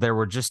tell there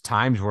were just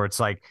times where it's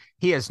like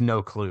he has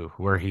no clue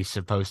where he's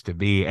supposed to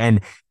be.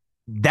 And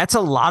that's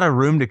a lot of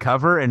room to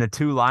cover in a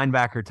two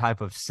linebacker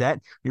type of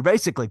set. You're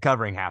basically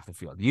covering half the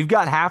field. You've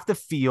got half the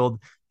field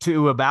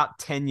to about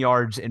 10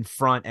 yards in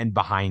front and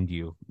behind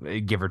you,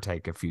 give or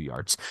take a few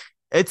yards.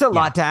 It's a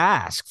lot to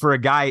ask for a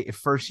guy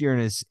first year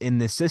in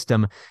this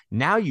system.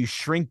 Now you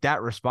shrink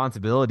that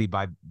responsibility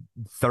by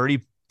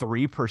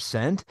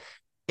 33%.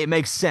 It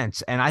makes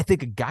sense. And I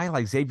think a guy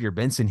like Xavier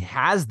Benson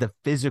has the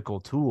physical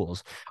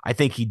tools. I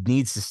think he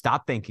needs to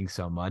stop thinking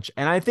so much.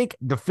 And I think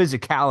the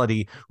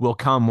physicality will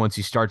come once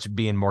he starts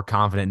being more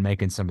confident in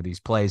making some of these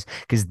plays,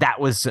 because that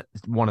was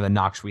one of the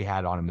knocks we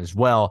had on him as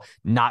well,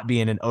 not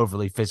being an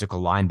overly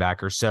physical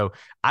linebacker. So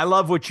I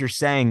love what you're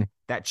saying.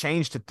 That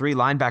change to 3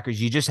 linebackers,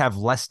 you just have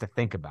less to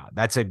think about.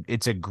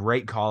 It's a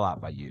great call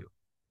out by you.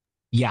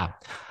 Yeah.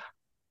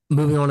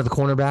 Moving on to the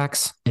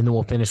cornerbacks, and then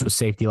we'll finish with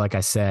safety, like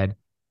I said.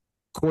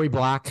 Corey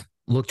Black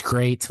looked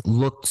great,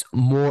 looked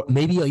more,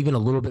 maybe even a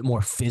little bit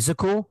more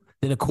physical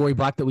than a Corey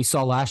Black that we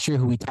saw last year,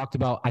 who we talked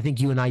about. I think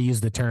you and I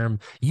used the term,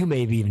 you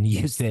may have even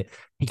used it.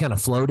 He kind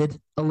of floated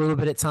a little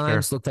bit at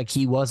times. Sure. Looked like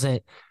he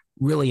wasn't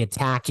really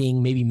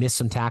attacking, maybe missed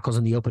some tackles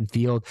in the open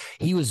field.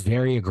 He was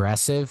very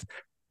aggressive.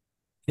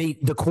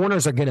 The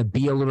corners are going to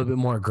be a little bit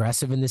more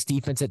aggressive in this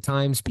defense at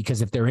times,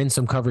 because if they're in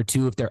some cover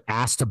 2, if they're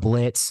asked to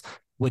blitz,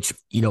 which,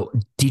 DJ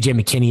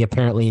McKinney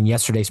apparently in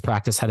yesterday's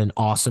practice had an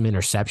awesome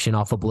interception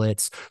off a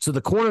blitz. So the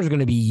corners are going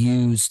to be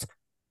used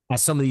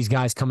as some of these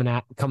guys coming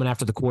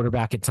after the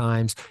quarterback at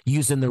times,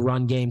 using the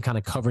run game, kind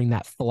of covering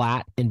that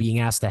flat and being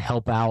asked to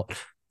help out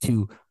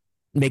to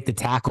make the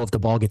tackle if the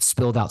ball gets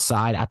spilled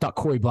outside. I thought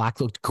Corey Black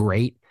looked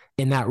great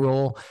in that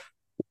role.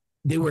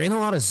 They were in a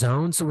lot of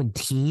zones. So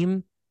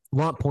when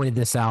Lunt pointed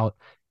this out,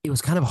 it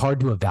was kind of hard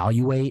to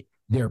evaluate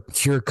their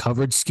pure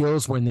coverage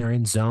skills when they're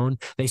in zone.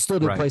 They still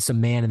did play some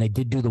man, and they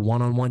did do the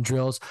one-on-one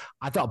drills.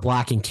 I thought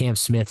Black and Cam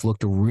Smith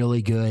looked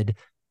really good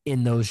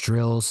in those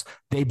drills.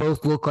 They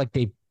both look like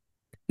they've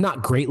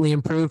not greatly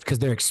improved because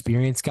they're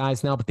experienced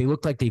guys now, but they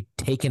look like they've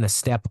taken a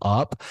step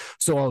up.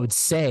 So I would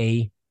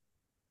say,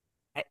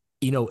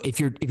 if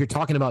you're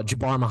talking about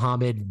Jabbar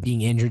Muhammad being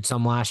injured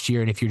some last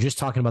year, and if you're just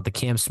talking about the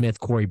Cam Smith,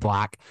 Corey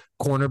Black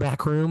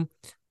cornerback room,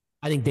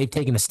 I think they've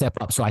taken a step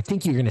up. So I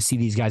think you're going to see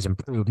these guys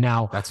improve.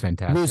 Now, that's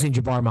fantastic. Losing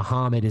Jabbar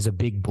Muhammad is a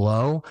big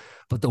blow.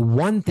 But the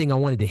one thing I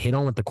wanted to hit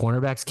on with the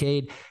cornerbacks,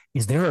 Cade,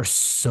 is there are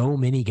so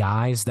many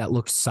guys that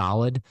look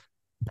solid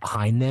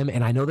behind them.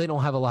 And I know they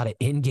don't have a lot of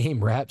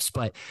in-game reps,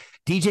 but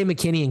DJ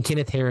McKinney and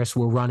Kenneth Harris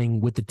were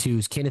running with the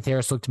 2s. Kenneth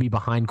Harris looked to be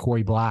behind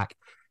Corey Black,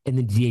 and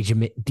then DJ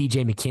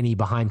McKinney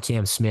behind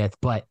Cam Smith.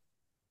 But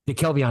the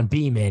Kelvion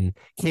Beeman,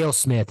 Cale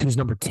Smith, who's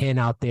number 10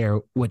 out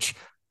there, which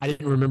I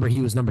didn't remember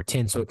he was number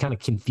 10, so it kind of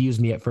confused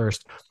me at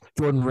first.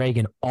 Jordan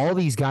Reagan, all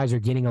these guys are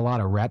getting a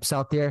lot of reps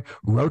out there,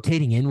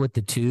 rotating in with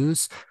the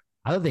 2s.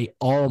 I thought they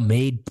all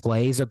made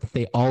plays. I thought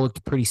they all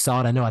looked pretty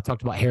solid. I know I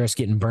talked about Harris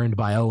getting burned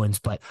by Owens,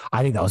 but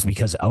I think that was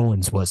because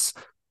Owens was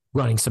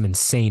running some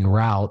insane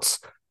routes.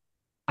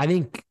 I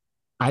think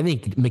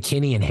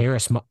McKinney and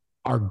Harris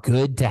are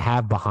good to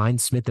have behind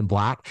Smith and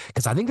Black,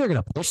 because I think they're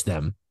going to push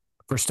them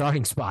for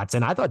starting spots.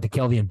 And I thought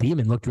DeKelvin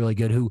Beeman looked really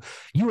good, who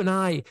you and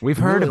I we've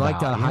heard really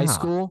liked out of high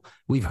school.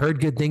 We've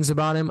heard good things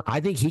about him. I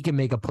think he can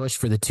make a push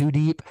for the 2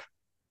 deep.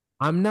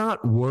 I'm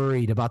not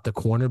worried about the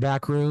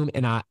cornerback room.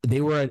 And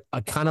they were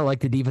a kind of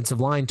like the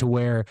defensive line, to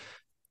where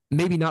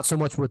maybe not so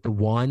much with the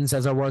 1s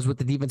as I was with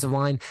the defensive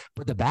line,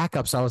 but the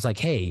backups, I was like,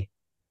 hey,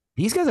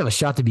 these guys have a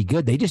shot to be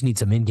good. They just need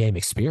some in-game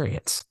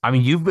experience. I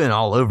mean, you've been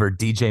all over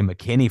DJ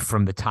McKinney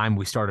from the time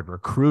we started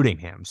recruiting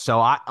him.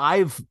 So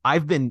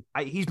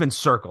he's been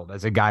circled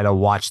as a guy to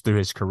watch through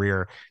his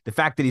career. The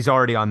fact that he's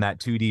already on that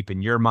 2 deep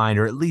in your mind,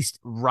 or at least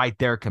right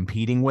there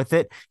competing with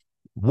it,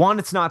 1,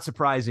 it's not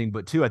surprising,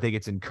 but 2, I think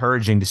it's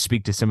encouraging to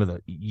speak to some of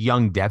the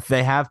young depth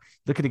they have.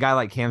 Look at a guy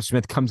like Cam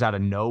Smith, comes out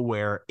of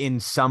nowhere in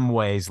some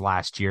ways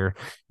last year.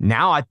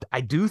 Now,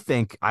 I do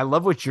think, I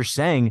love what you're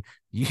saying.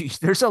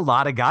 There's a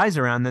lot of guys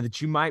around there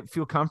that you might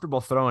feel comfortable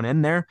throwing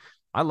in there.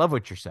 I love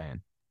what you're saying.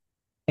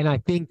 And I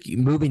think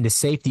moving to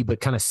safety, but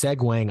kind of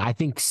segueing, I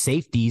think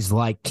safeties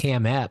like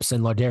Cam Epps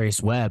and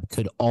Lardarius Webb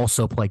could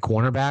also play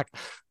cornerback.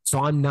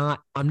 So I'm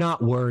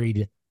not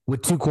worried.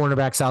 With 2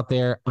 cornerbacks out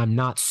there, I'm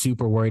not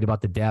super worried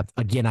about the depth.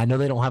 Again, I know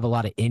they don't have a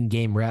lot of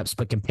in-game reps,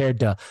 but compared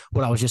to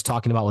what I was just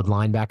talking about with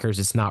linebackers,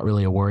 it's not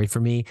really a worry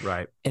for me.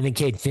 Right. And then,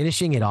 Cade,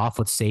 finishing it off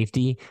with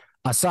safety,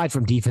 aside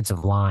from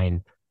defensive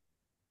line,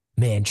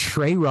 man,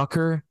 Trey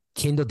Rucker,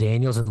 Kendall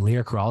Daniels, and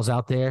Lyric Rawls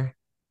out there,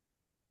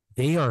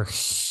 they are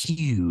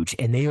huge,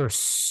 and they are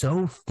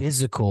so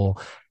physical.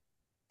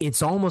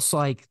 It's almost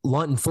like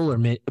Lunt and Fuller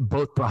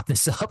both brought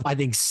this up, I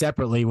think,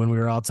 separately when we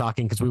were all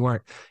talking, because we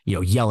weren't,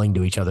 yelling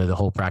to each other the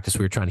whole practice.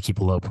 We were trying to keep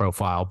a low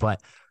profile,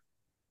 but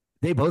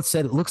they both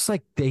said it looks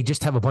like they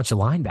just have a bunch of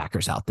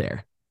linebackers out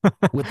there.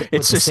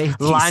 It's just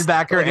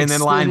linebacker, like, and then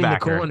linebacker.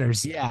 The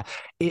corners, yeah.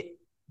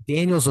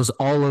 Daniels was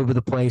all over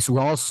the place.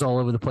 Rawls was all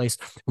over the place.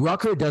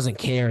 Rucker doesn't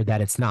care that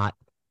it's not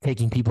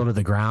taking people to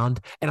the ground,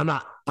 and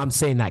I'm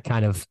saying that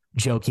kind of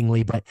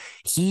jokingly, but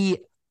he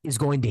is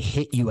going to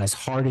hit you as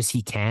hard as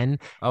he can.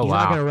 Oh, He's wow.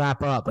 not going to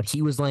wrap up, but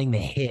he was laying the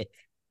hit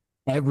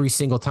every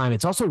single time.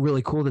 It's also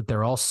really cool that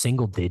they're all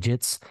single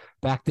digits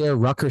back there.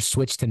 Rucker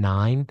switched to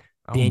 9.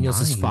 Daniels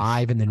is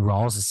 5, and then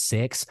Rawls is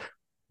 6.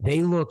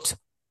 They looked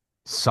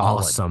solid.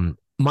 Awesome.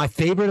 my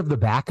favorite of the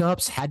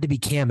backups had to be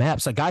Cam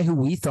Epps, a guy who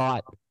we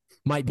thought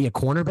might be a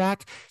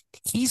cornerback.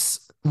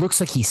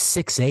 Looks like he's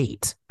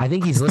 6'8". I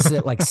think he's listed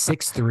at like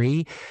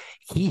 6'3".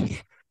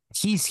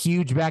 He's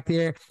huge back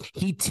there.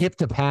 He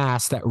tipped a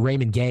pass that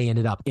Raymond Gay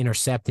ended up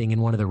intercepting in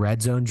one of the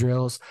red zone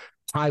drills.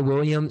 Ty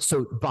Williams.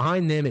 So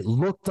behind them, it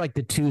looked like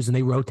the twos, and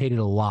they rotated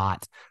a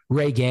lot.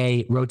 Ray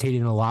Gay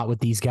rotated a lot with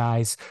these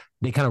guys.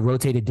 They kind of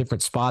rotated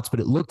different spots, but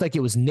it looked like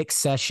it was Nick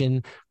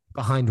Session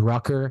behind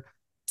Rucker,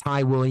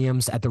 Ty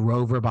Williams at the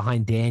rover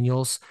behind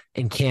Daniels,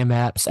 and Cam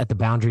Epps at the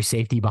boundary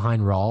safety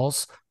behind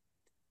Rawls.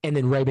 And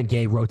then Raymond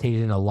Gay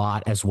rotated in a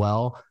lot as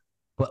well.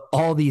 But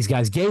all these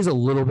guys, Gay's a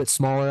little bit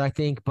smaller, I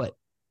think, but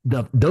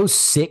those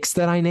 6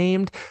 that I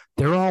named,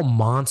 they're all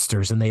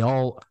monsters, and they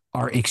all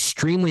are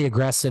extremely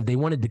aggressive. They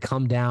wanted to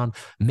come down,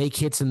 make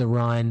hits in the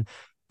run.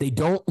 They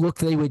don't look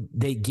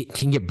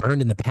can get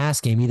burned in the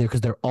pass game either, because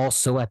they're all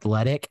so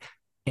athletic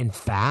and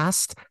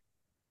fast.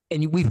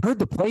 And we've heard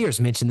the players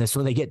mention this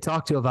when they get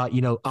talked to about,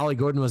 Ollie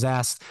Gordon was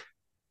asked,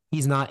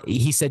 he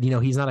said,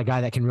 he's not a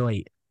guy that can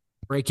really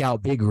break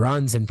out big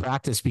runs in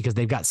practice because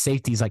they've got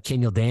safeties like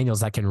Kenyon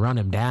Daniels that can run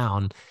him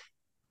down.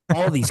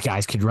 All these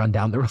guys could run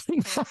down the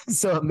running back.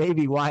 So it may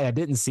be why I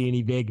didn't see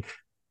any big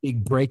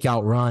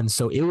breakout runs.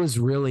 So it was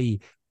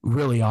really,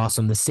 really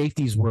awesome. The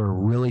safeties were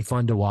really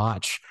fun to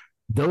watch.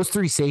 Those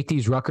 3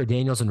 safeties, Rucker,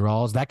 Daniels, and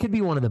Rawls, that could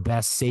be one of the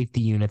best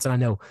safety units. And I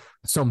know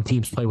some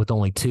teams play with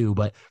only 2,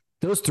 but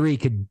those 3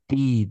 could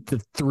be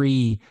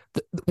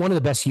one of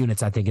the best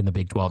units, I think, in the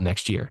Big 12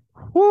 next year.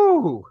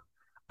 Woo!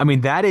 I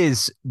mean, that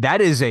is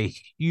a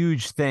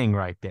huge thing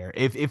right there.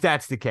 If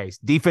that's the case,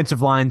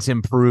 defensive line's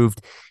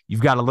improved.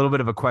 You've got a little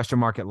bit of a question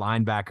mark at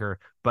linebacker,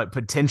 but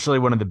potentially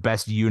one of the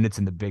best units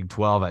in the Big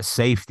 12 at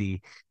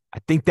safety. I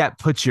think that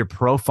puts your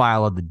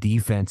profile of the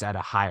defense at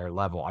a higher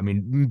level. I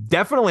mean,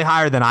 definitely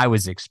higher than I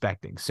was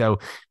expecting. So,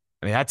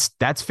 I mean,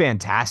 that's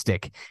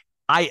fantastic.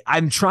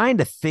 I'm trying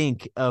to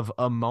think of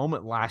a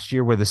moment last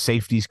year where the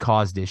safeties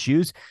caused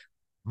issues.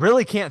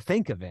 Really can't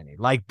think of any.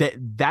 Like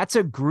that's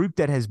a group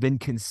that has been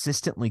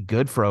consistently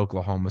good for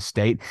Oklahoma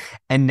State.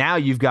 And now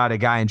you've got a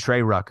guy in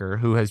Trey Rucker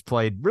who has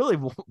played really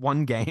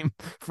one game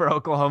for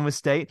Oklahoma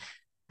State.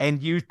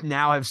 And you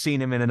now have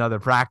seen him in another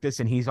practice,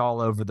 and he's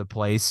all over the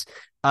place.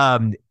 I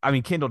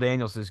mean, Kendall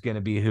Daniels is going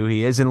to be who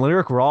he is. And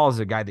Lyric Rawls is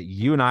a guy that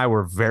you and I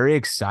were very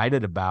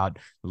excited about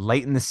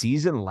late in the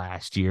season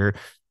last year.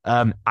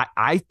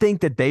 I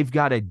think that they've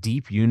got a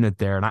deep unit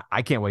there, and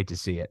I can't wait to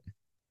see it.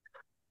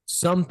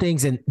 Some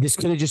things, and this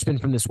could have just been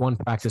from this one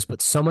practice, but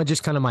some of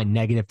just kind of my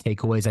negative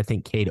takeaways, I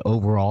think, Cade,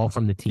 overall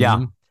from the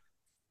team,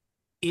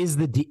 is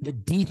the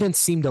defense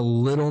seemed a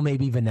little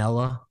maybe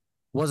vanilla.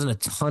 Wasn't a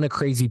ton of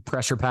crazy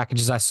pressure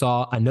packages I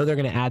saw. I know they're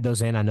going to add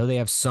those in. I know they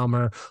have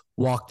summer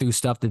walkthrough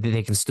stuff that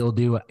they can still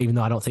do, even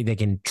though I don't think they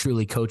can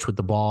truly coach with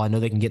the ball. I know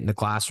they can get in the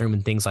classroom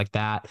and things like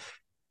that.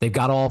 They've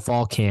got all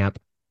fall camp.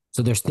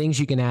 So there's things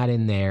you can add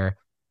in there.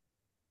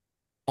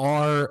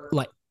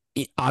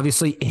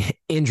 Obviously,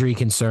 injury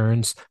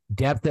concerns,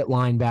 depth at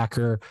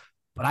linebacker,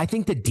 but I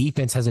think the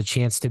defense has a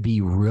chance to be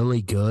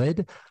really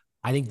good.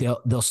 I think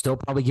they'll still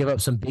probably give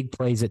up some big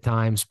plays at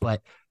times,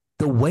 but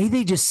the way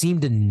they just seem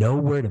to know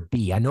where to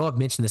be. I know I've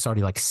mentioned this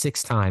already like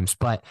 6 times,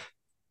 but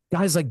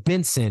guys like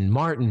Benson,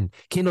 Martin,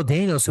 Kendall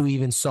Daniels, who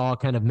even saw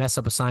kind of mess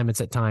up assignments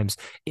at times.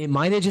 It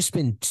might have just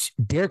been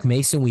Derek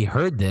Mason. We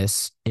heard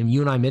this, and you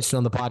and I mentioned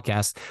on the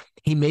podcast,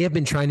 he may have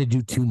been trying to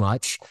do too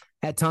much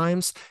at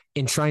times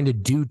and trying to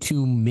do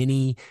too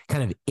many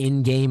kind of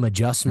in-game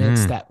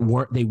adjustments that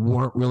weren't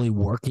really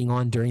working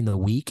on during the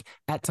week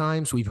at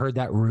times. We've heard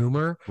that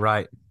rumor.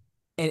 Right.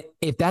 And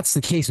if that's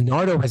the case,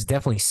 Nardo has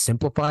definitely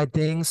simplified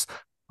things.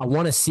 I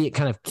want to see it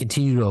kind of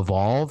continue to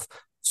evolve.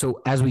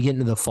 So as we get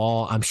into the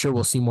fall, I'm sure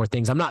we'll see more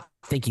things. I'm not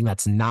thinking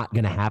that's not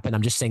going to happen.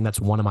 I'm just saying that's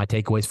one of my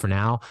takeaways for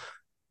now.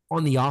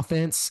 On the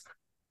offense,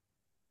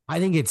 I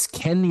think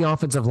can the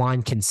offensive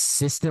line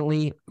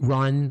consistently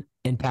run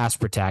and pass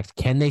protect?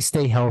 Can they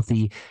stay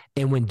healthy?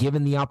 And when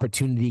given the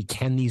opportunity,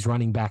 can these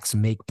running backs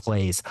make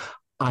plays?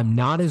 I'm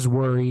not as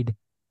worried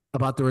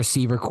about the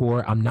receiver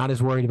core. I'm not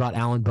as worried about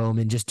Alan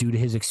Bowman just due to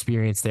his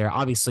experience there.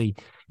 Obviously,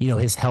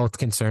 his health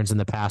concerns in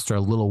the past are a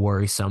little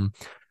worrisome.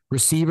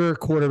 Receiver,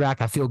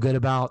 quarterback, I feel good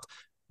about.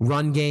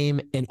 Run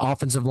game and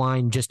offensive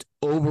line, just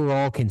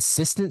overall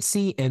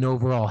consistency and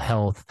overall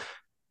health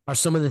are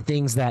some of the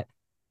things that,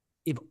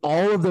 if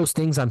all of those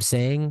things I'm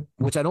saying,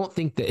 which I don't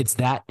think that it's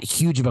that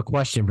huge of a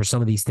question for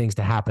some of these things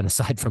to happen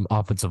aside from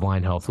offensive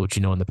line health, which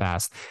in the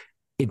past,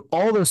 if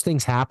all those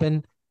things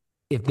happen,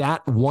 if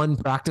that one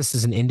practice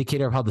is an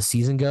indicator of how the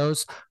season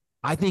goes,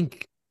 I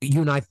think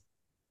you and I,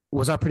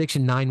 was our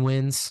prediction 9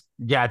 wins?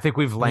 Yeah, I think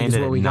we've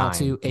landed where we 9. got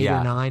to 8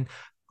 or 9.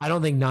 I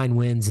don't think 9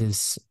 wins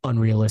is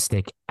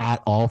unrealistic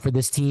at all for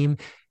this team.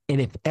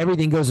 And if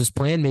everything goes as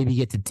planned, maybe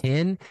you get to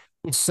 10.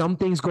 If some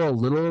things go a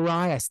little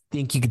awry, I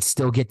think you could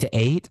still get to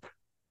 8.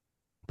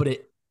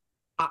 But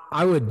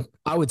I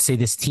would say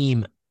this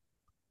team,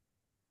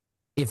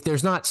 if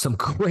there's not some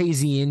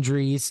crazy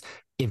injuries,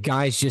 if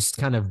guys just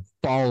kind of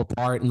fall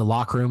apart in the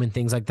locker room and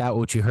things like that,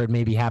 which you heard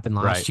maybe happened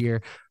last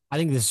year, I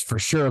think this is for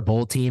sure a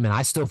bowl team, and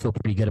I still feel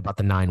pretty good about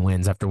the 9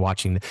 wins after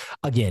watching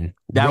again,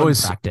 That one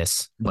was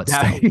practice, but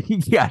that. still.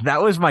 Yeah,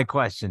 that was my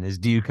question: is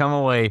do you come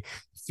away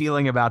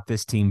feeling about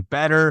this team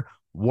better,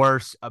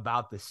 worse,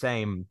 about the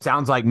same?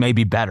 Sounds like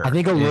maybe better. I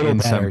think a little in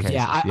some better. cases.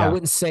 Yeah, I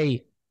wouldn't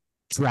say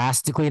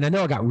drastically. And I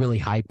know I got really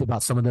hyped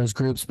about some of those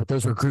groups, but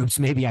those were groups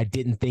maybe I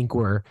didn't think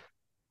were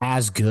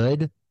as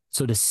good.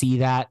 So to see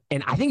that,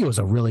 and I think it was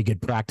a really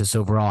good practice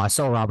overall. I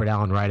saw Robert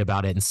Allen write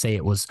about it and say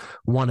it was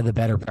one of the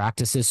better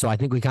practices. So I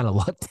think we kind of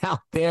lucked out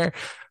there.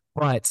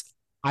 But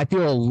I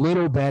feel a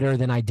little better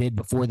than I did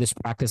before this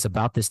practice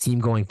about this team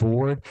going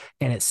forward.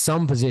 And at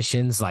some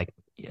positions, like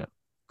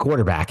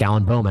quarterback,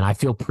 Alan Bowman, I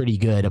feel pretty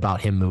good about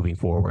him moving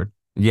forward.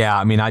 Yeah,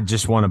 I mean, I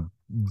just want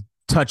to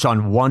touch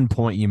on one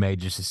point you made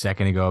just a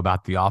second ago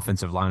about the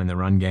offensive line and the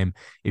run game.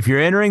 If you're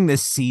entering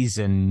this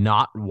season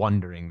not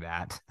wondering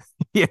that,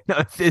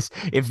 if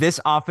this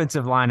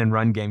offensive line and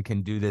run game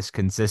can do this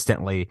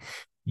consistently,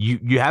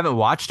 you haven't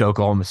watched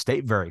Oklahoma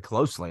State very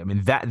closely. I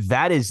mean,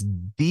 that is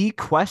the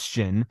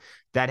question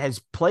that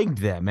has plagued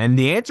them. And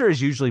the answer has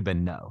usually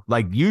been no.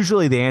 Like,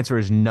 usually the answer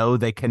is no,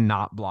 they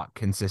cannot block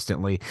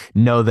consistently.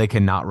 No, they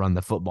cannot run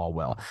the football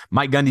well.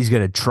 Mike Gundy's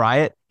going to try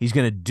it. He's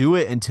going to do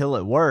it until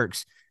it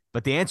works.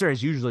 But the answer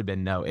has usually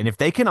been no. And if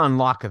they can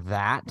unlock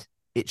that,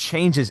 it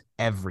changes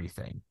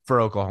everything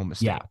for Oklahoma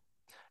State. Yeah.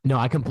 No,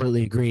 I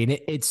completely agree. And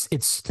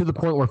it's to the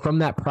point where from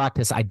that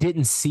practice, I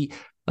didn't see,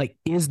 like,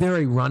 is there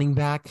a running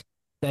back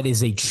that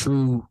is a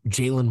true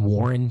Jalen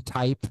Warren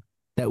type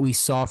that we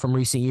saw from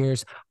recent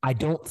years? I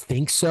don't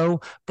think so.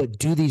 But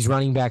do these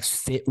running backs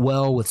fit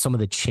well with some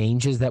of the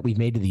changes that we've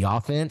made to the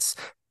offense?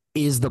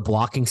 Is the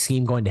blocking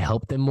scheme going to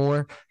help them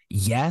more?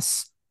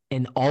 Yes.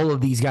 And all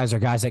of these guys are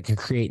guys that can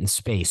create in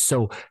space.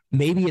 So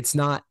maybe it's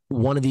not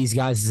one of these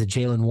guys is a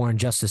Jalen Warren,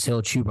 Justice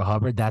Hill, Chuba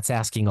Hubbard. That's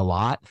asking a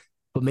lot.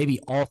 But maybe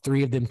all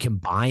three of them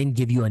combined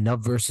give you enough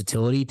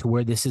versatility to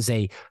where this is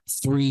a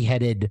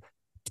 3-headed,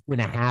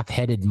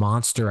 2.5-headed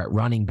monster at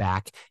running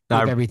back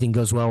if everything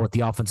goes well with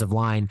the offensive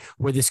line,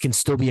 where this can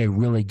still be a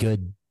really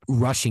good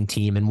rushing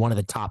team and one of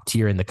the top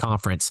tier in the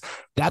conference.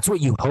 That's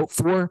what you hope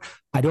for.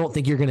 I don't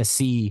think you're going to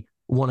see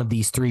one of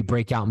these three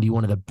break out and be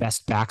one of the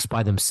best backs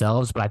by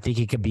themselves, but I think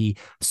it could be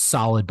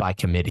solid by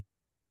committee.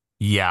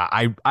 Yeah,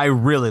 I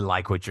really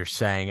like what you're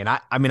saying. And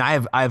I mean, I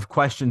have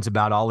questions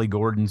about Ollie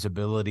Gordon's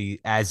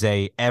ability as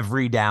a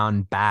every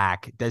down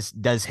back.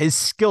 Does his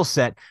skill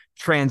set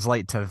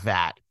translate to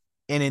that?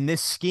 And in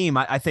this scheme,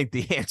 I think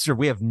the answer,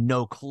 we have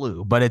no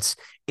clue, but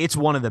it's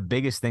one of the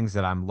biggest things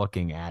that I'm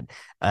looking at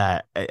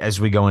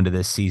as we go into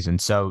this season.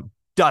 So,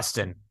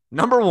 Dustin,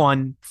 number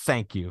one,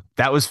 thank you.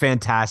 That was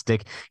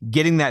fantastic.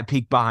 Getting that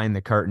peek behind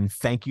the curtain.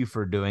 Thank you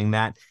for doing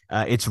that.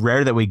 It's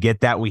rare that we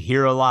get that. We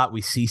hear a lot. We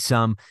see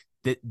some.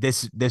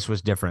 This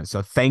was different.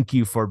 So thank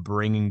you for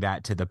bringing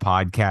that to the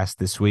podcast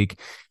this week.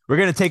 We're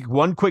going to take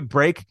one quick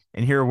break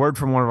and hear a word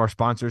from one of our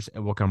sponsors,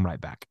 and we'll come right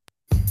back.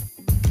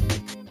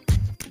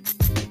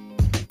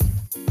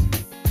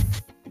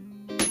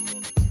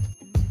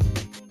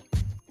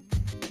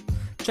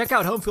 Check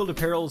out Home Field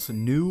Apparel's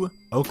new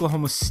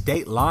Oklahoma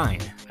State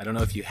line. I don't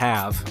know if you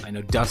have. I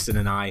know Dustin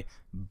and I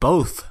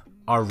both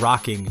are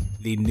rocking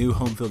the new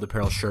Home Field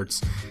Apparel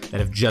shirts that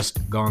have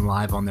just gone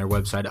live on their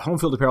website at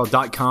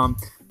homefieldapparel.com.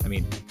 I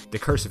mean, the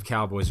Curse of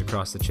Cowboys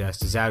across the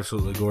chest is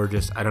absolutely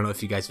gorgeous. I don't know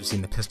if you guys have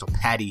seen the Pistol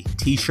Patty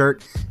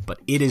t-shirt, but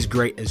it is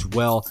great as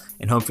well.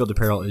 And Home Field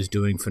Apparel is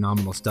doing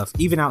phenomenal stuff,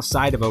 even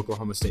outside of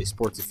Oklahoma State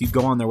sports. If you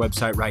go on their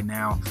website right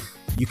now,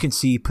 you can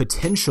see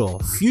potential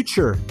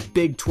future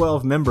Big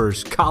 12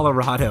 members,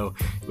 Colorado,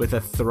 with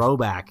a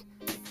throwback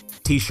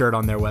t-shirt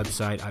on their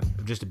website. I'm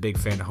just a big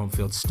fan of Home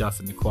Field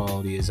stuff, and the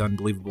quality is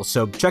unbelievable.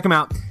 So check them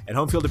out at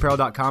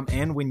homefieldapparel.com.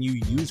 And when you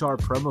use our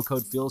promo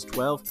code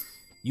FEELS12,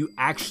 you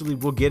actually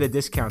will get a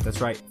discount. That's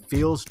right.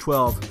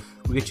 FEELS12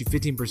 will get you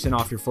 15%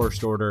 off your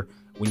first order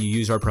when you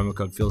use our promo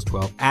code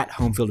FEELS12 at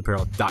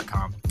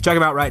homefieldapparel.com. Check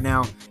them out right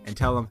now and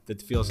tell them that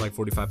the Feels Like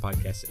 45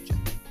 podcast sent you.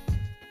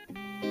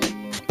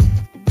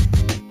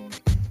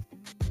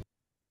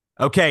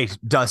 Okay,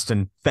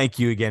 Dustin, thank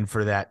you again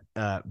for that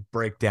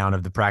breakdown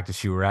of the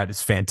practice you were at.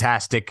 It's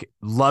fantastic.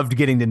 Loved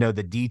getting to know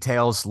the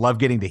details. Loved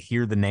getting to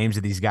hear the names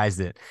of these guys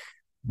that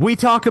we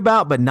talk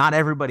about, but not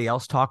everybody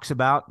else talks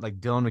about, like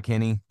Dylan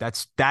McKinney.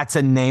 That's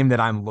a name that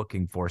I'm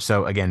looking for.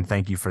 So again,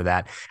 thank you for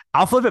that.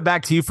 I'll flip it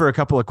back to you for a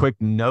couple of quick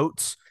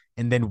notes,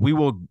 and then we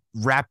will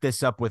wrap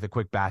this up with a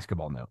quick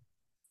basketball note.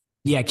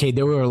 Yeah, Kate,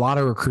 there were a lot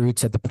of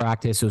recruits at the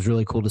practice. It was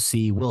really cool to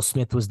see. Will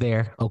Smith was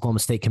there, Oklahoma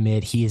State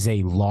commit. He is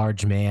a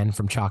large man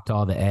from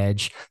Choctaw, the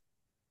edge.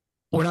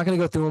 We're not going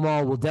to go through them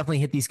all. We'll definitely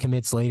hit these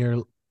commits later.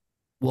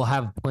 We'll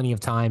have plenty of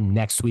time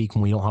next week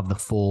when we don't have the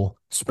full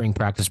spring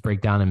practice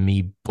breakdown and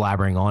me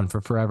blabbering on for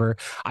forever.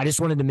 I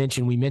just wanted to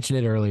mention, we mentioned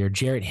it earlier,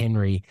 Jarrett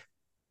Henry,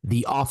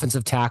 the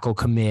offensive tackle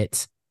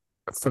commit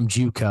from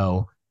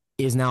JUCO,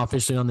 is now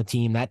officially on the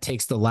team. That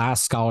takes the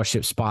last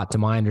scholarship spot, to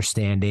my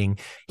understanding.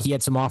 He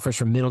had some offers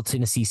from Middle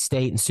Tennessee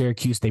State and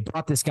Syracuse. They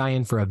brought this guy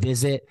in for a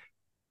visit.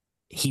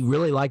 He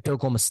really liked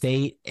Oklahoma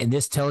State, and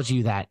this tells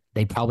you that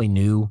they probably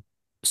knew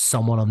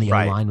someone on the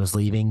O-line was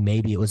leaving.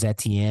 Maybe it was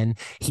Etienne.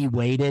 He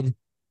waited.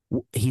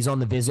 He's on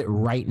the visit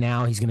right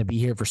now. He's going to be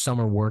here for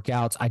summer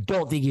workouts. I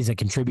don't think he's a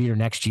contributor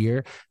next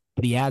year,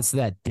 but he adds to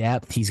that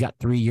depth. He's got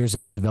 3 years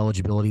of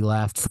eligibility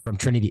left from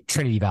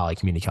Trinity Valley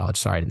Community College.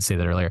 Sorry, I didn't say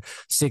that earlier.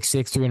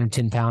 6'6",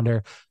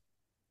 310-pounder.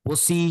 We'll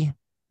see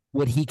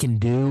what he can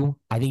do.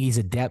 I think he's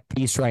a depth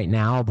piece right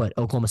now, but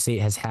Oklahoma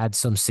State has had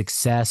some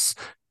success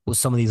with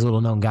some of these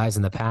little known guys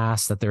in the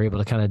past that they're able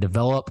to kind of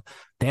develop.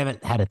 They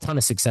haven't had a ton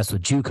of success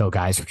with JUCO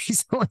guys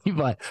recently,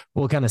 but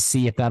we'll kind of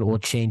see if that will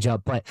change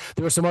up. But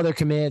there were some other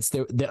commits,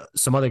 there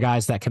some other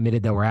guys that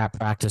committed that were at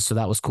practice, so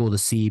that was cool to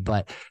see.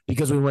 But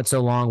because we went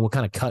so long, we'll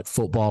kind of cut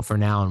football for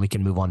now, and we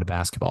can move on to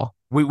basketball.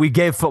 We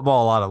gave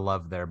football a lot of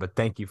love there, but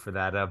thank you for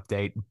that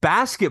update.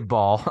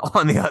 Basketball,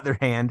 on the other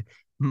hand,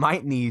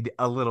 might need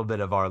a little bit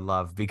of our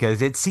love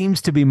because it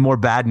seems to be more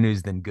bad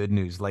news than good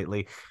news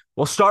lately.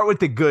 We'll start with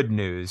the good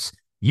news.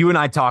 You and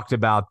I talked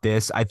about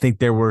this. I think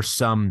there were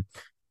some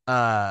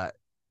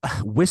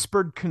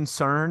whispered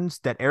concerns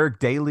that Eric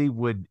Daly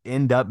would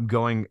end up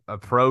going a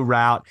pro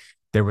route.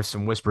 There was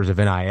some whispers of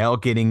NIL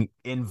getting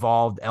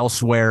involved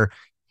elsewhere.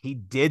 He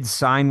did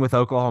sign with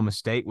Oklahoma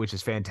State, which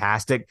is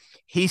fantastic.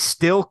 He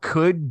still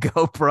could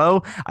go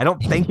pro. I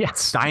don't think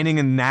signing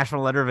a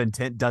national letter of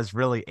intent does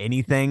really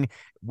anything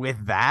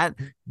with that.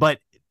 But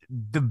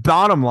the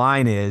bottom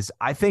line is,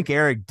 I think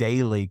Eric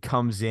Daly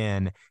comes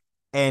in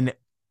and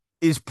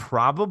is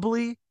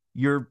probably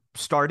your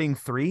starting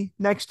 3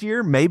 next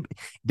year. Maybe,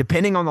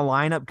 depending on the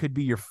lineup, could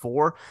be your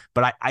 4.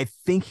 But I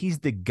think he's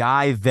the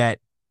guy that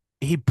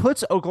he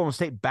puts Oklahoma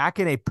State back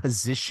in a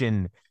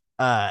position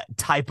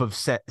type of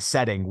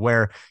setting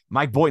where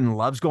Mike Boynton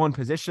loves going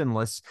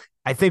positionless.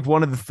 I think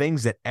one of the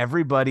things that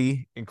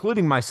everybody,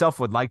 including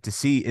myself, would like to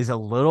see is a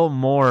little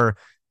more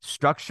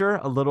structure,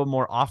 a little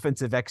more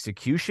offensive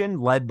execution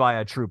led by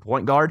a true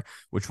point guard,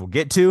 which we'll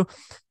get to.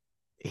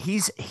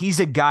 He's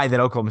a guy that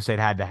Oklahoma State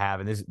had to have,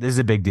 and this is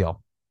a big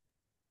deal.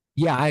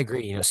 Yeah, I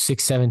agree.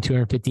 6'7",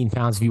 215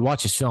 pounds. If you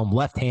watch his film,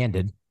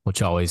 left-handed,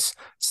 which always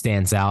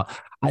stands out.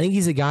 I think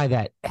he's a guy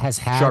that has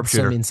had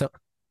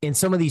in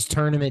some of these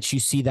tournaments, you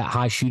see that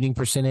high shooting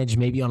percentage,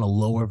 maybe on a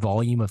lower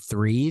volume of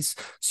threes.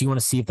 So you want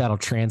to see if that'll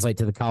translate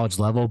to the college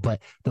level.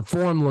 But the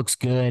form looks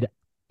good.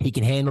 He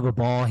can handle the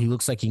ball. He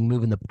looks like he can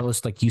move in the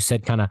post, like you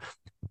said, kind of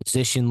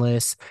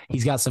positionless.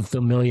 He's got some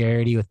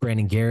familiarity with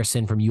Brandon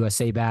Garrison from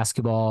USA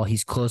Basketball.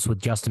 He's close with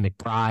Justin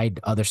McBride,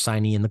 other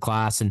signee in the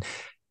class. And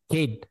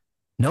Cade,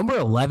 number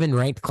 11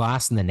 ranked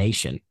class in the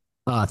nation.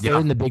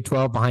 Third in the Big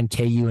 12 behind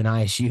KU and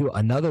ISU.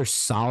 Another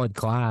solid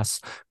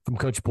class from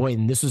Coach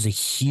Boynton. This was a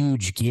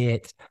huge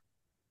get.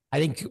 I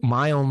think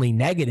my only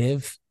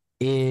negative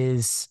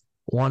is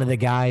one of the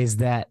guys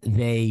that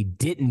they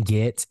didn't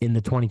get in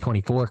the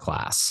 2024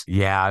 class.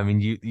 Yeah, I mean,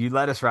 you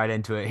led us right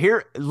into it.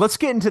 Here, let's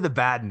get into the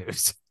bad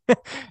news.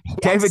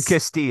 David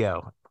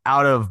Castillo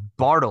out of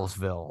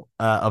Bartlesville,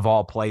 of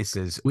all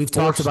places. We've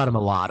talked about him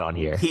a lot on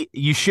here.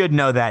 You should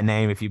know that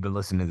name if you've been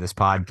listening to this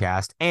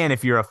podcast. And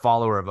if you're a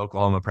follower of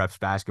Oklahoma Preps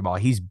basketball,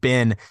 he's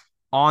been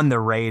on the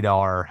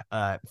radar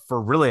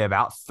for really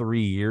about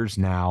 3 years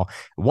now.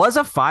 Was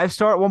a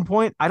 5-star at one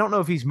point. I don't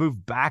know if he's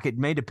moved back. It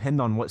may depend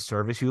on what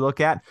service you look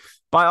at.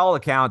 By all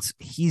accounts,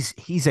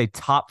 he's a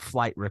top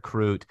flight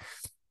recruit,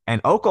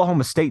 and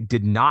Oklahoma State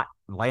did not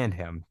land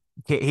him.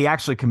 He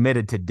actually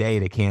committed today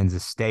to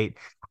Kansas State.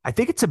 I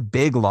think it's a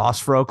big loss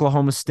for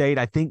Oklahoma State.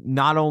 I think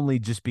not only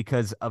just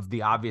because of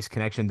the obvious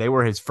connection, they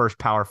were his first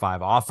Power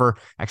 5 offer.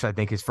 Actually, I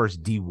think his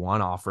first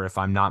D1 offer, if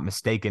I'm not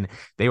mistaken.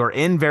 They were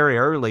in very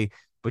early,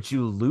 but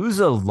you lose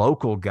a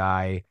local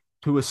guy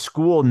to a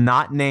school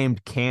not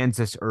named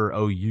Kansas or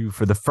OU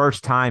for the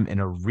first time in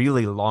a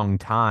really long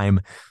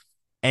time.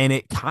 And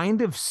it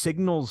kind of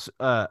signals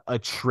a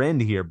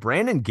trend here.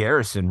 Brandon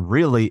Garrison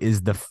really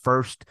is the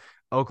first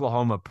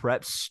Oklahoma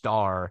prep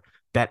star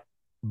that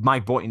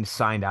Mike Boynton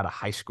signed out of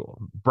high school.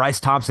 Bryce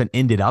Thompson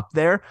ended up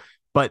there,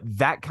 but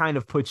that kind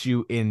of puts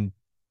you in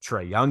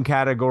Trae Young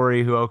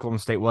category, who Oklahoma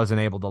State wasn't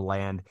able to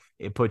land.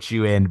 It puts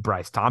you in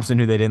Bryce Thompson,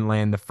 who they didn't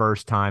land the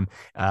first time.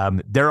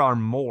 There are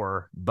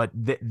more, but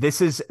this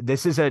is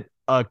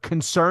a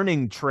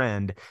concerning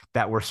trend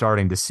that we're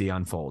starting to see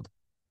unfold.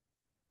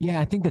 Yeah,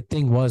 I think the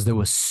thing was there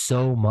was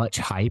so much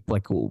hype,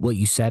 like what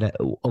you said,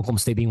 Oklahoma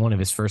State being one of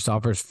his first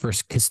offers,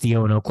 first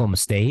Castillo in Oklahoma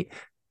State.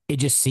 It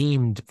just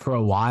seemed for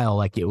a while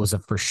like it was a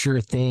for sure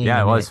thing.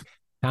 Yeah, it was.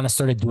 Kind of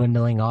started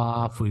dwindling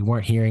off. We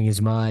weren't hearing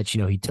as much.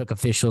 He took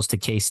officials to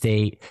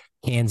K-State,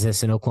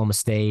 Kansas, and Oklahoma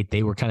State.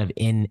 They were kind of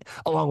in,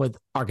 along with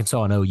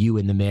Arkansas and OU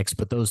in the mix,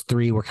 but those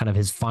 3 were kind of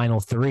his final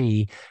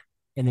 3.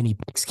 And then he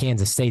picks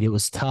Kansas State. It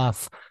was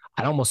tough.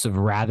 I'd almost have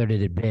rathered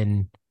it had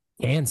been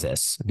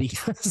Kansas,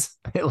 because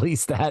at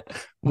least that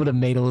would have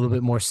made a little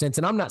bit more sense.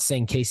 And I'm not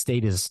saying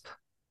K-State's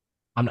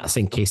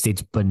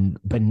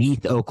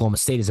beneath Oklahoma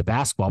State as a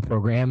basketball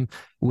program.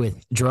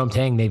 With Jerome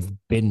Tang,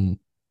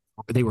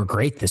 they were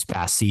great this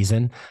past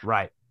season.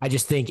 Right. I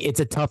just think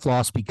it's a tough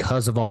loss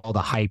because of all the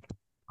hype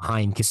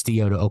behind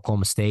Castillo to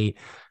Oklahoma State.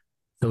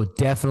 So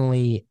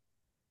definitely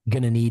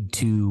going to need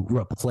to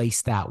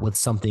replace that with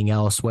something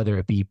else, whether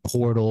it be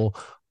portal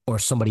or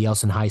somebody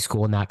else in high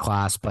school in that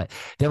class. But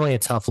definitely a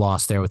tough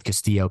loss there with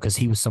Castillo because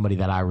he was somebody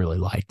that I really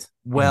liked.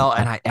 Well,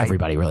 and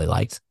everybody really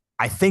liked.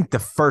 I think the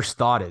first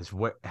thought is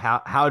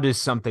how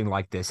does something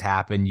like this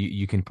happen?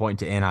 You can point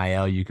to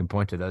NIL, you can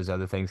point to those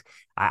other things.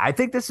 I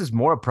think this is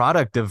more a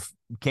product of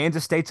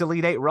Kansas State's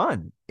Elite Eight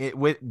run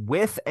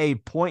with a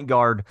point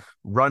guard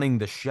running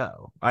the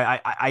show.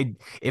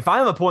 If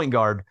I'm a point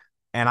guard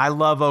and I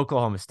love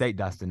Oklahoma State,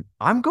 Dustin,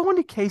 I'm going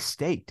to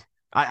K-State.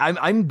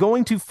 I'm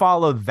going to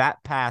follow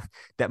that path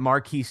that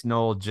Marquise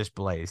Knoll just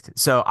blazed.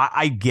 So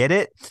I get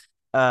it.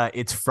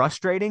 It's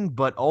frustrating,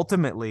 but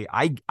ultimately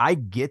I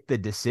get the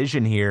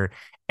decision here,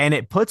 and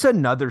it puts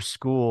another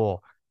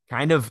school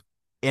kind of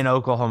in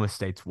Oklahoma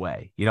State's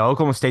way.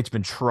 Oklahoma State's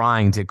been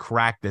trying to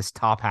crack this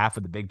top half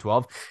of the Big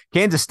 12.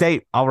 Kansas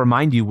State, I'll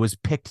remind you, was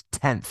picked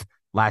 10th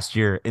last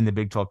year in the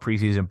Big 12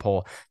 preseason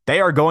poll.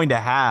 They are going to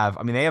have,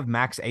 they have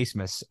Max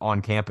Asmus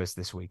on campus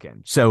this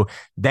weekend. So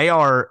they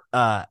are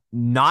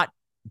not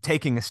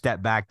taking a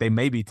step back. They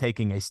may be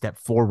taking a step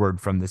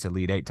forward from this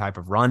Elite Eight type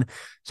of run.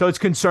 So it's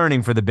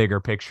concerning for the bigger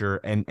picture.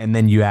 And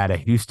then you add a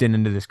Houston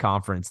into this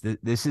conference.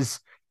 This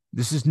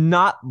is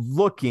not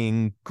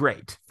looking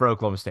great for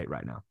Oklahoma State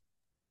right now.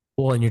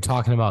 Well, and you're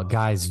talking about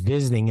guys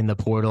visiting in the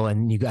portal,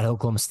 and you got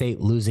Oklahoma State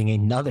losing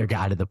another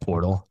guy to the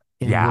portal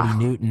in Woody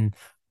Newton.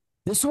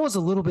 This was a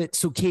little bit.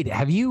 So, Kate,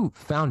 have you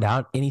found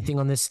out anything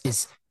on this?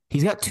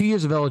 He's got 2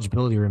 years of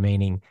eligibility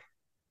remaining.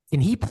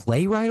 Can he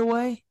play right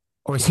away?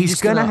 Or is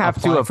he's going to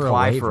have to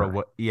apply for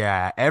a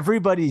yeah,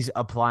 everybody's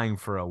applying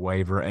for a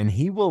waiver, and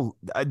he will.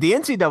 The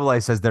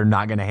NCAA says they're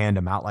not going to hand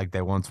him out like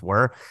they once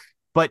were,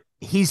 but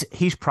he's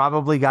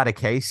probably got a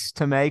case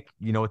to make.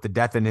 With the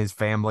death in his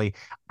family,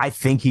 I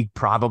think he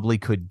probably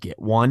could get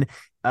one.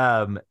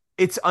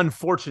 It's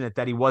unfortunate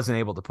that he wasn't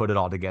able to put it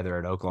all together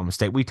at Oklahoma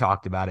State. We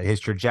talked about it. His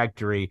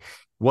trajectory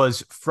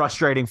was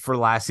frustrating for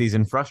last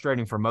season,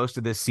 frustrating for most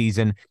of this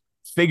season.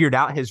 Figured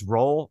out his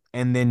role,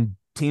 and then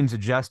teams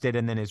adjusted,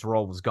 and then his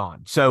role was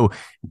gone. So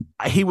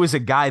he was a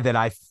guy that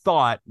I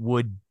thought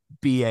would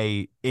be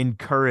a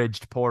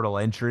encouraged portal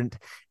entrant,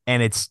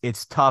 and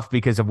it's tough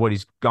because of what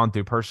he's gone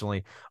through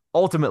personally.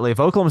 Ultimately, if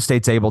Oklahoma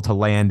State's able to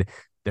land,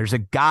 there's a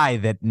guy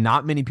that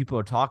not many people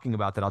are talking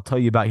about that I'll tell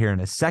you about here in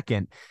a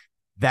second,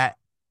 that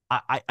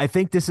I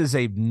think this is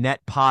a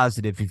net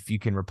positive if you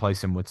can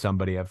replace him with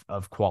somebody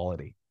of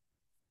quality.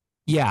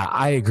 Yeah,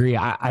 I agree.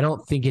 I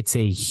don't think it's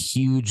a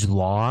huge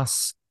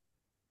loss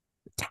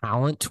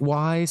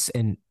talent-wise,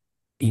 and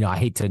I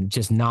hate to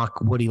just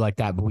knock Woody like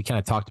that, but we kind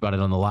of talked about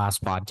it on the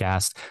last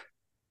podcast.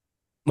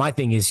 My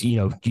thing is,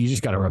 you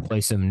just got to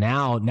replace him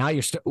now. Now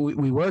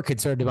we were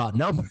concerned about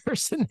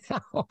numbers, and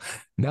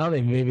now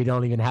they maybe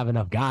don't even have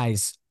enough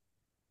guys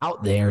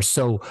out there.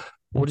 So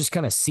we'll just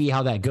kind of see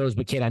how that goes.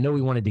 But Kate, I know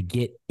we wanted to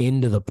get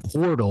into the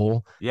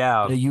portal.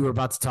 Yeah, you were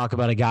about to talk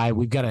about a guy.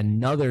 We've got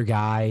another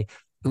guy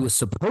who was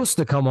supposed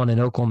to come on an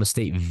Oklahoma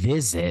State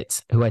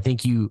visit, who I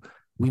think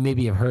we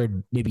maybe have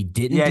heard maybe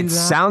didn't do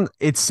that.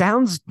 It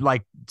sounds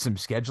like some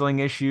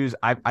scheduling issues.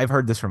 I've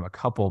heard this from a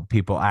couple of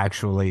people,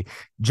 actually.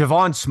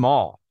 Javon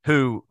Small,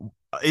 who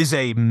is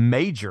a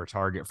major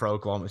target for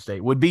Oklahoma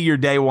State, would be your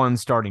day one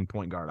starting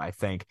point guard, I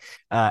think,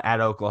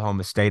 at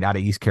Oklahoma State out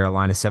of East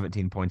Carolina,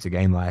 17 points a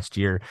game last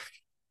year.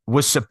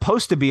 Was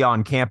supposed to be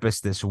on campus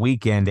this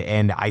weekend,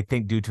 and I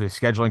think due to a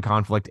scheduling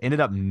conflict ended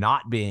up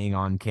not being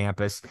on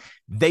campus.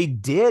 They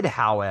did,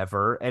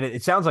 however, and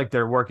it sounds like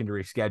they're working to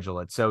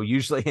reschedule it. So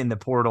usually in the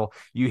portal,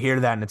 you hear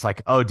that and it's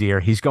like, oh dear,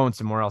 he's going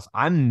somewhere else.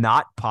 I'm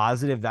not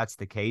positive that's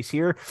the case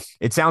here.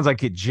 It sounds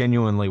like it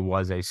genuinely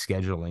was a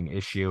scheduling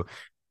issue.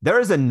 There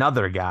is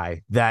another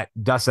guy that,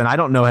 Dustin, I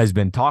don't know has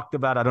been talked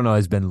about. I don't know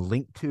has been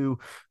linked to.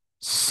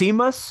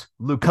 Seamus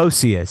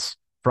Lukosius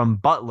from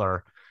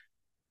Butler.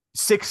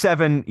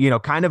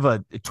 6'7", kind of a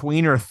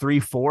tweener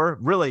 3-4,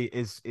 really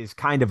is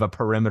kind of a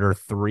perimeter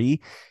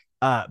 3.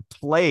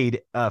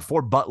 Played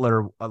for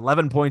Butler,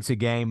 11 points a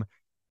game,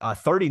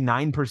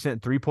 39%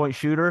 3-point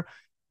shooter.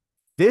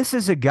 This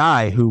is a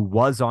guy who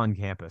was on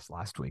campus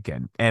last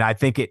weekend, and I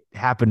think it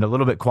happened a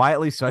little bit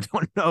quietly, so I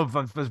don't know if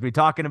I'm supposed to be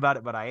talking about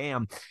it, but I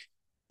am.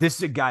 This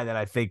is a guy that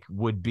I think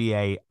would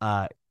be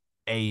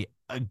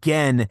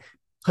again,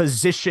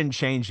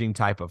 position-changing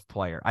type of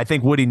player. I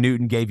think Woody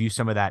Newton gave you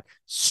some of that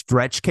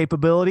stretch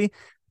capability.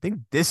 I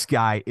think this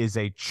guy is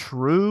a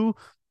true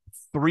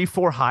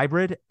 3-4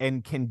 hybrid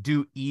and can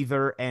do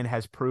either and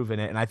has proven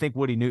it. And I think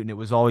Woody Newton, it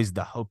was always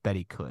the hope that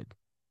he could.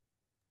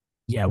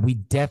 Yeah, we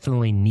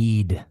definitely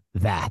need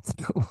that.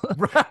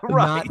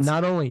 Right.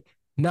 Not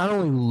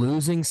only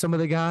losing some of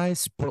the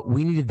guys, but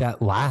we needed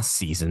that last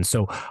season.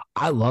 So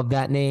I love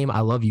that name. I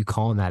love you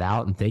calling that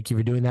out, and thank you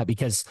for doing that,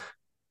 because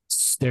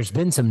there's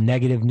been some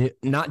negative,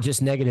 not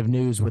just negative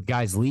news with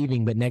guys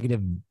leaving, but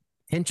negative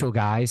potential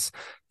guys.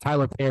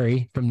 Tyler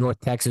Perry from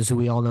North Texas, who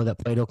we all know that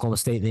played Oklahoma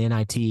State in the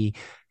NIT,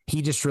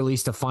 he just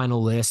released a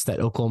final list that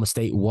Oklahoma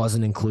State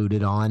wasn't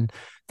included on.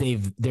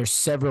 There's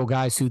several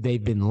guys who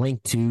they've been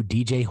linked to.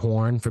 DJ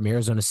Horn from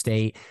Arizona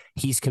State,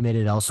 he's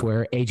committed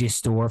elsewhere. AJ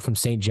Storr from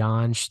St.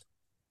 John's,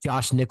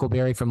 Josh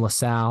Nickelberry from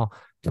LaSalle,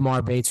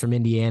 Tamar Bates from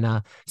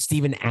Indiana,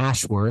 Stephen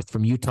Ashworth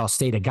from Utah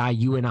State, a guy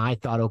you and I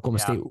thought Oklahoma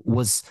State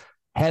was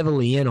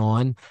heavily in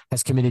on,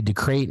 has committed to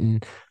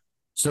Creighton.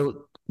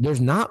 So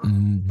there's not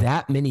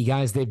that many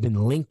guys they've been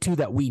linked to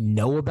that we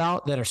know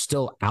about that are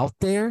still out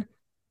there.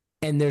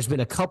 And there's been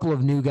a couple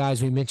of new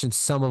guys. We mentioned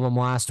some of them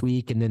last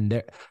week. And then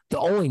the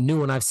only new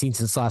one I've seen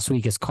since last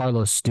week is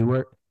Carlos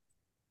Stewart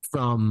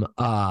from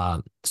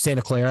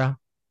Santa Clara.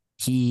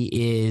 He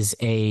is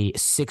a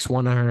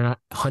 6'1",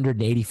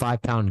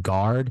 185-pound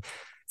guard,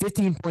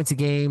 15 points a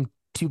game,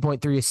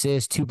 2.3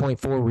 assists,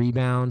 2.4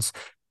 rebounds,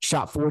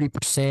 shot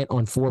 40%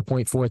 on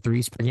 4.4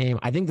 threes per game.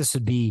 I think this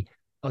would be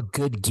a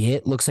good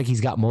get. Looks like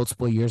he's got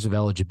multiple years of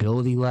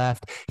eligibility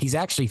left. He's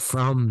actually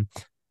from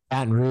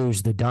Baton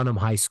Rouge, the Dunham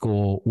High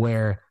School,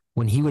 where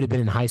when he would have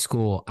been in high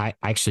school, I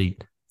actually,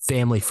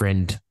 family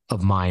friend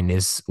of mine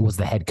was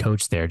the head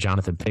coach there,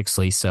 Jonathan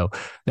Pixley. So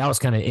that was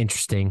kind of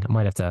interesting. I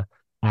might have to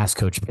ask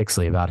Coach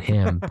Pixley about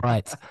him,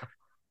 but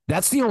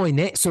that's the only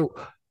name. So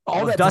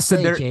all that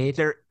Dustin, to say, Cade,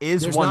 there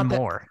is one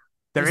more.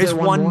 There is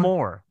one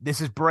more.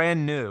 This is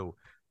brand new.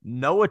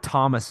 Noah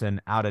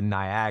Thomason out of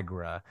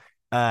Niagara.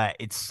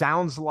 It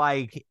sounds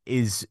like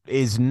is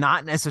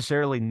not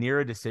necessarily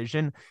near a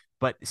decision,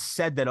 but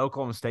said that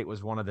Oklahoma State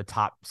was one of the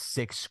top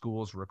 6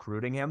 schools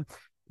recruiting him.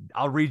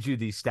 I'll read you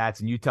these stats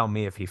and you tell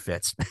me if he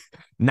fits.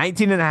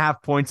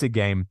 19.5 points a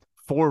game,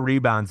 4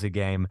 rebounds a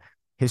game.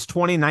 His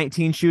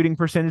 2019 shooting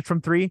percentage from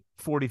 3,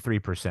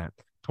 43%.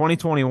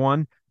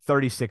 2021,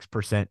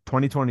 36%.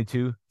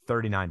 2022,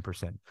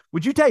 39%.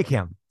 Would you take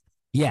him?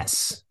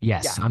 Yes,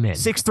 yeah. I'm in.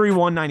 6'3",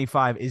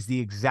 195 is the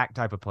exact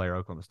type of player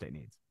Oklahoma State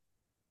needs.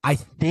 I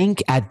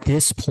think at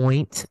this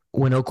point,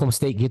 when Oklahoma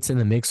State gets in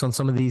the mix on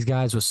some of these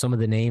guys with some of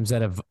the names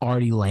that have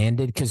already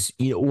landed, because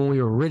when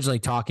we were originally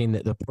talking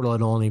that the portal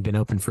had only been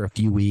open for a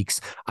few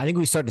weeks, I think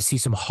we start to see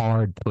some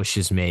hard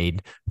pushes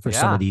made for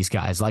some of these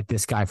guys, like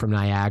this guy from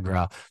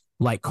Niagara,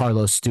 like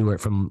Carlos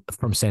Stewart from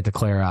Santa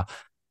Clara,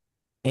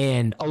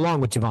 and along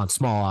with Javon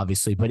Small,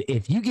 obviously. But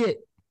if you get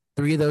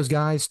 3 of those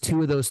guys,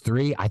 2 of those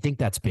 3, I think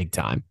that's big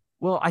time.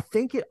 Well, I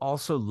think it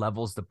also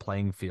levels the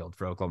playing field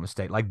for Oklahoma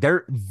State. Like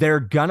they're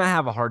gonna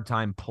have a hard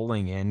time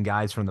pulling in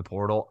guys from the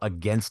portal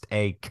against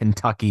a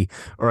Kentucky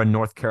or a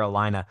North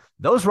Carolina.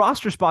 Those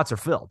roster spots are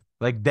filled.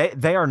 Like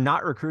they are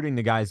not recruiting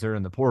the guys that are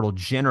in the portal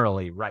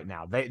generally right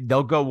now.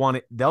 They'll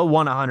want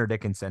a Hunter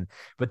Dickinson,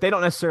 but they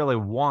don't necessarily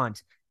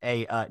want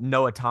a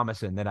Noah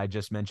Thomason that I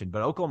just mentioned.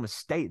 But Oklahoma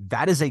State,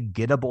 that is a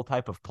gettable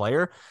type of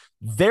player.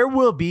 There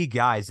will be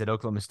guys that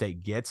Oklahoma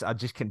State gets. I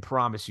just can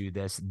promise you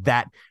this,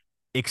 that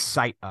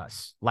excite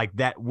us, like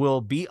that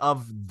will be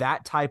of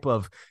that type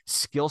of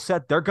skill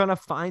set. They're going to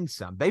find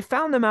some. They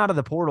found them out of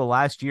the portal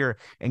last year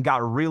and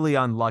got really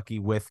unlucky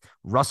with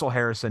Russell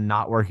Harrison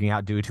not working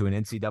out due to an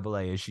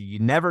NCAA issue. You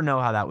never know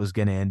how that was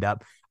going to end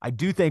up. I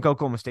do think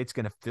Oklahoma State's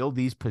going to fill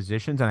these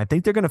positions, and I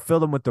think they're going to fill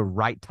them with the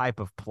right type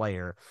of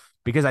player,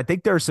 because I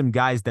think there are some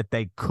guys that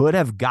they could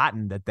have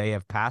gotten that they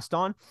have passed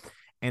on.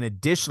 And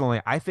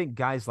additionally, I think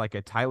guys like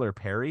a Tyler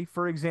Perry,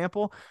 for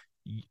example,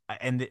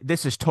 and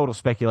this is total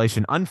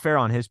speculation, unfair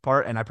on his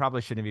part, and I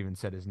probably shouldn't have even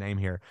said his name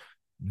here,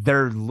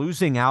 they're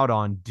losing out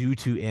on due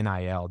to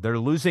NIL. They're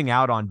losing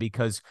out on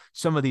because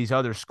some of these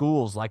other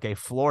schools, like a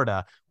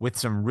Florida with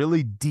some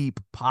really deep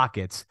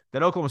pockets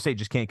that Oklahoma State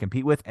just can't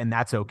compete with, and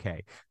that's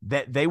okay.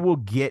 That they will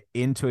get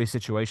into a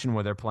situation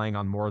where they're playing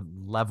on more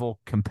level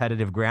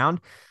competitive ground.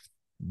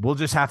 We'll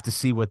just have to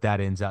see what that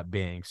ends up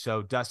being.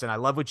 So, Dustin, I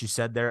love what you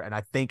said there, and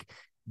I think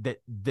that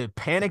the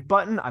panic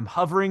button, I'm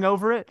hovering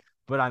over it,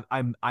 but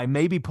I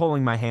may be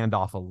pulling my hand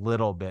off a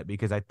little bit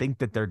because I think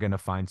that they're going to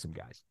find some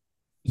guys.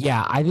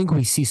 Yeah, I think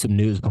we see some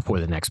news before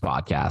the next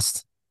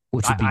podcast,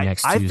 which would be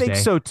next Tuesday. I think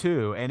so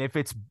too. And if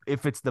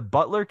it's the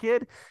Butler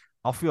kid,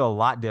 I'll feel a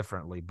lot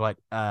differently. But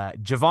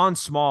Javon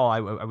Small, I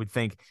would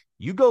think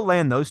you go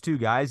land those 2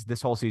 guys,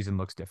 this whole season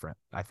looks different,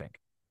 I think.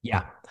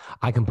 Yeah,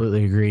 I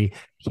completely agree.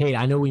 Kate,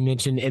 I know we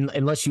mentioned,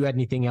 unless you had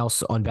anything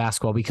else on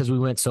basketball, because we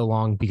went so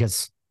long,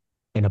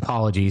 and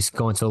apologies,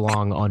 going so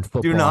long on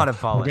football. Do not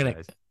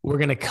apologize. We're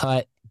gonna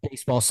cut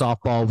baseball,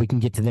 softball. We can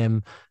get to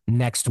them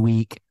next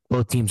week.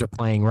 Both teams are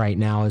playing right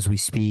now as we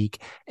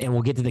speak, and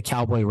we'll get to the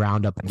Cowboy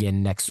Roundup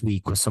again next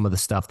week with some of the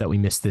stuff that we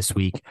missed this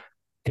week,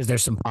 because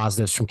there's some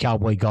positives from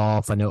Cowboy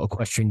Golf. I know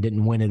Equestrian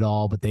didn't win it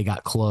all, but they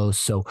got close,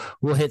 so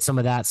we'll hit some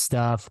of that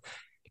stuff.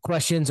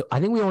 Questions, I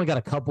think we only got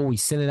a couple. We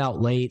sent it out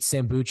late.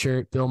 Sam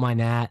Butchert, Bill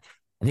Minat.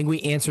 I think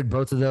we answered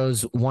both of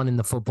those, one in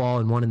the football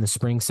and one in the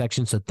spring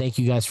section, so thank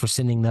you guys for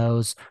sending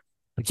those.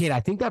 But Kate, I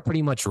think that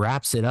pretty much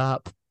wraps it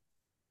up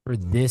for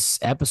this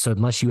episode,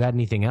 unless you had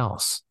anything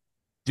else.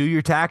 Do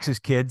your taxes,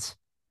 kids.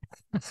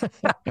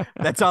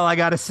 That's all I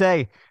got to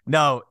say.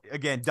 No,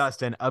 again,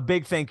 Dustin, a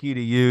big thank you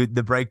to you.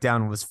 The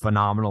breakdown was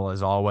phenomenal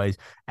as always.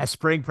 As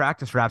spring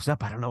practice wraps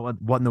up, I don't know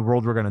what in the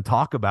world we're going to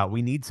talk about.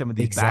 We need some of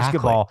these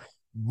basketball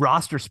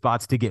roster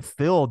spots to get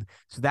filled,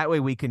 so that way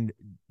we can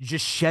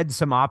just shed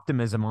some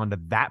optimism onto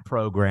that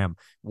program,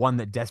 one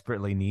that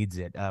desperately needs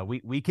it.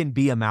 We can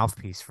be a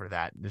mouthpiece for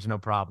that. There's no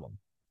problem.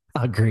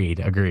 Agreed.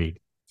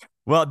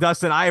 Well,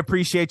 Dustin, I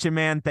appreciate you,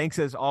 man. Thanks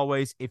as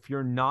always. If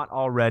you're not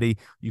already,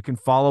 you can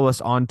follow us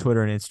on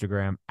Twitter and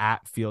Instagram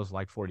at Feels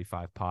Like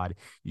 45 Pod.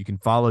 You can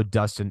follow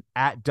Dustin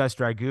at Dust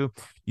Dragoo.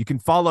 You can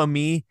follow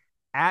me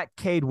at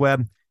Cade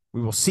Webb.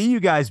 We will see you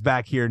guys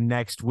back here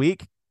next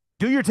week.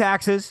 Do your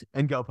taxes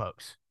and go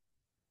Pokes.